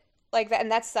plummet. Like that,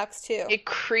 and that sucks too. It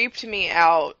creeped me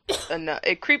out.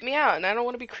 It creeped me out, and I don't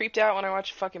want to be creeped out when I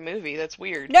watch a fucking movie. That's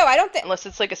weird. No, I don't think. Unless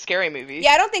it's like a scary movie. Yeah,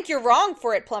 I don't think you're wrong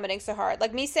for it plummeting so hard.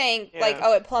 Like me saying, like,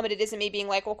 oh, it plummeted isn't me being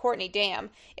like, well, Courtney,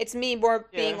 damn. It's me more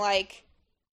being like,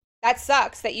 that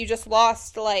sucks that you just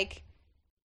lost, like,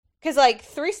 because like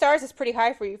 3 stars is pretty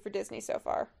high for you for Disney so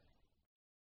far.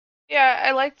 Yeah,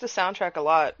 I liked the soundtrack a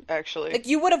lot, actually. Like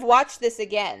you would have watched this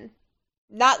again.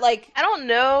 Not like... I don't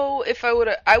know if I would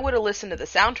have listened to the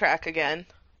soundtrack again.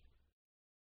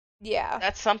 Yeah.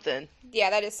 That's something.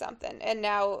 Yeah, that is something. And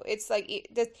now it's like...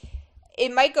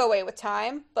 It might go away with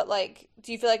time, but like,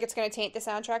 do you feel like it's going to taint the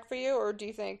soundtrack for you, or do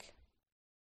you think...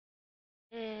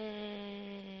 I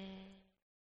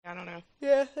don't know.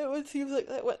 Yeah, that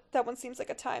one seems like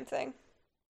a time thing.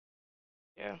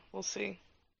 Yeah, we'll see.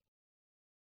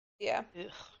 Yeah.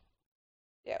 Ugh.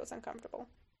 Yeah, it was uncomfortable.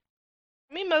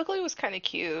 I mean, Mowgli was kind of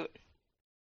cute.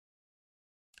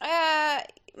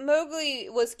 Mowgli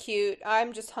was cute.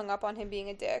 I'm just hung up on him being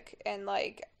a dick, and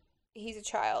like he's a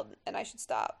child, and I should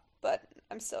stop. But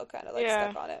I'm still kind of like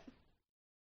stuck on it.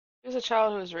 He was a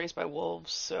child who was raised by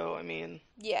wolves, so I mean.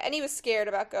 Yeah, and he was scared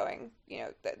about going.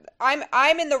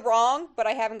 I'm in the wrong, but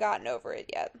I haven't gotten over it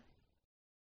yet.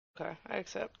 Okay, I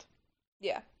accept.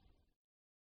 Yeah.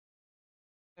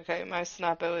 Okay, my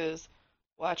Snappo is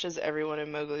watches everyone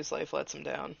in Mowgli's life lets him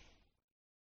down.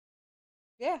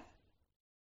 Yeah.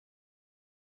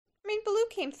 I mean, Baloo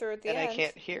came through at the end. And I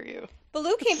can't hear you.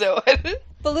 Baloo came. So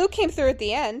Baloo came through at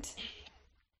the end.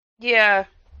 Yeah.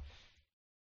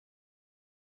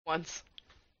 Once.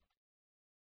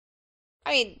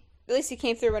 I mean, at least he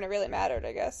came through when it really mattered,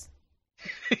 I guess.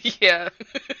 Yeah.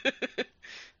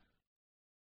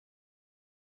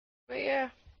 But yeah.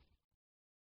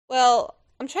 Well,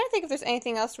 I'm trying to think if there's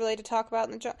anything else really to talk about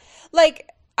in the jungle. Like,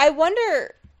 I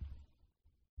wonder,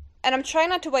 and I'm trying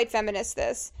not to white feminist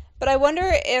this, but I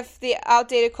wonder if the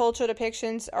outdated cultural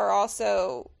depictions are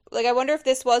also, like, I wonder if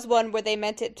this was one where they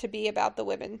meant it to be about the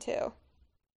women too.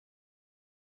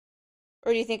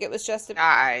 Or do you think it was just yeah.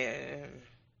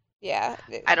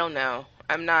 I don't know.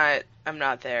 I'm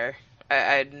not there.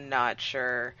 I'm not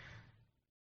sure.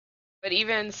 But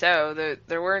even so,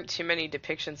 there weren't too many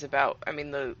depictions about, I mean,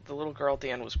 the little girl at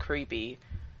the end was creepy.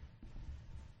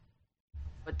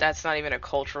 But that's not even a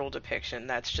cultural depiction,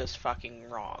 that's just fucking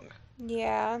wrong.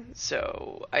 Yeah.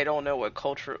 So, I don't know what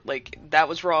culture, like, that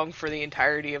was wrong for the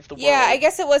entirety of the world. Yeah, I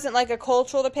guess it wasn't like a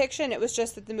cultural depiction, it was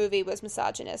just that the movie was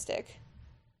misogynistic.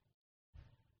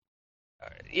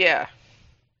 Yeah.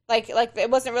 Like it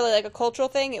wasn't really like a cultural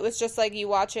thing. It was just like you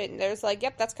watch it and there's like,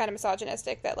 yep, that's kind of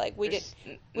misogynistic. That like There's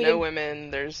no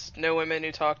women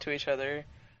who talk to each other.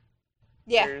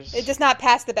 Yeah, it does not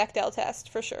pass the Bechdel test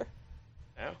for sure.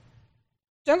 No.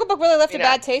 Jungle Book really left a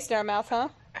bad taste in our mouth, huh?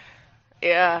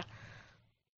 Yeah.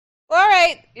 Well, all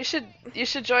right. You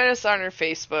should join us on our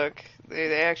Facebook.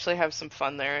 They actually have some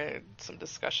fun there, some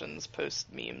discussions,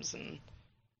 post memes and.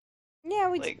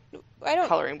 Yeah, I don't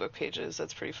coloring book pages.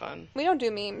 That's pretty fun. We don't do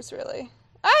memes really.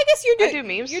 I guess you're doing. I do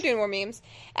memes. You're doing more memes,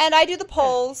 and I do the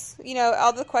polls. You know,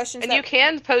 all the questions. And you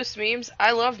can post memes.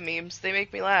 I love memes. They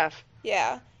make me laugh.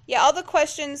 Yeah, all the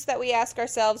questions that we ask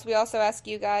ourselves, we also ask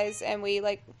you guys, and we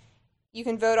like. You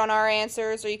can vote on our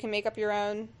answers, or you can make up your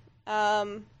own.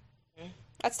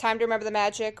 That's Time to Remember the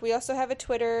Magic. We also have a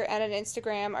Twitter and an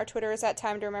Instagram. Our Twitter is at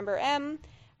Time to Remember M.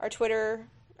 Our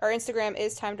Instagram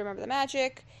is Time to Remember the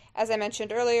Magic. As I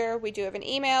mentioned earlier, we do have an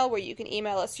email where you can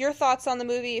email us your thoughts on the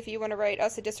movie if you want to write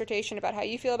us a dissertation about how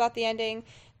you feel about the ending.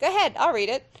 Go ahead, I'll read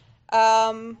it.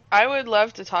 I would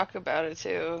love to talk about it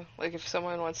too. Like if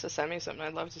someone wants to send me something,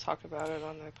 I'd love to talk about it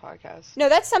on the podcast. No,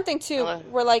 that's something too.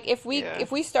 Where like if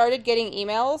we started getting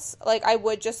emails, like I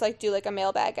would just like do like a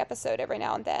mailbag episode every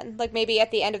now and then. Like maybe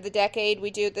at the end of the decade we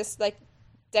do this like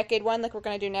decade one like we're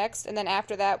gonna do next, and then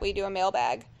after that we do a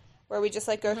mailbag. Where we just,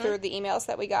 like, go through the emails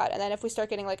that we got. And then if we start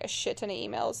getting, like, a shit ton of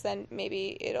emails, then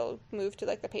maybe it'll move to,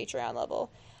 like, the Patreon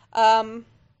level.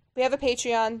 We have a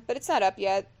Patreon, but it's not up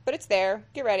yet. But it's there.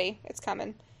 Get ready. It's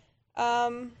coming.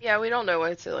 Yeah, we don't know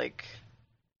what to, like,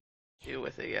 do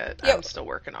with it yet. I'm still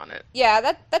working on it.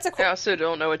 Yeah, that's a cool... I also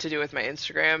don't know what to do with my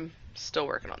Instagram. Still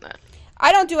working on that.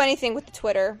 I don't do anything with the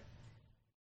Twitter.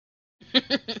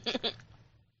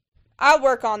 I'll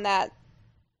work on that.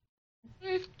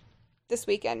 This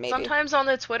weekend, maybe. Sometimes on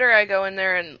the Twitter, I go in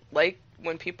there and like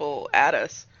when people add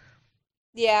us.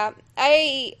 Yeah,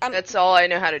 that's all I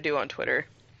know how to do on Twitter.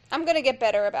 I'm gonna get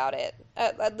better about it.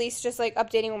 At least just like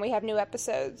updating when we have new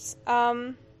episodes.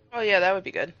 Oh yeah, that would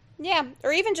be good. Yeah,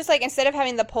 or even just like instead of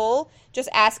having the poll, just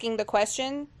asking the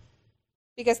question,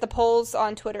 because the polls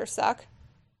on Twitter suck.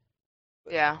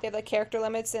 Yeah. They have like character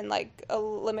limits and like a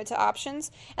limit to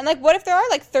options. And like what if there are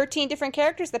like 13 different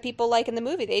characters that people like in the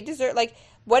movie? They deserve like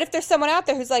what if there's someone out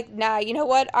there who's like, nah, you know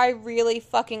what? I really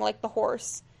fucking like the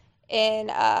horse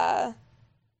in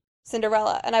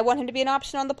Cinderella and I want him to be an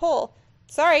option on the poll.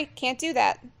 Sorry, can't do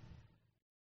that.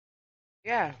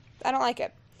 Yeah. I don't like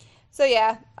it. So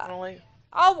yeah. I don't like it.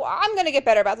 I'm gonna get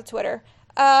better about the Twitter.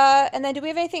 And then do we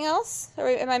have anything else? Or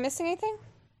am I missing anything?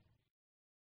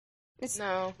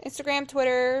 No. Instagram,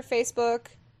 Twitter, Facebook.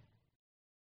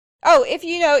 Oh, if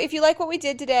you like what we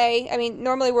did today, I mean,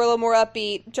 normally we're a little more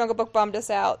upbeat. Jungle Book bummed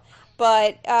us out,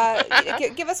 but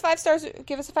give us 5 stars.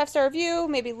 Give us a 5-star review.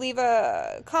 Maybe leave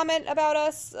a comment about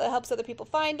us. It helps other people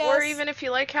find us. Or even if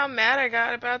you like how mad I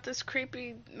got about this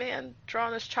creepy man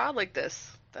drawing his child like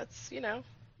this, that's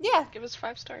Yeah. Give us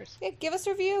 5 stars. Yeah, give us a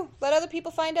review. Let other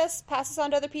people find us. Pass us on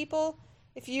to other people.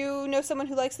 If you know someone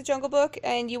who likes the Jungle Book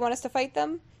and you want us to fight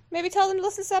them, maybe tell them to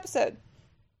listen to this episode.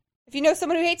 If you know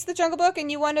someone who hates the Jungle Book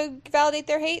and you want to validate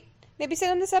their hate, maybe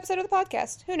send them this episode of the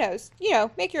podcast. Who knows?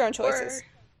 Make your own choices.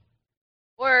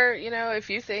 Or, if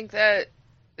you think that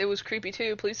it was creepy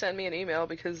too, please send me an email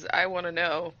because I want to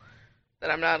know that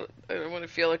I want to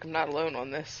feel like I'm not alone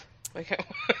on this.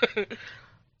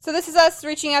 So this is us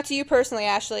reaching out to you personally,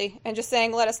 Ashley, and just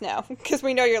saying, let us know, because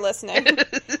we know you're listening.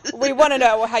 We want to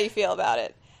know how you feel about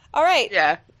it. All right.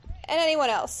 Yeah. And anyone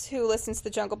else who listens to the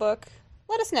Jungle Book,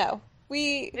 let us know.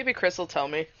 Maybe Chris will tell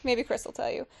me. Maybe Chris will tell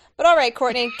you. But all right,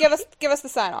 Courtney, give us the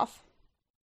sign off.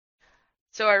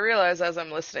 So I realized as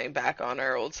I'm listening back on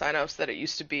our old sign-offs that it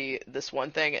used to be this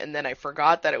one thing, and then I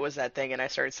forgot that it was that thing, and I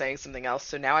started saying something else,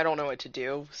 so now I don't know what to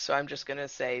do, so I'm just going to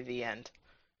say the end.